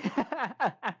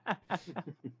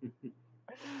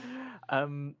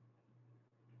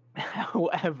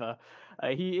 However,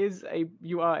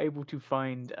 you are able to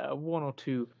find 1 or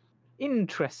 2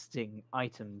 interesting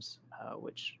items,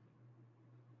 which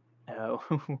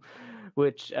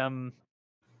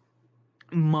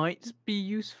might be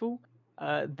useful.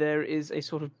 There is a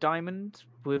sort of diamond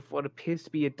with what appears to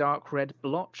be a dark red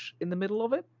blotch in the middle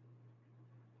of it.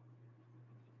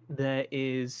 There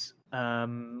is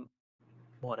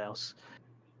what else?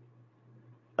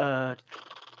 There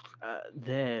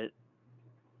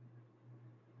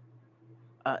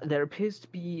appears to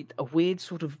be a weird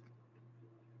sort of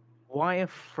wire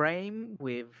frame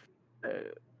with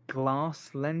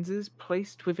glass lenses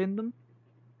placed within them.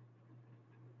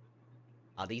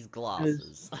 Are these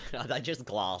glasses? Are they just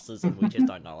glasses and we just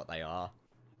don't know what they are?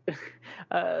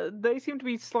 They seem to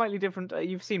be slightly different.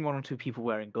 You've seen 1 or 2 people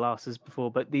wearing glasses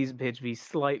before, but these appear to be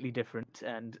slightly different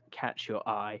and catch your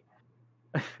eye.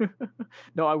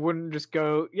 No, I wouldn't just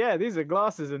go, yeah, these are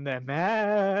glasses and they're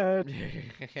mad.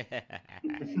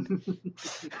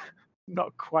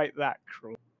 Not quite that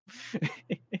cruel.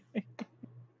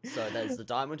 So there's the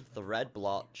diamond with the red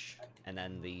blotch, and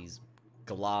then these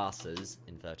glasses,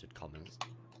 inverted commas.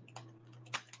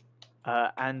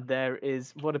 And there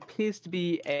is what appears to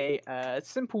be a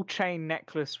simple chain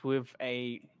necklace with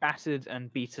a battered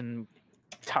and beaten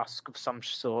tusk of some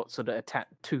sort of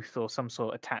tooth or some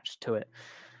sort attached to it.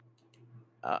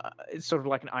 It's sort of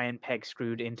like an iron peg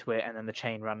screwed into it, and then the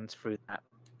chain runs through that.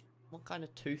 What kind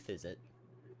of tooth is it?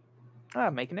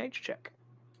 Make a nature check.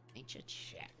 Nature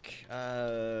check.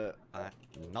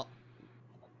 Not.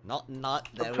 There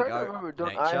we trying to go. remember,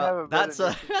 don't I Nature. have a better That's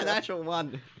nature a check? natural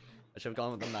 1. I should have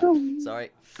gone with the map.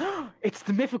 Sorry. It's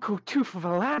the mythical tooth of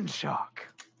a land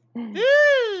shark. Can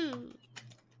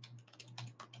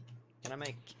I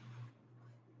make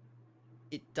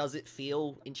it? Does it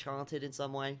feel enchanted in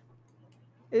some way?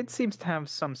 It seems to have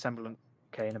some semblance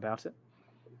of arcane about it.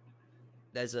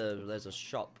 There's a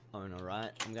shop owner,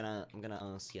 right? I'm gonna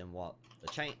ask him what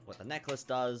the necklace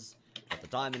does, what the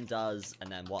diamond does,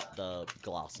 and then what the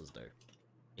glasses do.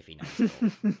 If he knows it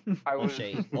all. I Or was,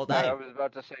 she, or I they. was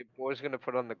about to say, boy's gonna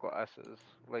put on the glasses,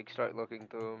 like start looking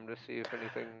through them to see if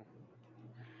anything.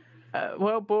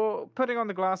 Well, putting on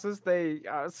the glasses, they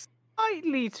are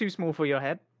slightly too small for your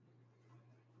head.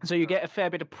 So you get a fair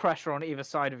bit of pressure on either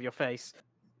side of your face.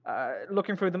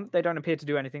 Looking through them, they don't appear to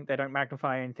do anything. They don't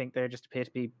magnify anything. They just appear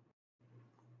to be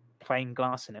plain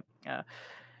glass in it.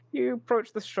 You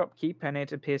approach the shopkeep, and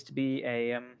it appears to be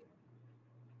a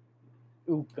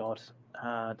oh god.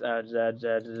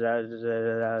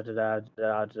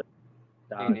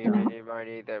 Eeny, meeny,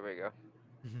 miny, there we go.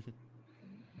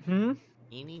 Hmm.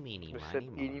 Eeny, meeny, Just said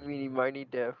miny, eeny, moe. meeny, miny,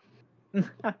 do.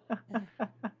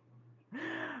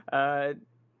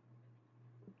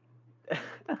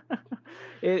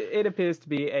 It appears to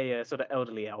be a sort of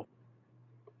elderly elf.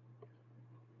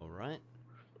 Alright.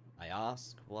 I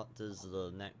ask, what does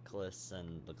the necklace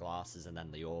and the glasses and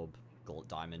then the orb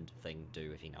diamond thing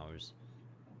do if he knows?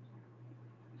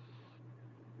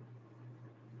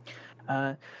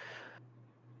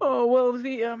 Oh well,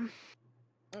 the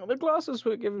glasses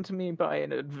were given to me by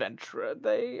an adventurer.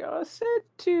 They are said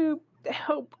to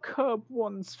help curb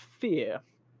one's fear.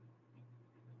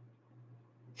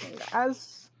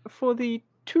 As for the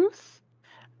tooth,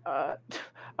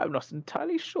 I'm not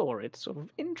entirely sure. It sort of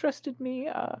interested me.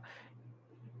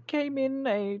 Came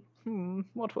in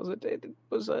what was it? It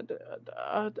was a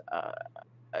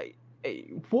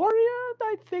warrior,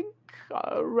 I think,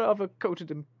 rather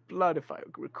coated in blood, if I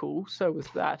recall. So was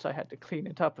that. I had to clean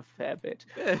it up a fair bit.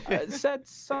 Said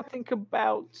something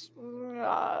about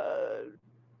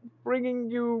bringing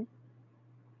you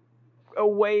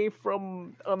away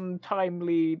from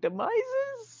untimely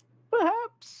demises,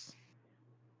 perhaps?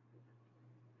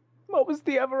 What was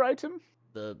the other item?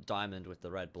 The diamond with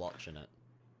the red blotch in it.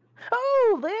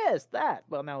 Oh, there's that.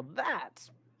 Well, now that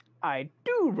I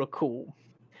do recall.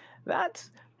 That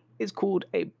is called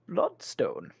a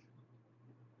bloodstone.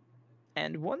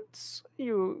 And once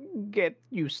you get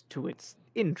used to its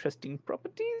interesting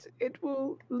properties, it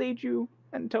will lead you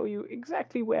and tell you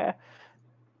exactly where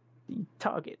the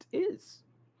target is.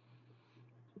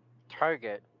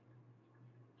 Target.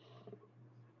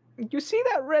 You see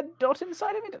that red dot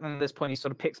inside of it? And at this point, he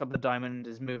sort of picks up the diamond,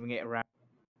 is moving it around.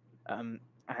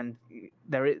 And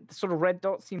there is the sort of red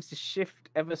dot seems to shift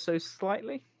ever so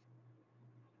slightly.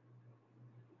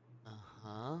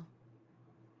 Uh-huh.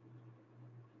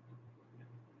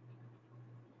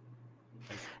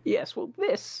 Yes, well,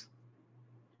 this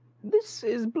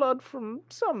is blood from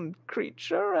some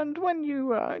creature, and when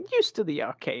you are used to the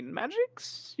arcane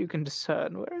magics, you can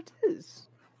discern where it is.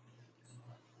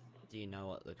 Do you know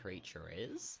what the creature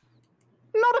is?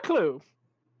 Not a clue.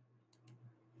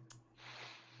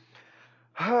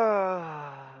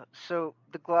 So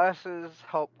the glasses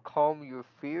help calm your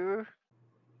fear?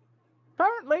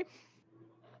 Apparently.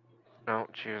 No,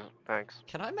 cheers. Thanks.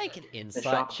 Can I make an The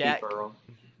insight check? shopkeeper.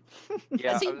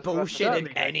 Yeah, Has he I was about to bullshitted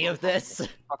say, any of this?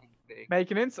 fucking thing.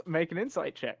 Make an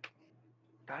insight check.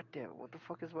 God damn it, what the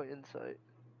fuck is my insight?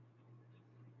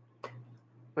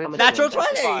 How much Natural is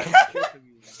it?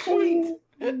 20!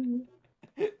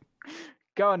 Sweet.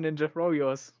 Go on, Ninja. Roll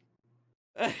yours.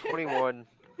 21.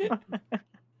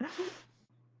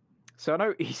 So I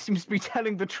know he seems to be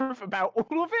telling the truth about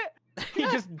all of it. He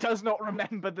just does not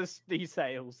remember the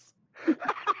details.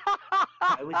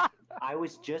 I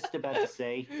was just about to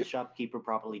say the shopkeeper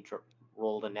probably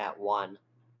rolled a nat 1.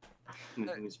 He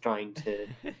was trying to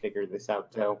figure this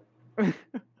out, so.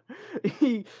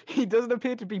 He doesn't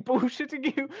appear to be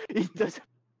bullshitting you. He does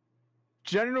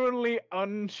genuinely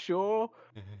unsure,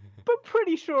 but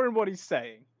pretty sure in what he's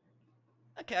saying.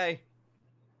 Okay.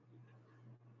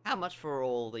 How much for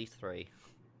all these three?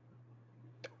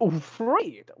 Oh,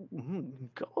 free?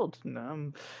 God,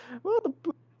 well, the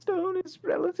bloodstone is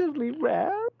relatively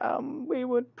rare. We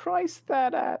would price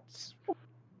that at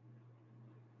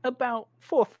about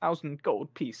 4,000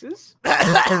 gold pieces.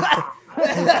 I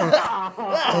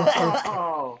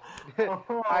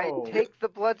take the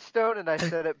bloodstone and I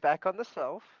set it back on the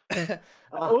shelf.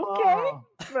 Okay,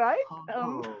 right.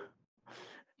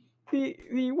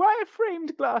 The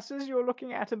wire-framed glasses you're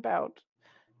looking at about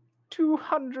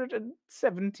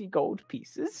 270 gold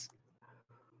pieces.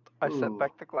 I set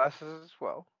back the glasses as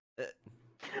well.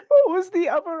 What was the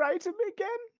other item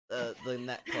again? The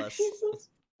necklace.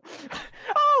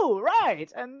 Oh,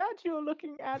 right, and that you're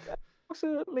looking at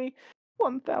approximately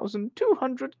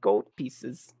 1,200 gold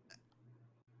pieces.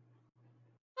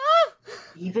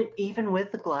 Even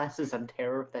with the glasses,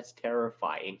 that's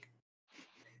terrifying.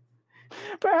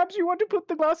 Perhaps you want to put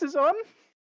the glasses on?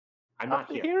 I'm not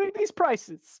after here. hearing these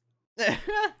prices.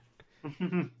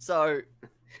 So,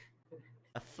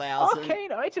 1,000.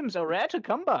 Arcane items are rare to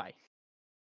come by.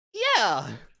 Yeah.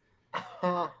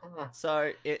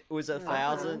 So it was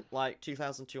 1,000, like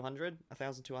 2,200,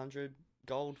 1,200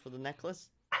 gold for the necklace.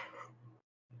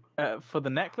 For the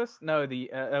necklace? No,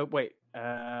 wait.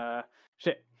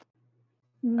 Shit.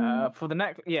 For the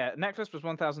necklace was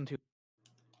 1,200.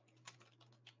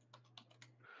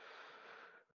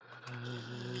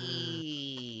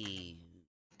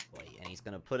 Wait, and he's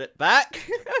gonna put it back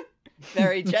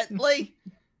very gently.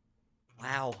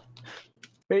 Wow.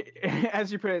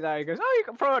 As you put it down, he goes, "Oh, you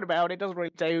can throw it about. It doesn't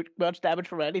really do much damage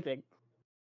from anything."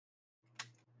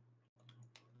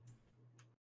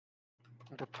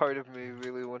 The part of me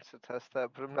really wants to test that,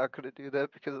 but I'm not gonna do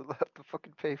that because I'll have to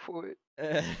fucking pay for it.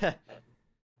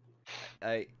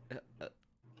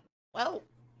 Well,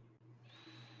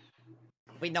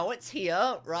 we know it's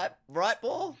here, right,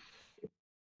 Ball?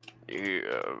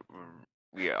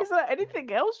 Yeah. Is there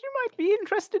anything else you might be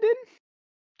interested in?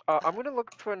 I'm gonna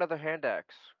look for another hand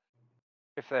axe,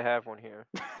 if they have one here.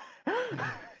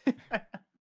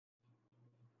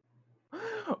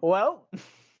 Well,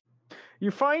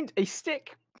 you find a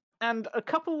stick and a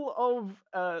couple of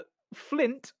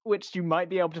flint, which you might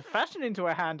be able to fashion into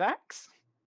a hand axe.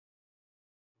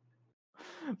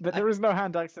 But there is no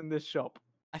hand axe in this shop.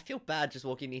 I feel bad just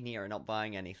walking in here and not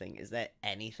buying anything. Is there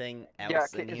anything Yeah,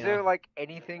 else in is here? there like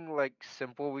anything like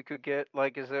simple we could get?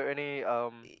 Like, is there any I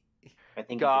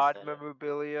think god you just said it.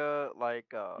 memorabilia?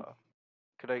 Like,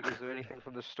 is there anything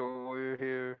from the store while you're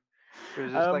here? Or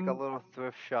is this like a little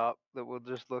thrift shop that we're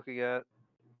just looking at?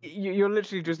 You're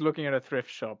literally just looking at a thrift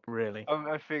shop, really.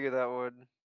 I figured that would.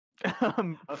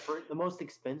 For the most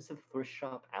expensive thrift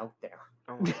shop out there.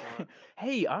 Oh my god.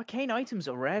 Hey, arcane items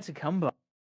are rare to come by.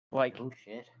 Like, Oh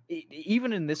shit.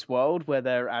 even in this world where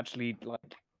they're actually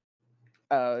like,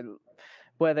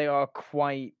 where they are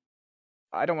quite,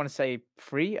 I don't want to say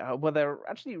free, where they're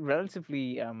actually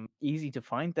relatively easy to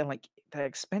find. They're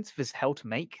expensive as hell to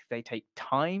make. They take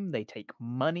time, they take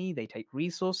money, they take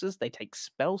resources, they take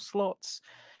spell slots.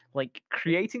 Like,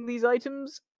 creating these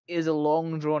items is a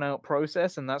long drawn out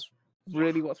process, and that's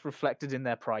really what's reflected in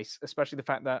their price, especially the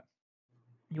fact that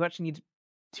you actually need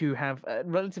to have a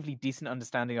relatively decent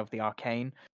understanding of the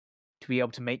arcane to be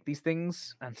able to make these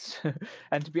things, and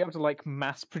and to be able to like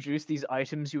mass produce these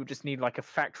items. You would just need like a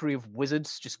factory of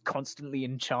wizards just constantly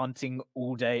enchanting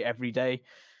all day every day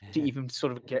to even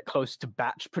sort of get close to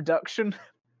batch production.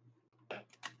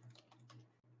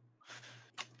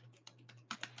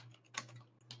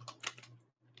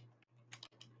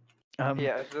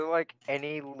 Yeah, is there like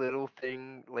any little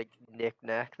thing like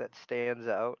knick-knack that stands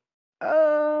out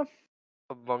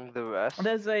among the rest?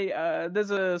 There's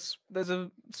a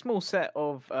small set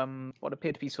of what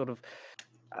appear to be sort of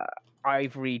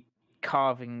ivory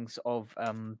carvings of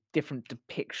different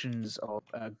depictions of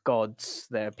gods.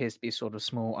 There appears to be a sort of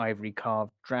small ivory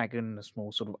carved dragon, a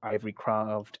small sort of ivory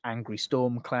carved angry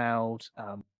storm cloud,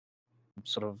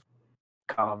 sort of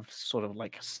carved sort of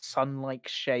like a sun-like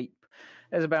shape.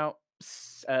 There's about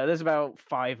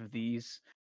 5 of these.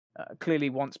 Clearly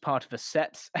once part of a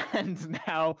set and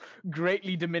now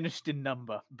greatly diminished in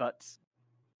number, but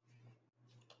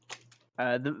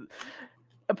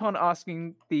upon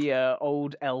asking the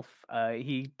old elf,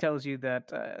 he tells you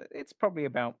that it's probably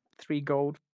about 3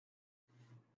 gold.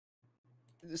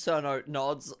 Sono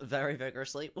nods very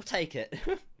vigorously. We'll take it.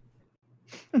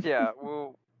 Yeah,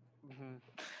 well.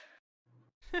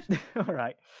 All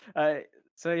right.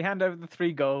 So you hand over the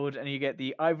 3 gold, and you get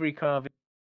the ivory carving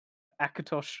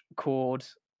Akatosh cord.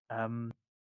 Hold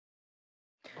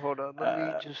on, let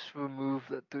me just remove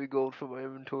that 3 gold from my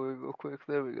inventory real quick.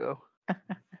 There we go.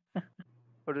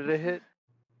 What did I hit?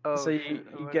 Oh, So shit,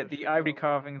 you get the ivory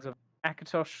carvings of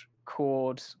Akatosh,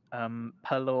 Cord,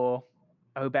 Pelor,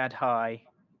 Obad High,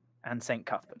 and Saint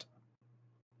Cuthbert.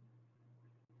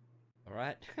 All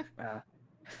right.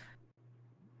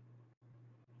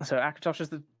 So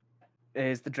Akatosh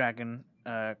is the dragon.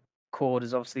 Cord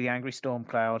is obviously the angry storm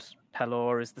cloud.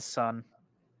 Pelor is the sun.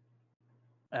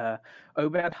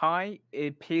 Obad High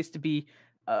appears to be,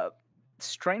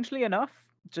 strangely enough,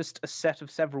 just a set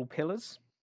of several pillars.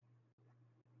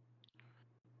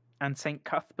 And Saint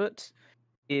Cuthbert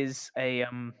is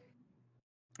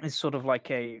is sort of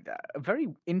like a very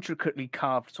intricately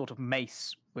carved sort of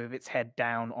mace with its head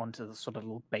down onto the sort of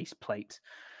little base plate.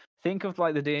 Think of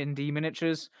like the DnD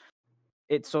miniatures.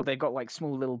 It's sort of, they got like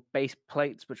small little base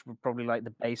plates, which were probably like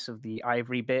the base of the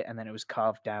ivory bit, and then it was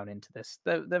carved down into this.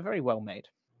 They're very well made.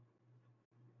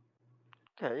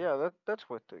 Okay, yeah, that's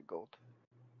worth 3 gold.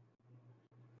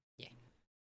 Yeah.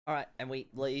 All right, and we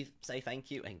leave, say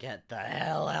thank you, and get the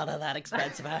hell out of that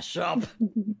expensive ass shop.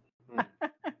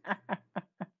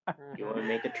 You want to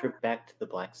make a trip back to the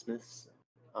blacksmiths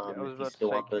I was if you about to still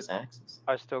say, want those axes.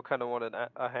 I still kind of want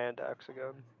a hand axe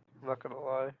again. I'm not gonna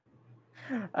lie.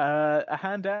 A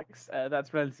hand axe,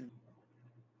 that's relatively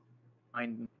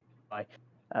fine.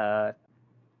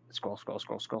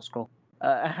 Scroll.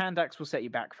 A hand axe will set you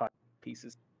back 5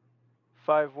 pieces.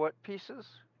 5 what pieces?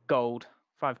 Gold.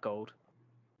 5 gold.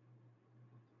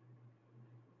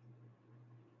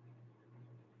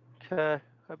 Okay,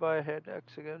 I buy a hand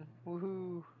axe again.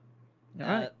 Woohoo!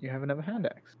 Alright, you have another hand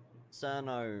axe.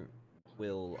 Cerno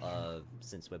will,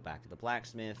 since we're back at the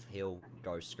blacksmith, he'll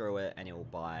go screw it and he'll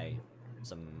buy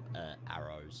some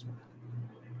arrows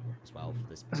as well for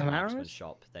this Some marksman arrows?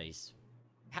 shop that he's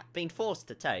been forced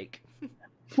to take.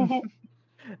 I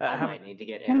how- might need to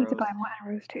get I need arrows. to buy more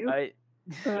arrows too.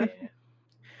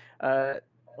 Yeah.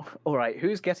 Alright,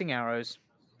 who's getting arrows?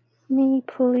 Me,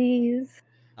 please.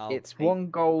 It's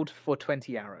 1 gold for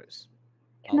 20 arrows.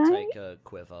 Can I'll I? take a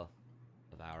quiver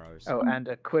of arrows. Oh, and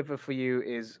a quiver for you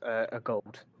is a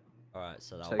gold. Alright,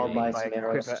 so So that'll I'll you be... buy buy some a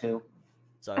arrows quiver. too.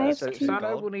 So I have that's So 2 two. Sano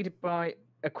gold. will need to buy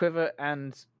a quiver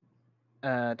and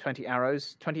 20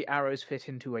 arrows. 20 arrows fit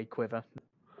into a quiver.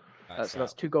 Alright, So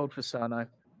that's 2 gold for Sano.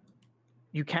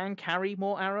 You can carry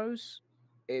more arrows.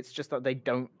 It's just that they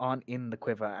aren't in the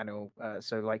quiver annual.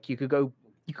 So like you could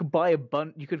buy a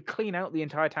bunch. You could clean out the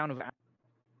entire town of arrows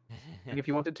if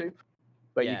you wanted to,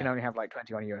 but you can Yeah. only have like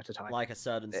 20 on you at a time. Like a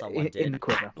certain I- someone in did. the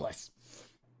quiver. Atlas.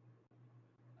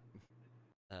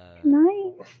 Can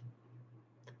I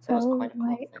That was sell quite a my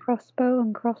cool thing. crossbow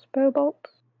and crossbow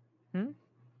bolts? Hmm?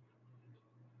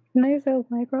 Can I sell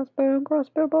my crossbow and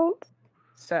crossbow bolts?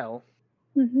 Sell.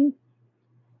 Mm-hmm.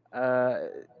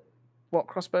 What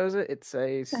crossbow is it? It's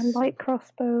a A light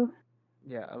crossbow,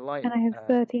 yeah, a light. and I have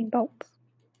 13 bolts.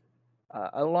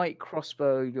 A light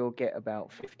crossbow, you'll get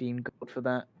about 15 gold for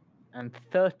that, and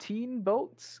 13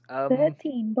 bolts.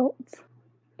 13 bolts.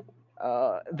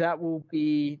 That will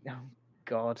be. Oh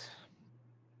God.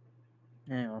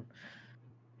 Hang on.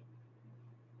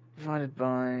 Divided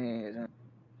by.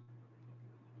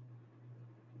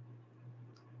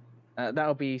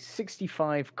 That'll be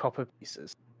 65 copper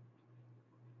pieces.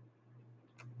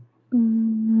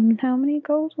 How many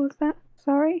gold was that?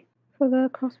 Sorry, for the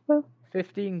crossbow.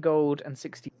 15 gold and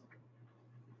 60.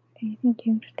 Okay, thank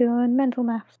you. Just doing mental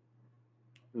maths.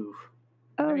 Oof.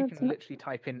 Now Oh, you that's can not... literally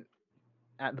type in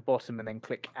at the bottom and then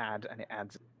click add, and it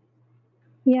adds.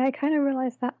 Yeah, I kind of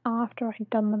realized that after I'd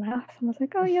done the maths, and was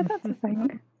like, oh yeah, that's a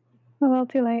thing. Oh well,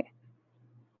 too late.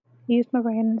 Used my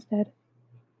brain instead.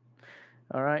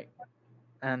 All right,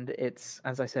 and it's,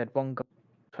 as I said, 1 gold,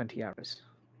 20 arrows.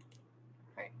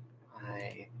 Right.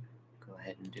 I go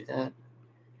ahead and do that.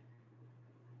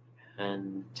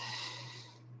 And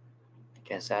I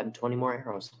guess add 20 more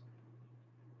arrows.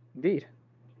 Indeed.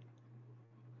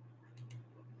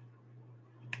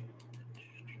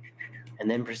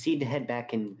 And then proceed to head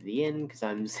back into the inn because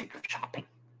I'm sick of shopping.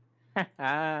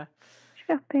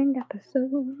 Shopping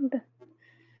episode.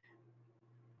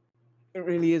 It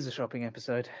really is a shopping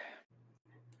episode.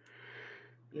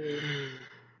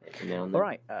 Every now and All then.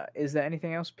 right. Is there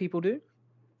anything else people do?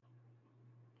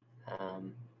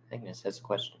 Agnes has a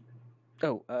question.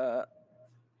 Oh,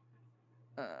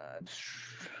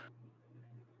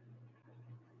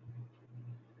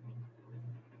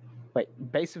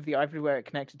 wait, base of the ivory where it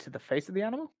connected to the face of the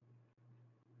animal?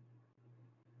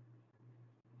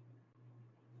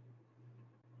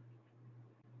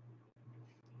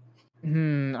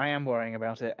 I am worrying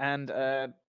about it. And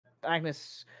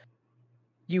Agnes,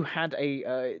 you had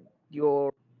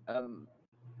your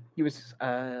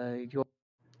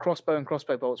crossbow and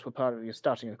crossbow bolts were part of your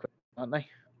starting equipment, aren't they?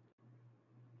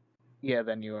 Yeah,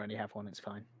 then you only have one, it's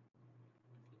fine.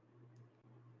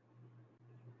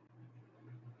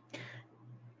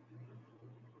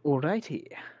 Alrighty.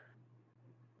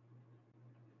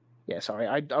 Yeah, sorry,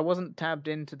 I wasn't tabbed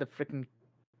into the frickin'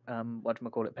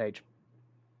 whatchamacallit page.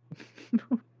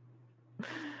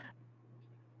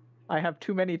 I have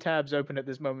too many tabs open at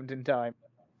this moment in time.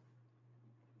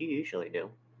 You usually do.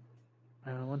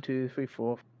 1, 2, 3,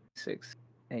 4, 6,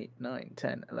 8, 9,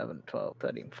 10, 11, 12,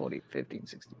 13, 14, 15,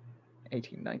 16,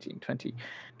 18, 19, 20,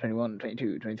 21,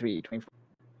 22, 23, 24,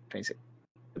 26,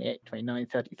 28, 29,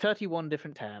 30. 31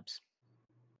 different tabs.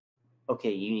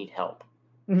 Okay, you need help.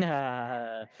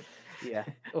 Yeah.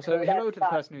 Also, hello to the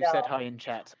person who said hi in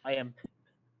chat. I am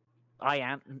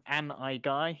an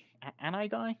guy.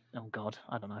 Oh God,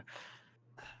 I don't know.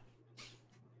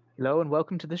 Hello and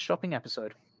welcome to this shopping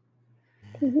episode.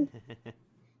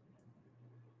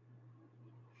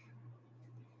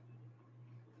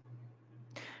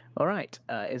 All right.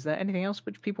 Is there anything else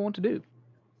which people want to do?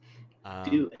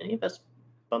 Do any of us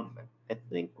bump? I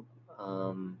think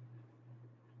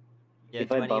Yeah, if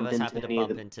do I any of bumped us into happen to any of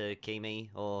bump the- into Kimi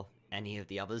or any of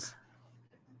the others?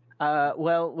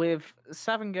 Well, with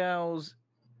Savangale's,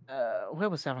 where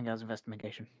was Savangale's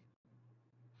investigation?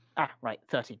 Ah, right,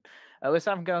 13. With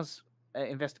Savangale's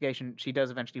investigation, she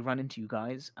does eventually run into you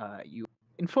guys. You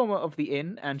inform her of the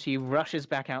inn, and she rushes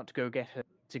back out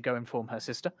to go inform her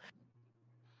sister.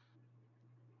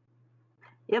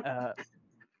 Yep.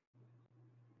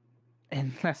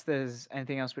 Unless there's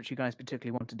anything else which you guys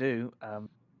particularly want to do,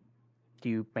 do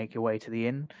you make your way to the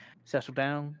inn, settle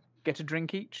down, get a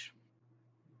drink each?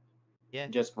 Yeah.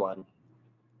 Just one.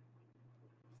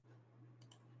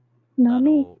 No,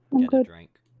 me. That'll I'm get a good. drink.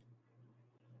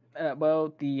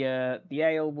 Well, the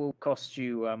ale will cost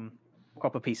you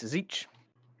copper pieces each.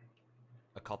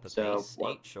 A copper So, piece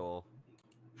what? each, or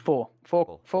Four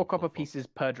Four. copper pieces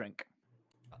per drink.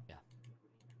 yeah.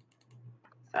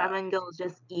 Savangale's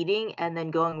just eating and then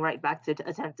going right back to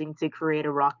attempting to create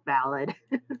a rock ballad.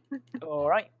 All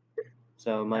right.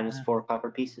 So minus 4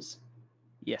 copper pieces.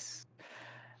 Yes.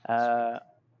 Ah!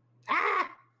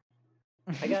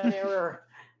 I got an error.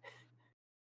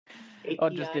 I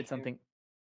just API did something.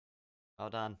 Well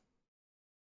done.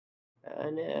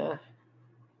 No.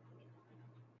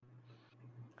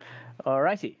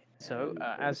 Alrighty. So,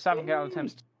 as Savangale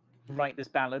attempts to write this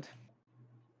ballad,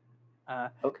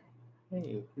 Okay.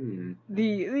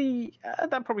 the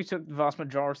that probably took the vast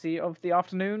majority of the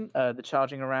afternoon. The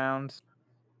charging around,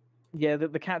 yeah,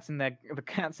 the cat's in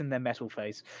their metal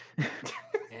phase.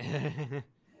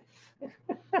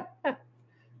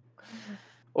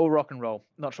 Or rock and roll,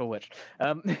 not sure which.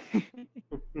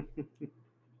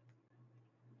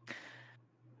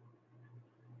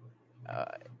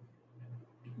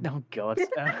 Oh God.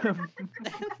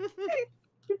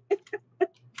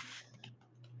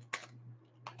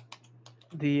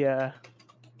 The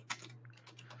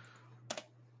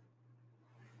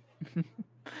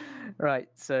right.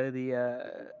 So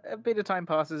a bit of time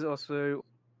passes. Also,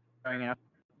 going out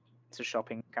to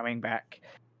shopping, coming back.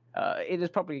 It is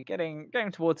probably getting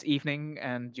towards evening,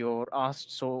 and you're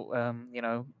asked, so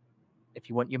if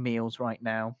you want your meals right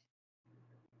now,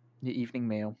 your evening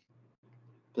meal.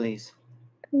 Please.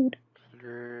 Good.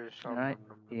 All right.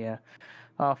 Yeah.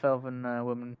 Half-elven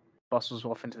woman bustles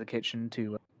off into the kitchen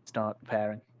to start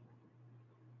preparing.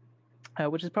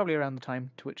 Which is probably around the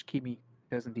time to which Kimi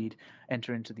does indeed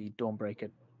enter into the Dawnbreaker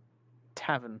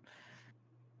tavern.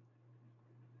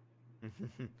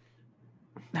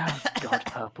 Oh, God,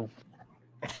 Purple.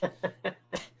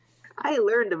 I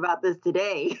learned about this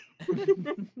today.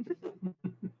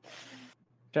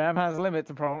 Jam has limits.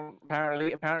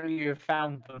 Apparently, you have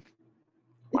found them.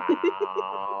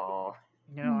 Wow.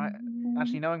 You know,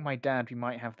 actually, knowing my dad, we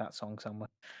might have that song somewhere.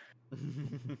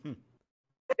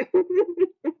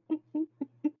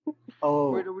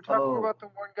 Oh. Wait, are we talking about the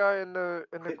one guy in the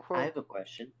I quote have a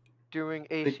question. doing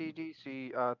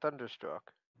AC/DC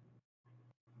Thunderstruck?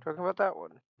 Talking about that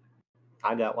one.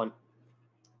 I got one.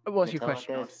 What's your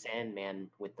question? Metallica Sandman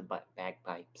with the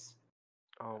bagpipes.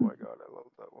 Oh my god, I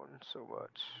love that one so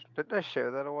much. Didn't I share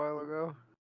that a while ago?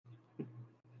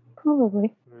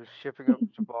 Probably. We were shipping up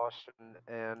to Boston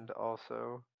and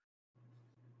also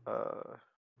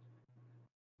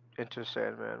into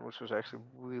Sandman, which was actually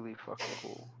really fucking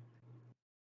cool.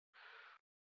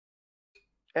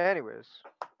 Anyways.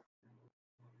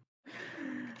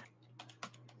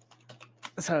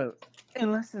 So,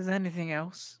 unless there's anything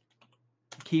else,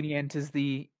 Kimi enters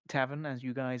the tavern as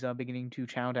you guys are beginning to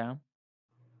chow down.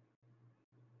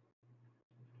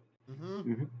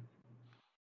 Mm-hmm.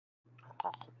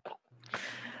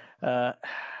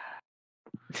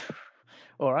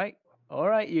 All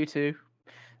right, you two,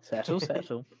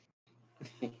 settle.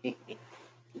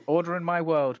 Order in my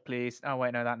world, please. Oh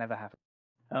wait, no, that never happened.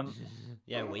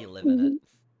 Yeah, we live in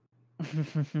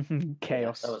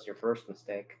Chaos. Yeah, that was your first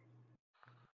mistake.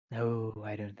 No,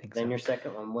 I don't think Then so. your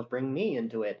second one was bring me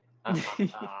into it.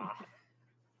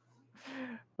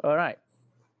 All right.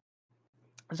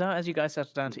 So as you guys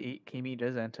settle down to eat, Kimi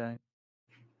does enter.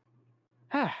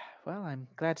 Well, I'm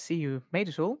glad to see you made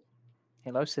it all.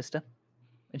 Hello, sister.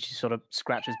 And she sort of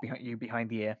scratches behind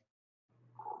the ear.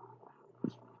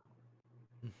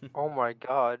 it. Oh my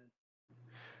god.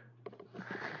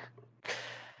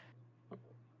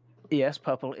 Yes,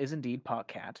 Purple is indeed part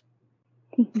cat.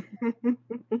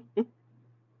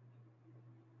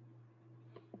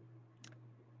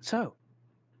 So,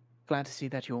 glad to see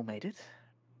that you all made it.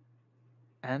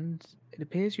 And it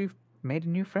appears you've made a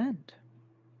new friend.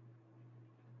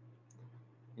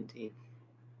 Indeed.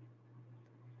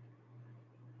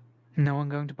 No one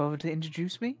going to bother to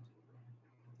introduce me?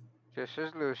 This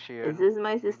is Lucian. This is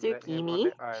my sister Met him on Kimi.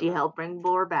 the She island. helped bring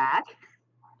Boar back.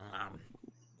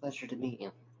 Pleasure to meet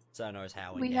you. So knows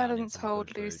how We down in hadn't some told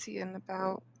good food. Lucian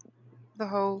about the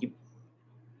whole You-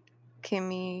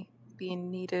 Kimi being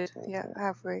needed yet,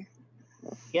 have we?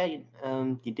 Yeah,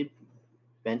 you did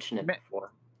mention it Me-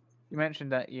 before. You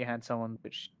mentioned that you had someone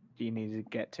which you needed to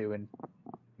get to and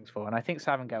things for, and I think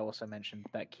Savangel also mentioned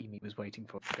that Kimi was waiting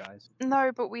for you guys.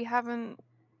 No, but we haven't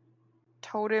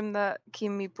told him that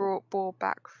Kimi brought Boar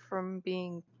back from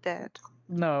being dead.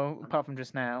 No, apart from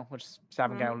just now, which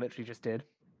Savangel literally just did.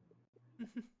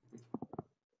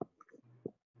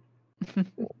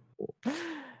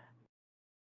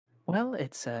 Well,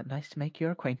 it's nice to make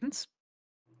your acquaintance.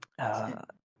 I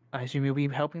assume you'll be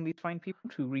helping these fine people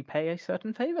to repay a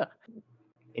certain favor.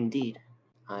 Indeed.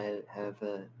 I have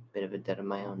a bit of a debt of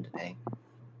my own to pay.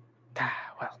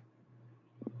 Well,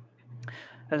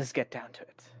 let us get down to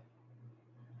it.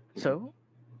 So,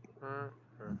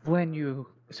 when you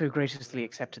so graciously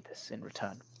accepted this in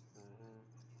return,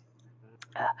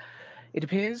 it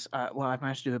appears, well, I've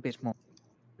managed to do a bit more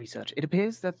research. It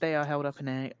appears that they are held up in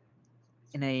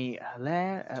a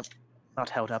lair, not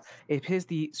held up. It appears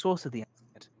the source of the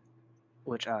undead,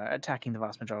 which are attacking the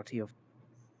vast majority of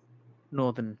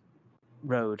northern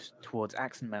road towards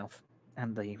Axonmouth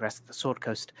and the rest of the Sword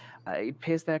Coast. It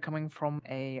appears they're coming from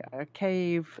a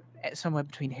cave somewhere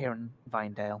between here and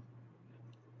Vinedale.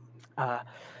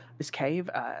 This cave,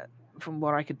 from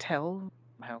what I could tell,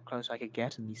 how close I could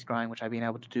get and the scrying which I've been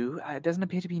able to do, it doesn't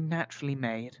appear to be naturally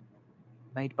made.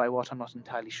 Made by what, I'm not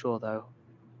entirely sure, though.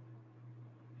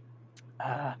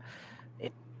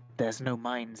 There's no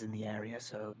mines in the area,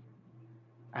 so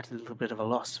at a little bit of a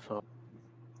loss for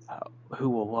who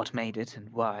or what made it and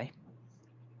why.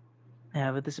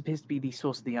 But this appears to be the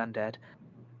source of the undead,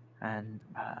 and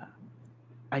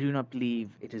I do not believe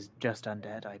it is just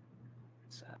undead.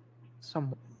 It's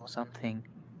someone or something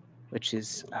which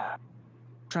is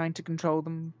trying to control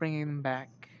them, bringing them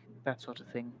back, that sort of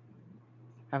thing.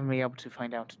 Haven't been able to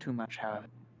find out too much, however.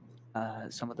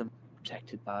 Some of them are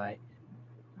protected by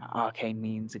arcane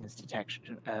means against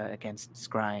detection, against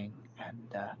scrying,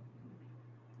 and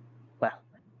well,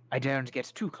 I daren't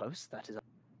get too close. That is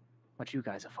what you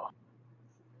guys are for.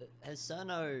 Has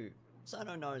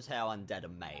Cerno knows how undead are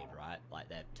made, right? Like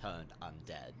they're turned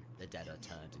undead. The dead are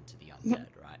turned into the undead,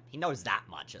 right? He knows that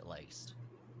much at least.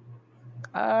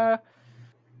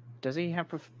 Does he have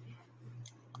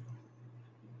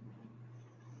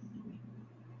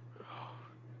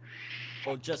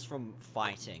Or just from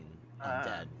fighting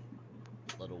undead,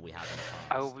 little we have in the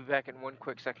past. I will be back in one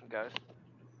quick second, guys.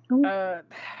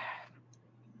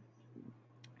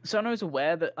 Sono's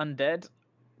aware that undead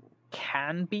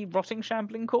can be rotting,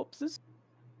 shambling corpses.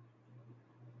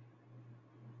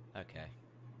 Okay.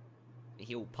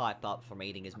 He'll pipe up from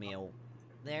eating his meal.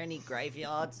 Are there any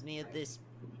graveyards near this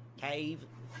cave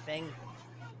thing?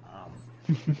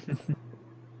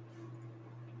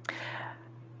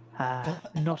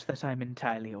 Not that I'm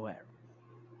entirely aware.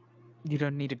 You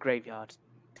don't need a graveyard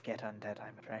to get undead,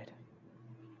 I'm afraid.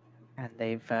 And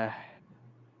they've,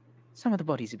 some of the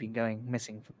bodies have been going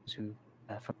missing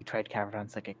from trade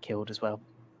caravans that get killed as well.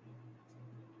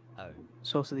 Oh.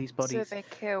 Source of these bodies? So they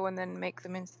kill and then make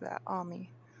them into their army.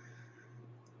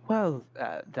 Well,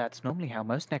 that's normally how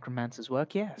most necromancers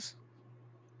work, yes.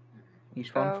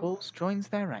 Each one falls, joins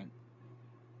their rank.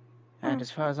 And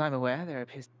as far as I'm aware, there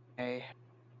appears to be a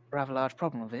rather large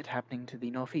problem of it happening to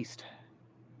the northeast.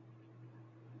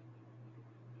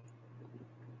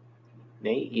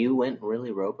 Nate, you went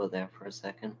really robo there for a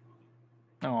second.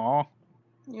 Aww.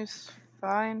 It's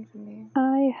fine for me.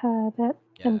 I heard it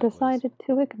and it was. decided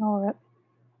to ignore it.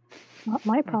 Not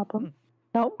my problem.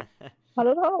 Nope. Not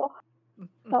at all.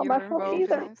 Not You my were fault involved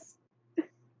either. in this.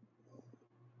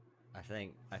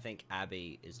 I think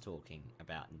Abby is talking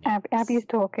about Nyx. Abby's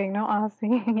talking, not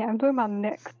Arcee. Yeah, I'm talking about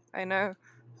Nyx. I know,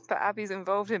 but Abby's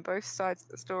involved in both sides of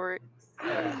the story.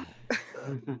 I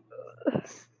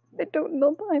don't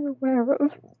know that I'm aware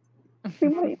of. We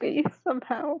might be,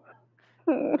 somehow.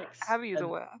 Abby's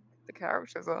aware. The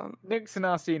characters aren't. Nyx and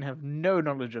Arsene have no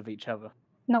knowledge of each other.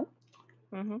 No.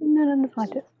 Mm-hmm. None in the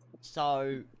slightest.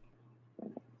 So,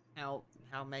 how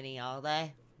many are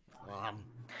there?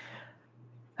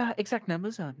 Exact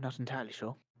numbers, I'm not entirely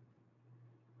sure.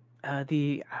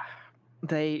 They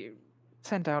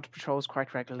send out patrols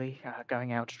quite regularly,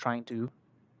 going out trying to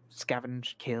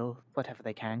scavenge, kill, whatever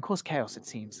they can, cause chaos, it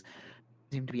seems.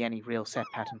 There seems to be any real set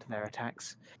pattern to their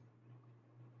attacks.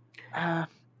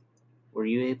 Were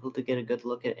you able to get a good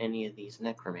look at any of these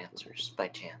necromancers, by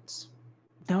chance?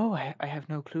 No, I have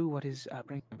no clue what is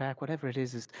bringing them back. Whatever it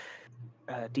is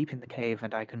deep in the cave,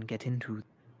 and I couldn't get into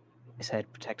I said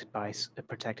protected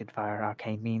protected via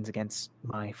arcane means against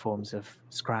my forms of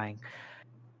scrying.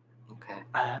 Okay.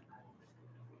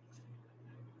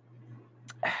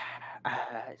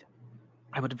 I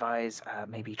would advise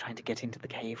maybe trying to get into the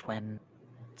cave when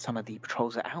some of the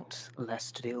patrols are out,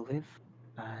 less to deal with,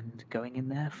 and going in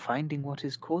there, finding what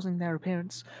is causing their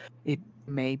appearance. It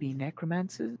may be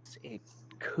necromancers, it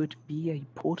could be a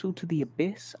portal to the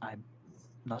abyss, I'm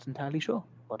not entirely sure.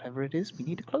 Whatever it is, we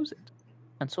need to close it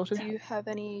and sort it Do out. you have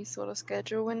any sort of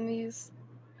schedule when these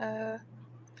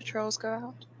patrols go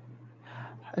out?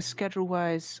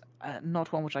 Schedule-wise,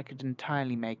 not one which I could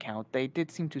entirely make out. They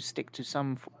did seem to stick to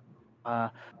some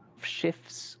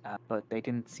shifts, but they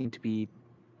didn't seem to be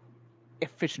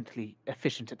efficient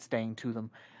at staying to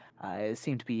them. It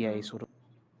seemed to be a sort of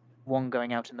one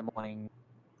going out in the morning,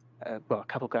 a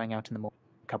couple going out in the morning,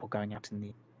 a couple going out in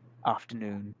the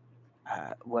afternoon.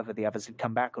 Whether the others had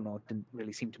come back or not didn't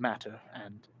really seem to matter.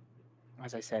 And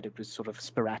as I said, it was sort of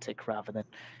sporadic rather than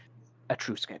a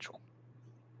true schedule.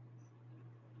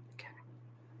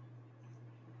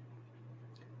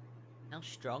 How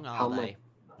strong are How they?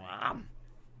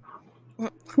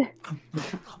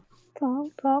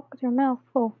 Talk with your mouth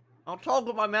full. I'll talk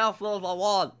with my mouth full if I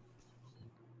want.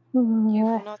 You Yeah,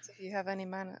 will not if you have any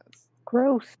manners.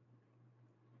 gross.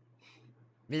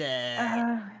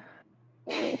 Bleh.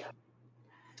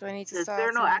 Do I need to Does start?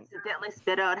 Cyrano accidentally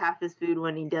spit out half his food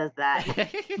when he does that?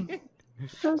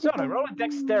 Sono, roll a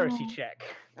dexterity check.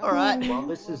 All right. While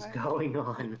this is going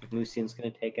on, Lucian's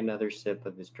going to take another sip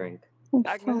of his drink. It's so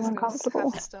Agnes is going to uncomfortable.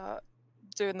 have to start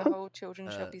doing the whole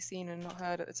children shall be seen and not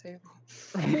heard at the table.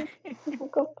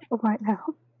 Uncomfortable right now.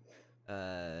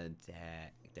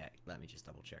 Deck. Let me just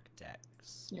double check.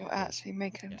 Dex. You're actually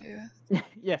making him Yeah. do it.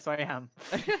 Yes, I am.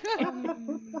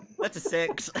 That's a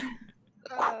 6.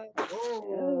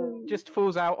 Just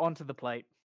falls out onto the plate.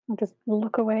 I'll just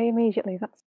look away immediately.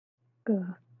 That's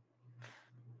good.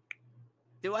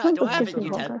 Do I have Suspicious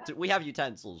order. we have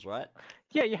utensils, right?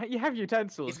 Yeah, you have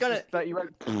utensils. He's gonna- just that you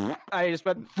went. I just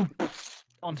went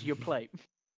onto your plate.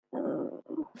 Back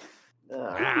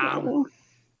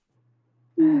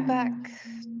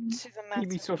to the matter.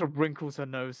 Kimi sort of wrinkles her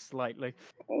nose slightly.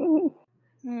 How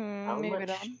Move much- it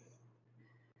on.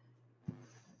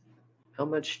 How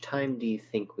much time do you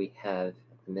think we have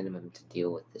at the minimum to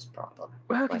deal with this problem?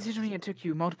 Well, Like- considering it took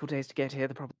you multiple days to get here,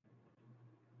 the problem.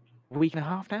 A week and a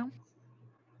half now?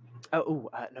 No,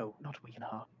 not a week and a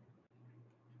half.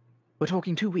 We're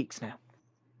talking 2 weeks now.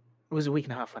 It was a week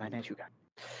and a half when I met you guys.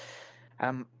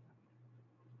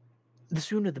 The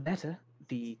sooner the better.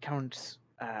 The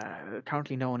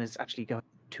currently no one is actually going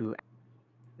to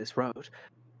this road,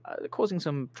 causing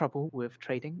some trouble with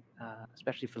trading,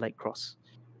 especially for Lakecross,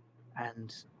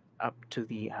 and up to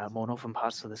the more northern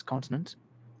parts of this continent.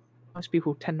 Most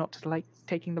people tend not to like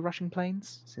taking the rushing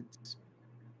plains, since,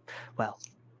 well,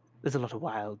 there's a lot of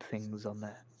wild things on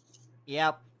there.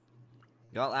 Yep.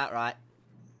 Got that right.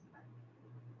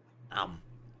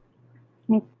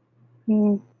 You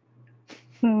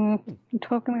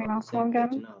talking Well, about that's alcohol good to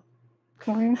again? know.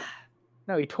 Sorry.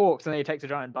 No, he talks and then he takes a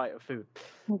giant bite of food.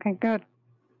 Okay, good.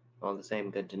 All the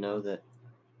same, good to know that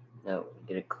we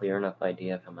get a clear enough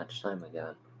idea of how much time we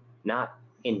got. Not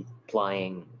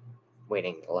implying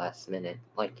waiting the last minute.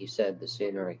 Like you said, the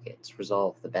sooner it gets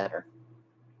resolved, the better.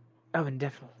 Oh, and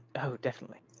definitely.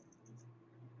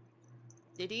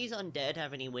 Did these undead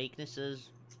have any weaknesses?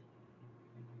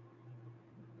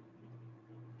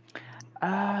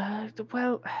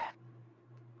 Well,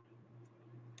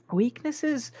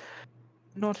 weaknesses,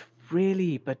 not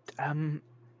really, but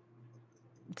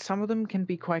some of them can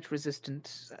be quite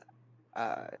resistant.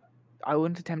 I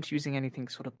wouldn't attempt using anything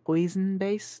sort of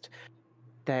poison-based.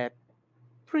 They're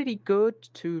pretty good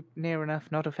to near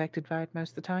enough not affected by it most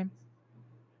of the time.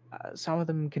 Some of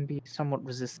them can be somewhat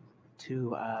resistant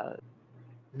to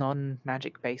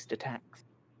non-magic based attacks.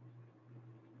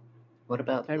 What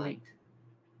about Very- light?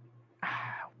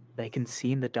 They can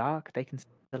see in the dark. They can see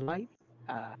the light.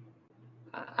 I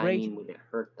Rage- mean, would it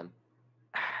hurt them?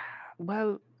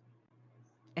 Well,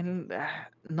 and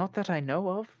not that I know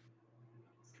of.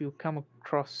 If you come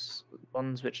across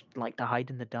ones which like to hide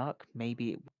in the dark,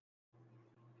 maybe it would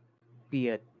be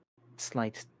a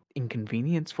slight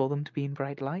inconvenience for them to be in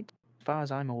bright light. As far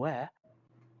as I'm aware,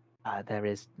 there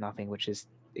is nothing which is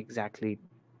exactly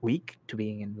weak to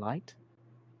being in light.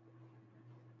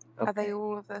 Are they Okay.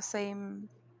 all of the same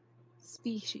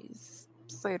species,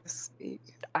 so to speak?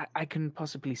 I can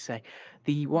possibly say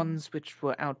the ones which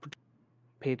were out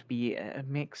appear to be a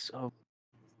mix of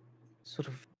sort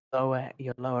of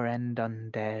your lower end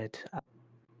undead,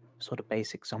 sort of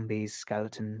basic zombies,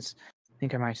 skeletons. I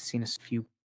think I might have seen a few,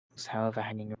 however,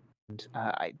 hanging around and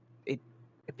it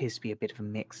appears to be a bit of a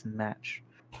mix and match.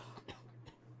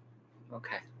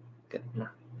 Okay, good enough.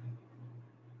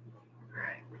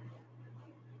 Alright.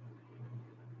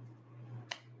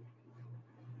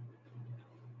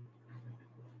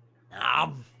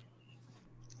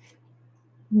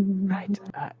 Right.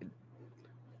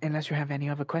 Unless you have any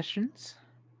other questions.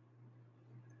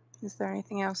 Is there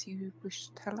anything else you wish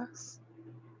to tell us?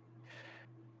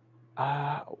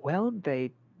 Well,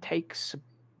 they take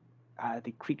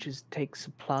the creatures take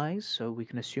supplies, so we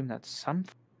can assume that's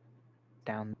something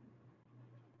down.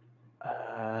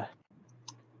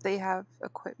 They have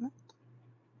equipment.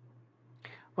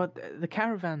 Well, the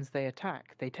caravans they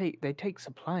attack, they take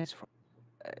supplies from.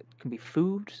 It can be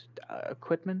food,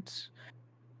 equipment.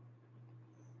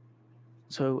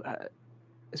 So,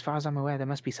 as far as I'm aware, there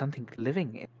must be something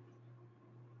living in.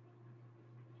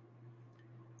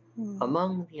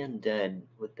 Among the undead,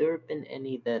 would there have been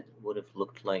any that would have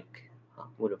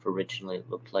originally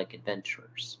looked like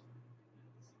adventurers?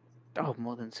 Oh,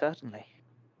 more than certainly.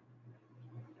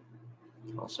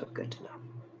 Also good to know.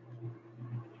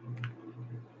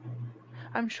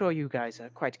 I'm sure you guys are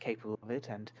quite capable of it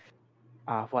and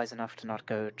are wise enough to not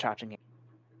go charging it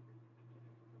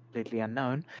completely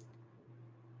unknown.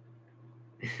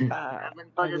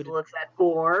 I'll just looks at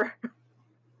 4.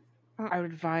 I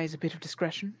would advise a bit of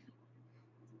discretion.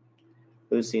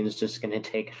 Lucian's just gonna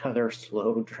take another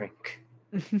slow drink.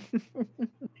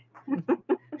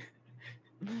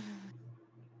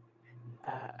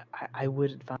 I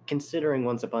would advise. Considering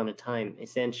once upon a time,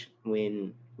 essentially,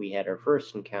 when we had our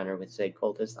first encounter with said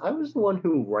cultists, I was the one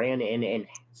who ran in and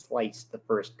sliced the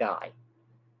first guy.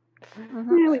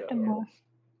 Yeah, we've done more.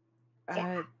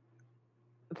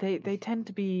 They tend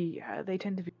to be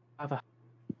rather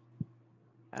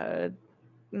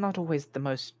not always the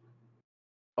most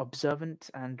observant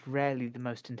and rarely the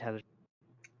most intelligent.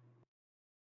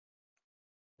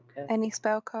 Okay. Any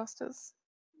spellcasters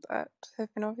that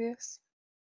have been obvious?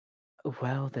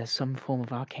 Well, there's some form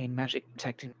of arcane magic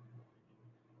protecting.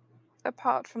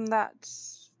 Apart from that,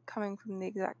 coming from the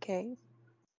exact cave.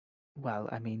 Well,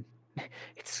 I mean,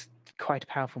 it's quite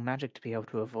powerful magic to be able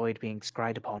to avoid being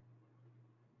scryed upon.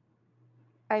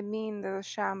 I mean the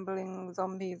shambling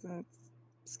zombies and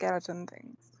skeleton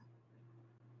things.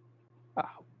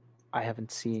 I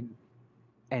haven't seen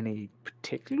any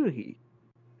particularly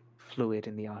fluid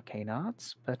in the arcane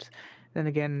arts, but then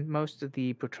again, most of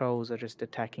the patrols are just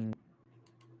attacking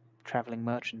traveling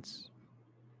merchants.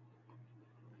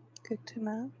 Good to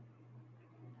know.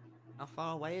 How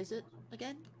far away is it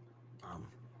again?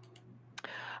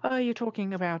 You're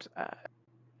talking about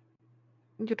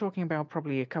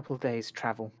probably a couple of days'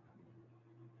 travel.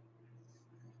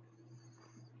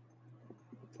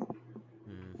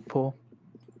 Poor.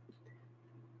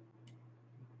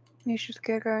 You should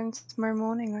get going tomorrow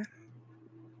morning then.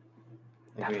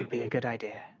 That would be a good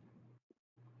idea.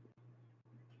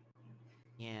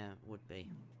 Yeah, it would be.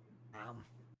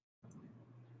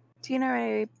 Do you know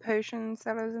any potion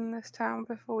sellers in this town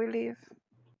before we leave?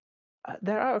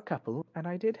 There are a couple, and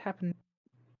I did happen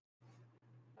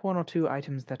one or two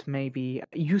items that may be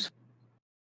useful.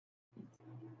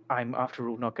 I'm, after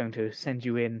all, not going to send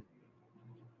you in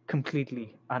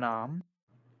completely unarmed.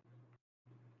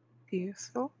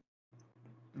 Useful.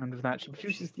 And with that, she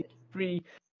produces the three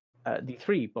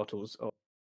bottles of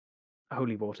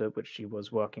holy water, which she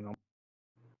was working on.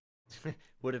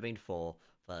 Would have been 4,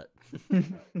 but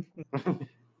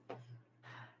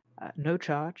no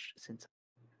charge, since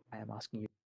I am asking you.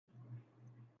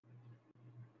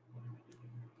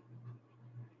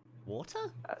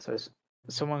 water? So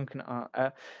someone can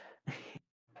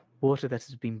water that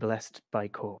has been blessed by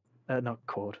cord. Not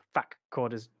cord. Fuck.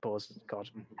 Cord is pause. God.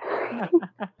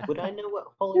 Would I know what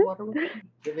holy water would be,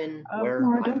 given where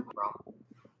I'm from?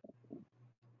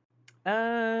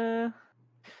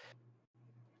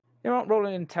 You don't roll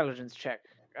an intelligence check.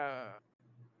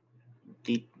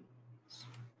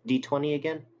 D20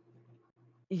 again?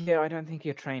 Yeah, I don't think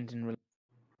you're trained in.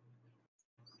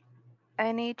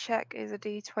 Any check is a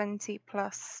d20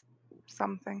 plus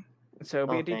something. So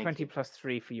it'll be a d20 plus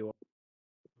 3 for you.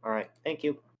 All right, thank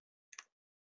you.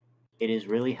 It is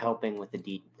really helping with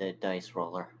the dice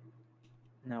roller.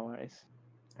 No worries.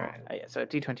 All right. Yeah, so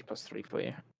d20 plus 3 for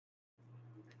you.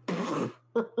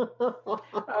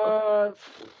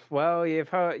 Well, you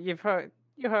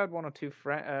heard one or two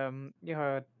you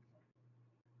heard.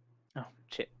 Oh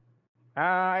shit!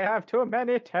 I have too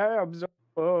many tabs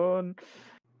open.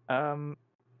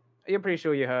 You're pretty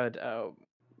sure you heard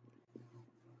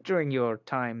during your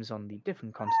times on the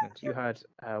different continents. You heard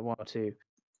one or two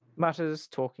mutters,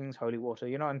 talkings, holy water.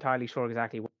 You're not entirely sure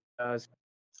exactly what it does.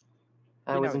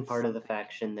 I You know wasn't it's part of the something.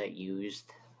 faction that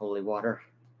used holy water.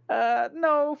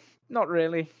 No, not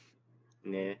really.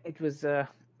 Nah, It was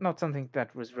not something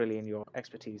that was really in your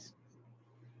expertise.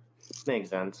 makes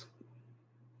sense.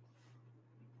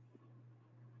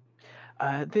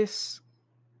 This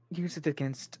use it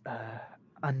against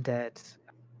undead,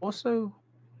 also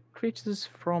creatures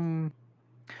from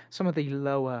some of the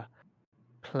lower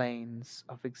planes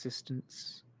of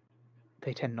existence.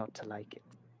 They tend not to like it.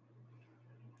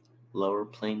 Lower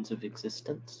planes of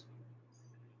existence?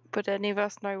 But any of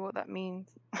us know what that means.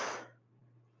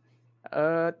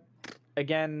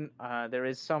 Again,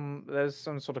 there's some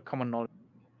sort of common knowledge.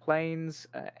 Planes.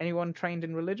 Anyone trained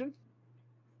in religion?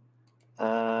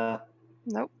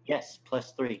 Nope. Yes,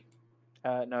 +3.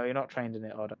 No, you're not trained in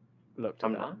it. Odd. Looked at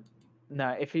I'm that. not?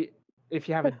 No, if you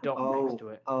have a dot next to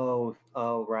it.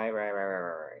 Right.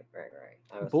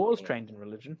 I was Boar's thinking- trained in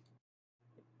religion.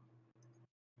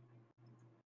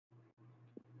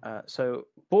 So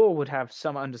Boar would have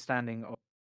some understanding of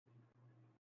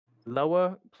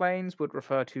lower planes would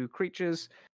refer to creatures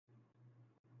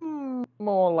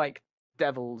more like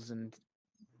devils and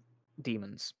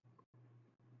demons.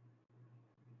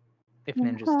 If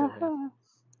Ninja's still here.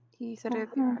 He said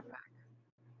he'd be right back.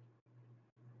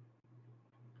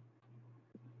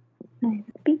 I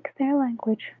speak their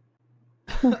language.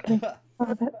 Mostly.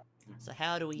 All of it. So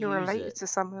how do we You're use related it? to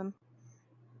some of them.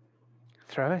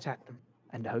 Throw it at them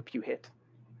and hope you hit.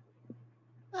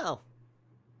 Oh.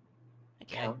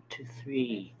 Okay. Count to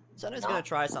 3. Sono's gonna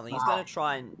try something. He's gonna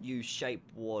try and use shape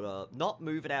water, not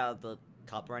move it out of the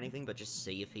cup or anything, but just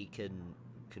see if he can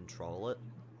control it.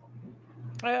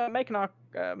 Make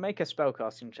a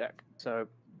spellcasting check. So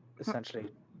essentially,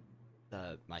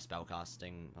 My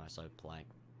spellcasting, so blank.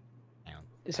 Hang on.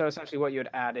 so essentially, what you would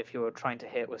add if you were trying to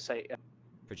hit was say,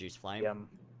 Produce flame.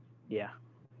 yeah.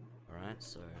 Alright,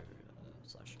 so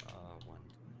slash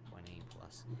R120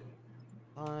 plus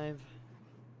 5.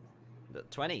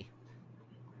 20.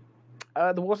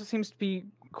 The water seems to be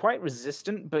quite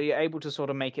resistant, but you're able to sort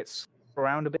of make it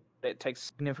around a bit. It takes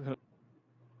significant.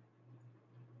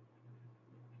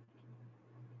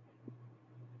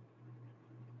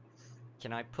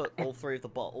 Can I put all 3 of the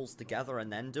bottles together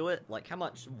and then do it? Like, how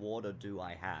much water do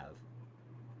I have?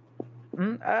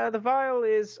 The vial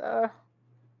is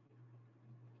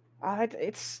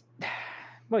it's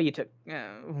well, you took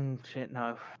shit.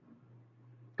 No,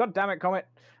 god damn it, Comet.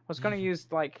 I was gonna use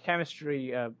like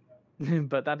chemistry,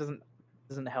 but that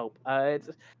doesn't help. It's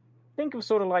think of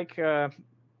sort of like I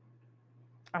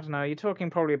don't know. You're talking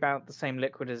probably about the same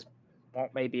liquid as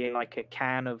what maybe like a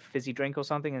can of fizzy drink or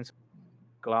something, and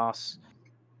glass.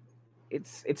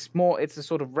 It's a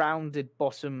sort of rounded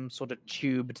bottom, sort of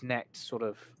tubed necked sort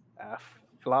of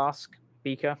flask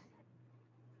beaker.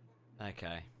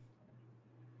 Okay.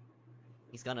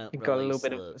 He's gonna You've got a little release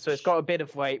bit of, so it's got a bit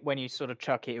of weight. When you sort of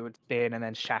chuck it, it would spin and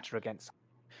then shatter against.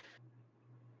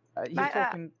 You're Like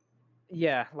that. talking,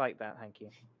 yeah, like that. Thank you.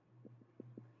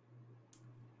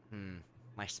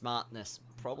 My smartness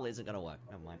probably isn't gonna work.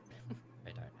 Never mind. I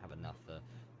don't have enough for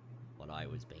what I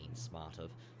was being smart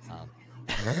of.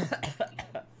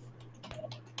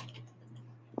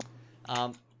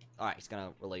 Alright, he's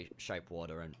gonna release shape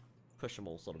water and push them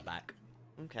all sort of back.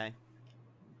 Okay.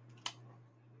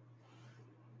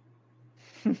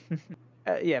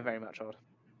 Yeah, very much odd.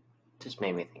 Just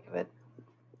made me think of it.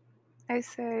 I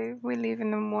say we leave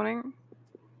in the morning.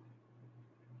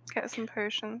 Get some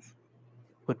potions.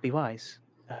 Would be wise.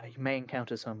 You may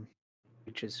encounter some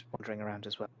creatures wandering around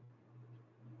as well.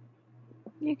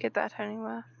 You get that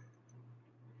anywhere.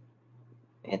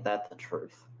 Ain't that the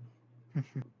truth?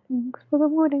 Thanks for the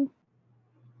warning.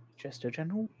 Just a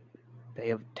general. They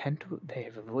have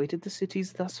avoided the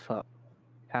cities thus far.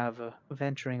 However,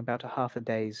 venturing about a half a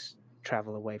day's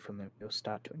travel away from them, you'll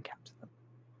start to encounter them.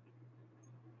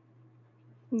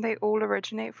 They all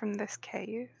originate from this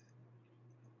cave.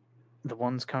 The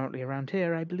ones currently around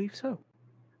here, I believe so.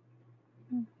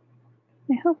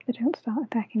 I hope they don't start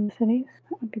attacking the cities.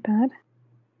 That would be bad.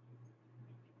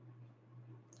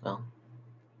 Well,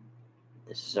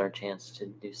 this is our chance to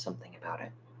do something about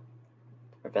it.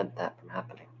 To prevent that from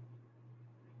happening.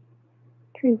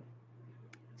 True.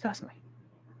 Certainly.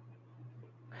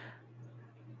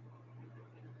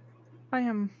 I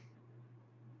am.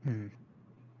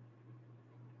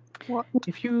 What?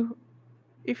 If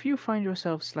you find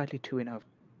yourself slightly too involved,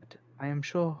 I am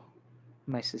sure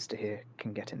my sister here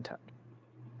can get in touch.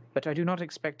 But I do not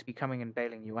expect to be coming and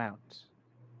bailing you out.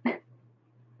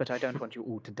 But I don't want you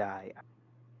all to die. It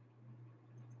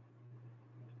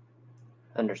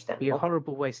would be a Understandable.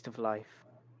 horrible waste of life,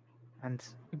 and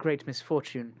a great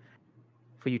misfortune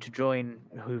for you to join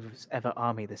whose ever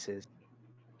army this is.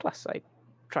 Plus, I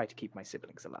try to keep my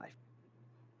siblings alive.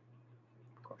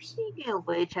 Of course. Speaking of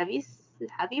which, have you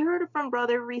heard from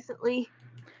Brother recently?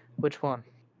 Which one?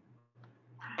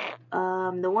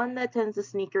 The one that tends to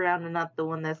sneak around and not the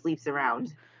one that sleeps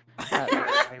around.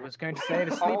 I was going to say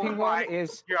the sleeping one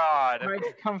is God.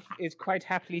 is quite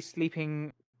happily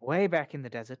sleeping way back in the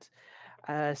desert.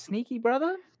 Sneaky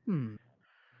brother?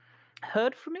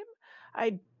 Heard from him?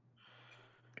 I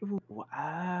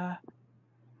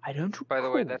don't. By the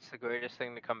way, recall. that's the greatest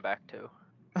thing to come back to.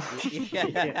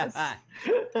 Yes.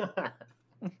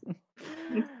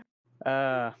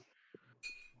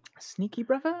 Sneaky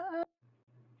brother?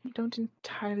 I don't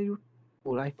entirely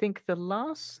recall. I think the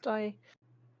last I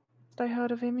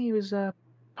heard of him, he was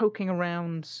poking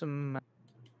around somewhere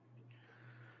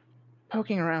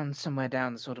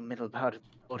down the sort of middle part of the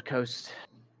Broad Coast.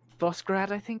 Vosgrad,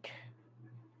 I think.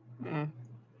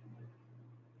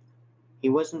 He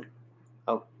wasn't.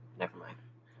 Oh, never mind.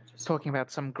 Talking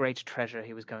about some great treasure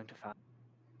he was going to find.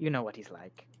 You know what he's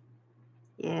like,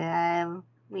 Yeah,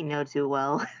 we know too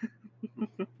well.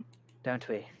 don't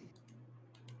we?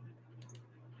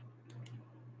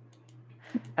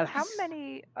 How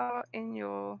many are in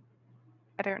your?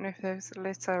 I don't know if there's a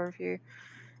litter of you,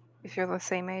 if you're the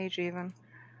same age even.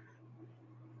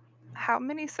 How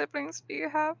many siblings do you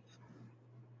have?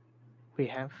 We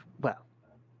have, well,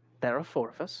 there are 4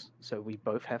 of us, so we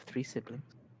both have 3 siblings.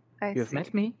 I You have see.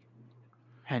 met me,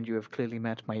 and you have clearly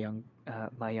met my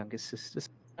youngest sister.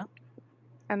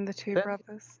 And the 2 Then-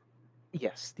 brothers.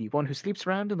 Yes, the one who sleeps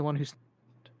around and the one who's.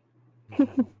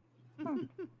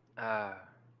 I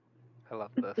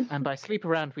love this. And by sleep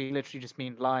around, we literally just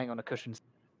mean lying on a cushion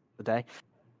the day.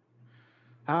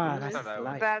 Ah, That's that's not the how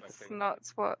life. That's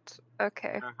not what.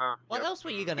 Okay. What else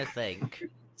were you gonna think?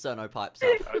 Cerno pipes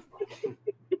up.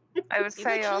 I would He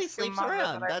say literally ask your sleeps mother,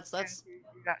 around. but I That's- don't think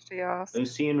you'd actually ask.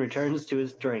 Lucian returns to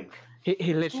his drink.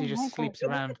 He literally just sleeps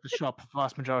around the shop the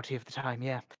vast majority of the time,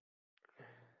 yeah.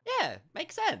 Yeah,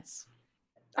 makes sense.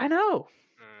 I know.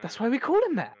 That's why we call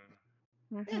him that.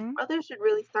 Mm-hmm. Brother should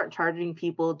really start charging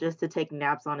people just to take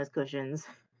naps on his cushions.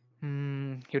 He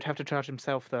would have to charge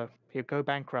himself, though. He'd go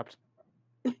bankrupt.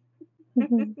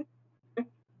 Mhm.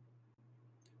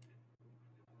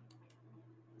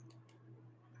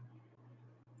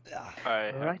 I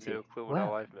have Alrighty. no clue what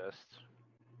all Well. I've missed.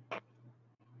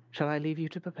 Shall I leave you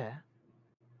to prepare?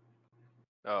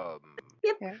 Yep.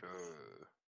 Yeah. Sure.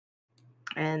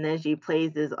 And then she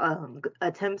plays this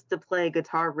attempts to play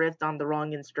guitar riffs on the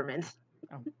wrong instrument.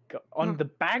 Oh, God. On the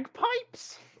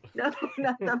bagpipes? No,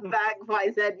 not the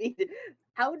bagpipes.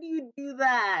 How do you do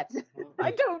that?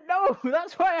 I don't know.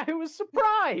 That's why I was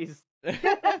surprised. To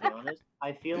be honest,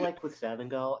 I feel like with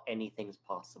Savangal, anything's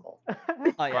possible. Oh,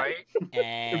 yeah. Right?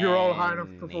 If you're all high enough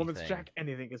performance Anything. check,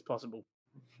 anything is possible.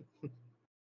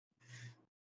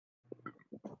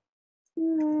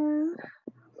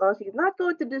 Well, she's not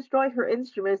going to destroy her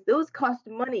instruments. Those cost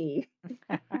money.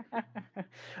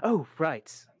 Oh,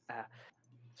 right.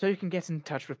 So you can get in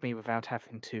touch with me without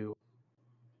having to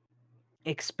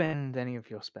expend any of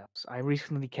your spells. I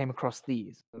recently came across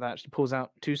these. That actually pulls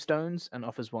out 2 stones and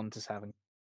offers 1 to Savin.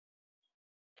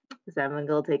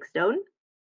 Savangal takes stone.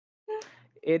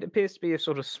 It appears to be a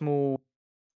sort of small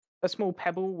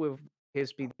pebble with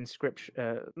appears to be the inscription,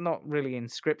 not really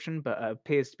inscription, but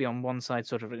appears to be on one side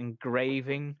sort of an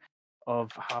engraving of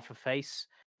half a face,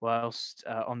 whilst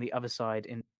on the other side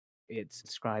it's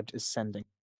inscribed as sending.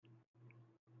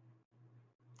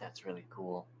 That's really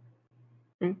cool.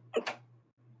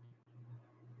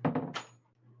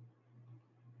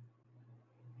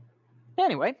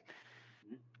 Anyway.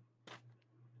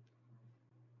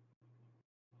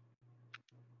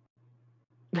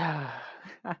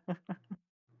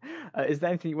 Is there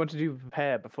anything you want to do to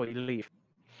prepare before you leave?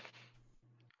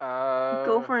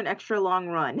 Go for an extra long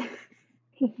run.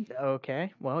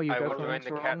 Okay, well, you I go will for an join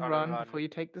extra the cat long on a run run. before you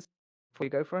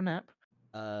go for a nap.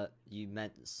 You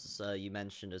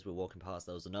mentioned as we're walking past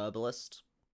there was an herbalist.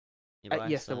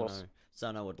 Yes, there was.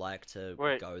 Cerno would like to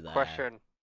Wait, go there. question.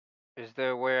 Is there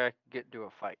a way I can get into a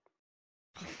fight?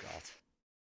 Oh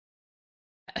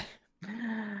god.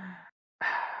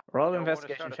 Roll Don't wanna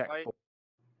investigation start a check. fight?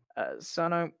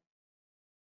 Sano,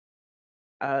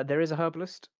 there is a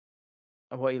herbalist.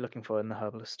 What are you looking for in the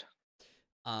herbalist?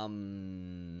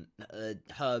 Herbs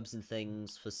and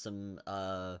things for some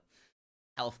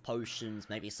health potions,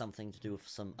 maybe something to do with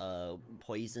some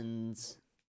poisons.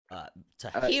 To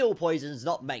heal poisons,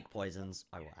 not make poisons,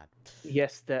 I will add.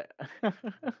 Yes,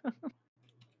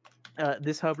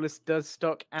 this herbalist does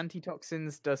stock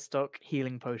antitoxins, does stock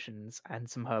healing potions, and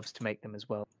some herbs to make them as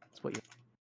well. That's what you.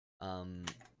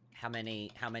 How many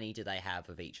do they have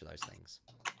of each of those things?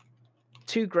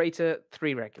 2 greater,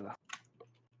 3 regular.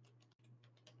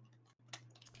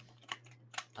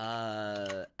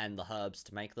 And the herbs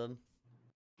to make them.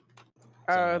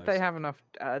 They have enough.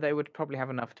 They would probably have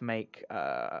enough to make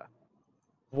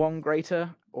 1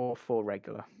 greater or 4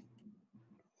 regular.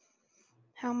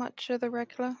 How much are the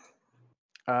regular?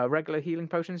 Regular healing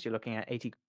potions, you're looking at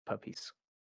 80 per piece.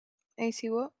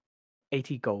 80 what?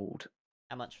 80 gold.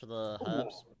 How much for the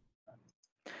herbs?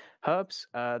 Herbs,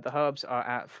 the herbs are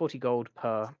at 40 gold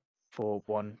for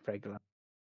 1 regular.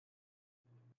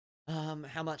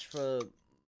 How much for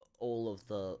all of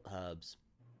the herbs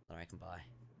that I can buy?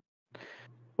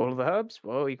 All of the herbs,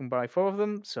 well, you can buy 4 of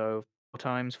them, so 4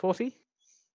 times 40.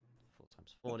 4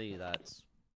 times 40,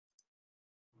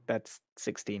 That's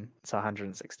 16. It's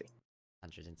 160.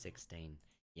 116.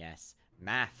 Yes.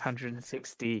 Math.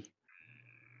 160.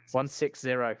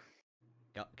 160.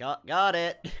 Got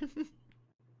it.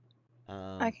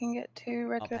 I can get 2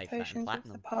 regular pay for that in potions with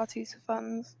the platinum. party's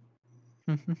funds.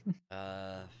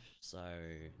 So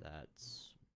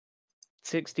that's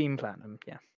 16 platinum,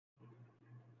 yeah.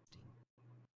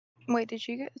 Wait, did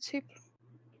you get the 2?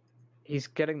 He's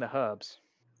getting the herbs.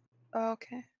 Oh,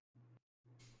 okay.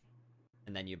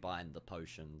 and then you're buying the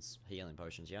potions, healing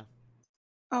potions, yeah?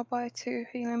 I'll buy 2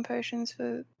 healing potions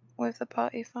with the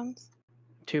party funds.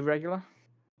 2 regular?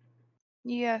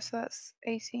 Yeah, so that's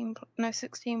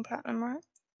 16 platinum, right?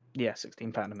 Yeah,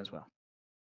 16 platinum as well.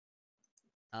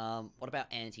 What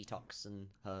about antitoxin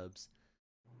herbs?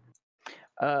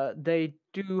 They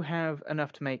do have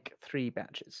enough to make 3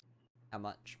 batches. How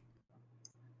much?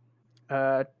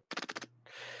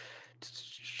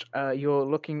 You're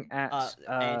looking at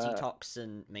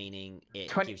antitoxin, meaning it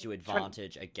 20 gives you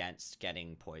advantage against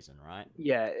getting poison, right?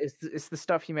 Yeah, it's the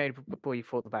stuff you made before you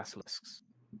fought the basilisks.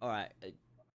 All right.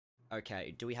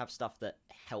 Okay. Do we have stuff that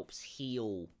helps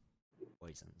heal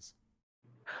poisons?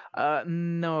 No.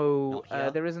 Not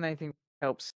here? There isn't anything that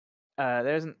helps.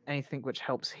 There isn't anything which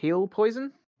helps heal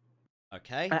poison.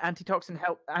 Okay. Antitoxin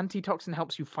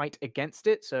helps you fight against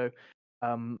it. So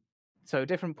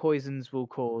different poisons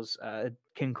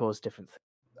can cause different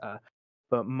things.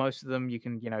 But most of them you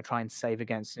can try and save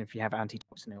against, and if you have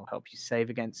antitoxin, it will help you save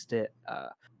against it.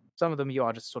 Some of them you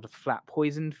are just sort of flat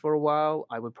poisoned for a while.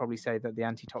 I would probably say that the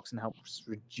antitoxin helps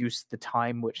reduce the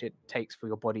time which it takes for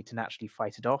your body to naturally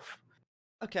fight it off.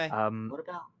 Okay. What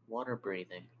about water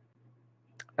breathing?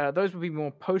 Those would be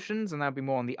more potions, and that would be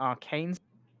more on the arcanes.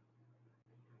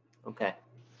 Okay.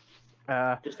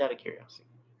 Just out of curiosity.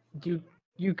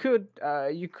 You could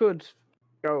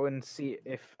go and see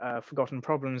if Forgotten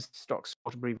Problems stocks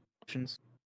water breathing potions.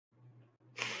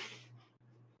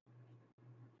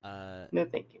 No,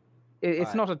 thank you.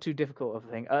 It's not a too difficult of a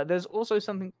thing. There's also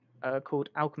something called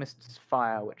Alchemist's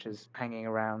Fire, which is hanging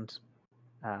around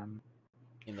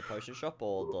in the potion shop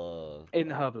or the in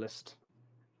the herbalist.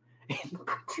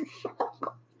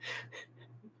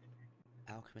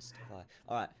 Alchemist Fire.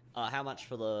 All right. How much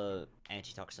for the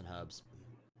antitoxin herbs?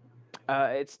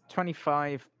 It's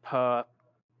 25 per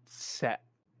set,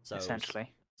 So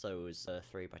essentially. So it was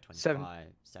 3 by 25,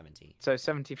 70. So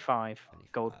 75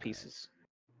 gold 25. pieces.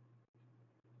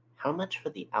 How much for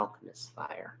the alchemist's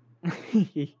fire?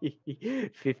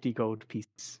 50 gold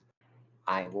pieces.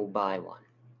 I will buy one.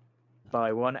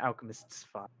 Buy 1 alchemist's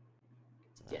fire.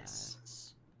 So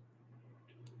Yes.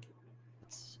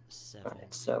 That's 7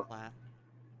 Alright, so- plat,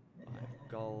 5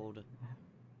 gold.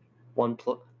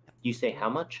 You say how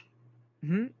much?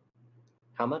 Hmm.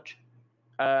 How much?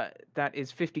 That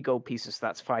is 50 gold pieces. So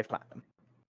that's 5 platinum.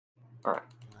 All right,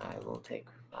 I will take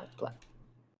 5 platinum.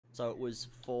 So it was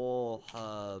 4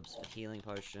 herbs for healing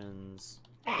potions.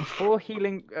 4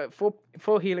 healing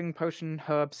potion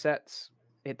herb sets.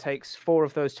 It takes 4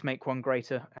 of those to make 1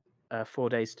 greater. 4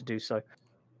 days to do so.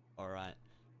 All right.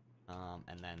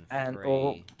 And then And 3.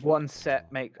 or 1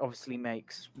 set obviously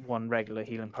makes 1 regular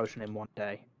healing potion in 1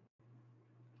 day.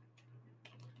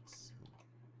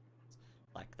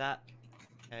 Like that.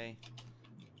 Okay.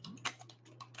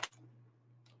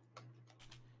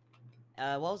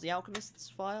 What was the alchemist's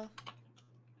fire?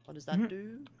 What does that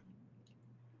do?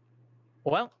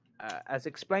 Well, as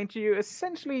explained to you,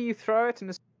 essentially you throw it and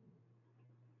as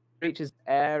it reaches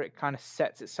air, it kind of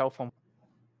sets itself on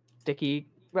sticky,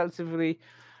 relatively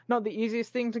not the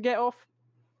easiest thing to get off.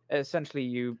 Essentially,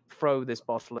 you throw this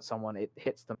bottle at someone, it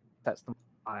hits them, sets them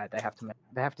on fire.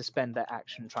 They have to spend their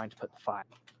action trying to put the fire.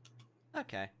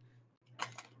 Okay.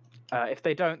 If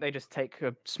they don't, they just take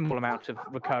a small amount of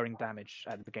recurring damage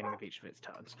at the beginning of each of its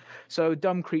turns. So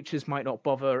dumb creatures might not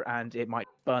bother, and it might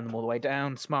burn them all the way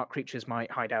down. Smart creatures might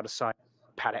hide out of sight,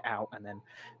 pat it out, and then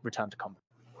return to combat.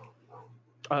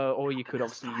 Or you could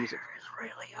obviously use it. It's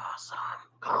really awesome.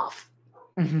 Cough.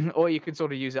 Or you could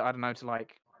sort of use it, I don't know, to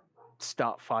like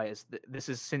start fires. This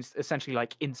is essentially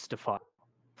like insta fire.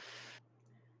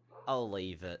 I'll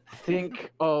leave it.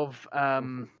 Think of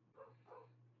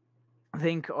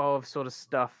sort of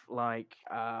stuff like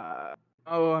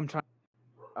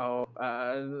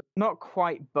not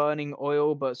quite burning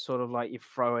oil, but sort of like you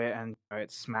throw it and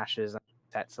it smashes and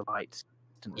sets alight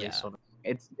instantly. Yeah. Sort of.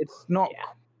 It's not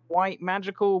quite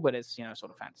magical, but it's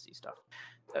sort of fantasy stuff.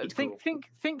 It's think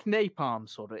napalm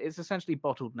sort of. It's essentially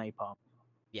bottled napalm.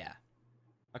 Yeah.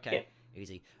 Okay.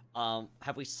 Easy.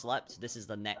 Have we slept? This is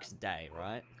the next day,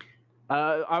 right?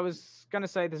 I was gonna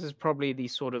say this is probably the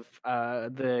sort of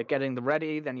the getting the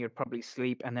ready, then you'd probably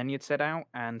sleep and then you'd set out.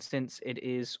 And since it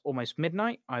is almost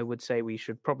midnight, I would say we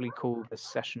should probably call the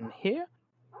session here.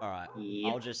 All right.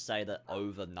 Yep. I'll just say that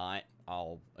overnight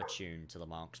I'll attune to the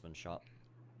marksman shot.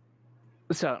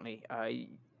 Certainly.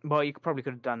 Well, you probably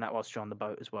could have done that whilst you're on the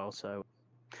boat as well. So,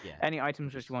 Yeah. any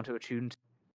items which you want to attune to?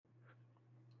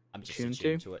 I'm just Attune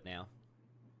attuned to? to it now.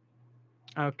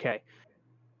 Okay.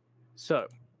 So.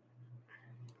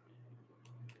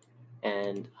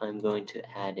 And I'm going to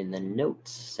add in the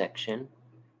notes section,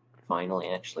 finally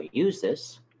actually use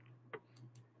this,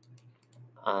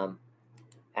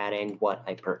 adding what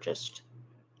I purchased.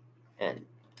 And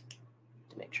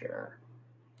to make sure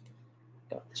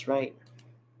I got this right,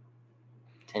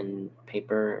 10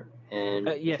 paper and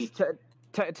yes,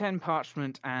 10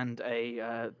 parchment and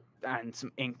and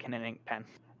some ink and an ink pen.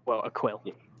 Well, a quill.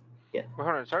 Yeah. Well,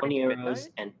 hold on, it's already 20 arrows midnight?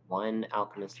 and 1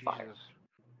 alchemist fire.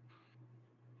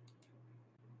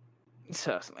 Jesus.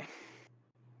 Certainly.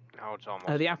 Now it's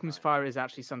almost The alchemist midnight. fire is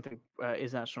actually something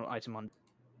is an actual item on.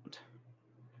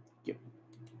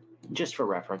 Just for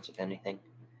reference, if anything.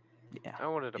 Yeah. I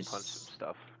wanted to Just- punch some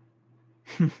stuff.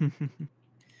 Of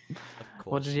course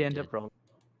What did you end up rolling?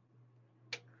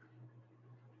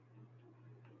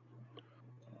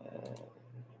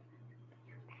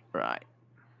 Right.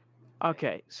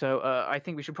 Okay, so I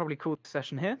think we should probably call the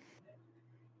session here.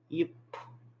 Yep.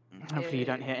 Hopefully you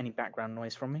don't hear any background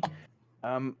noise from me.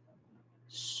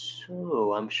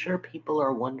 So, I'm sure people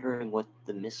are wondering what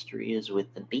the mystery is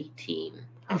with the B team.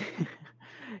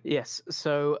 Yes,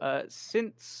 so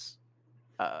since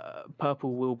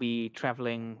Purple will be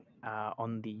traveling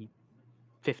on the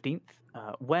 15th,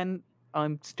 when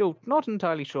I'm still not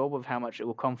entirely sure with how much it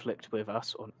will conflict with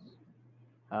us, or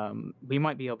we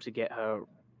might be able to get her.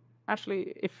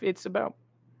 Actually, if it's about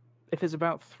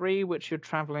 3, which you're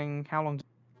traveling, how long do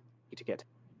you need to get?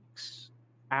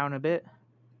 Hour and a bit.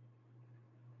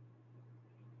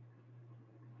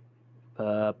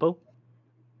 Purple.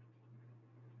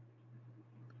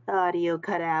 Audio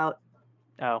cut out.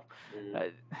 Oh,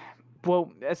 Mm,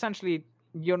 well, essentially,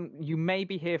 you may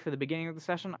be here for the beginning of the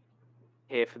session,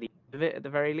 here for the end of it at the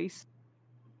very least.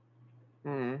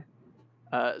 Hmm.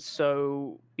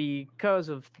 So because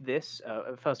of this,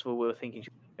 first of all, we were thinking she's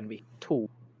going to be tall.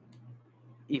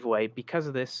 Either way, because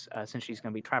of this, since she's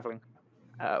going to be traveling,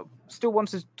 still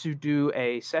wanted to do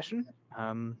a session.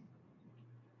 Due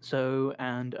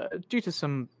to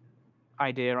some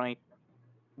idea I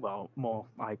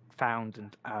found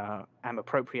and am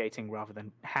appropriating rather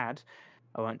than had,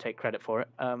 I won't take credit for it.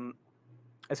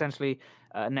 Essentially,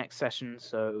 next session,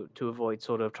 so to avoid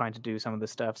sort of trying to do some of the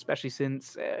stuff, especially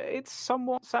since it's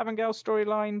somewhat Savangal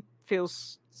storyline,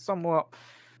 feels somewhat.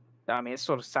 I mean, it's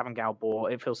sort of Savangal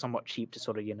bore. It feels somewhat cheap to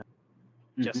sort of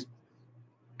just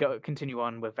continue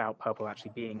on without Purple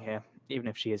actually being here, even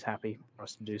if she is happy for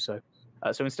us to do so.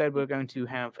 So instead, we're going to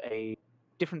have a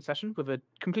different session with a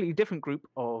completely different group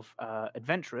of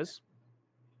adventurers,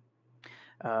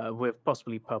 with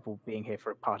possibly Purple being here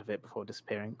for a part of it before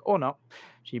disappearing, or not.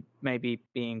 She may be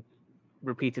being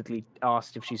repeatedly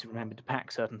asked if she's remembered to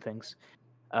pack certain things.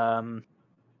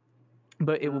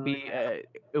 But it will be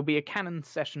a canon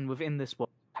session within this world,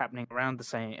 happening around the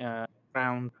same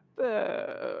around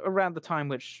the time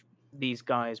which these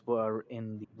guys were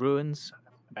in the ruins,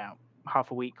 about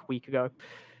half a week ago,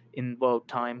 in world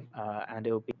time, and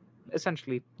it will be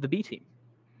essentially the B team.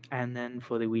 And then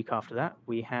for the week after that,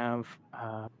 we have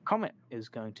Comet is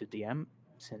going to DM,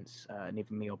 since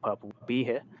neither me or Purple will be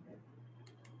here.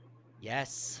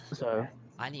 Yes. So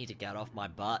I need to get off my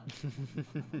butt.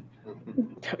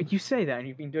 you say that, and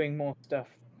you've been doing more stuff.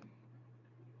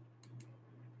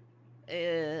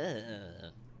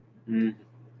 Mm.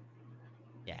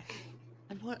 Yeah.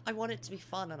 I want it to be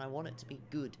fun and I want it to be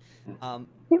good.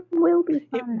 It will be It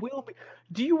fun. will be.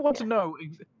 Do you want to know?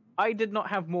 I did not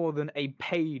have more than a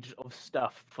page of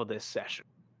stuff for this session,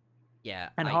 Yeah.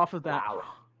 and half of that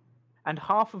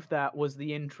was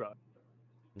the intro.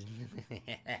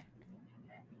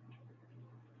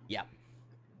 Yeah.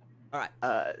 All right.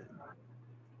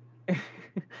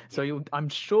 So I'm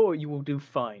sure you will do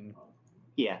fine.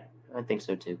 Yeah, I think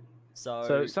so too.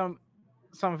 So some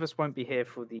of us won't be here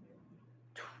for the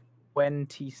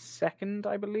 22nd,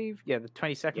 I believe. Yeah, the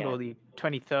 22nd or the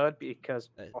 23rd because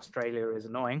Australia is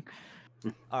annoying.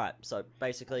 Alright, so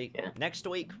basically, next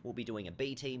week we'll be doing a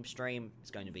B-team stream. It's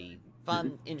going to be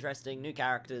fun, interesting, new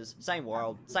characters, same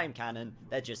world, same canon.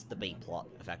 They're just the B plot,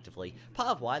 effectively. Part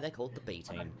of why they're called the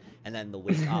B-team. And then the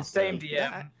week after... Same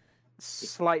DM.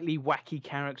 Slightly wacky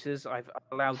characters. I've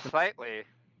allowed them...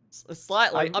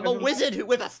 Slightly? I'm a wizard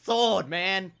with a sword,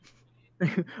 man!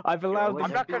 I've allowed them...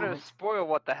 I'm not going to spoil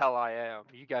what the hell I am.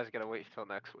 You guys got to wait till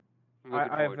next week.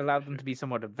 I've allowed them to be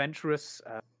somewhat adventurous.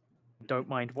 Don't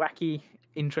mind wacky,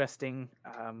 interesting.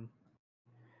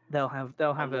 They'll have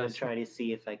I'm gonna try to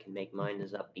see if I can make mine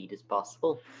as upbeat as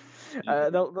possible.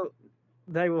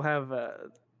 They will have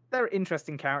they're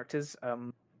interesting characters.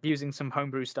 Using some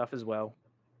homebrew stuff as well.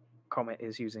 Comet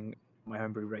is using my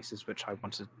homebrew races, which I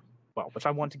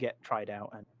want to get tried out,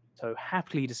 and so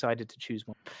happily decided to choose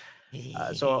one.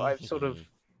 So I've sort of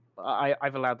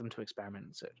I've allowed them to experiment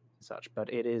and such,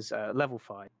 but it is level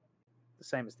 5, the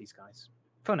same as these guys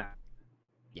for now.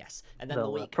 Yes, and then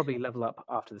they'll probably level up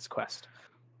after this quest.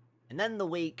 And then the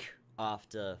week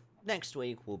after next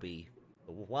week will be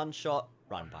a one-shot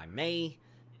run by me.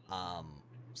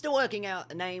 Still working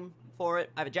out a name for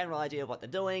it. I have a general idea of what they're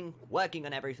doing, working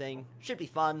on everything. Should be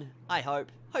fun, I hope.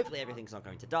 Hopefully everything's not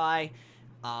going to die.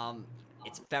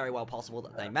 It's very well possible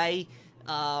that they may.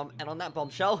 And on that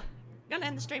bombshell, I'm gonna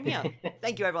end the stream here.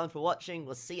 Thank you everyone for watching.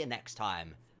 We'll see you next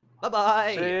time.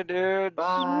 Bye-bye! See you, dude!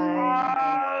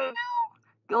 Bye!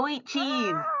 Go eat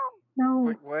cheese! No.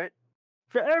 Wait, what?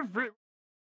 For every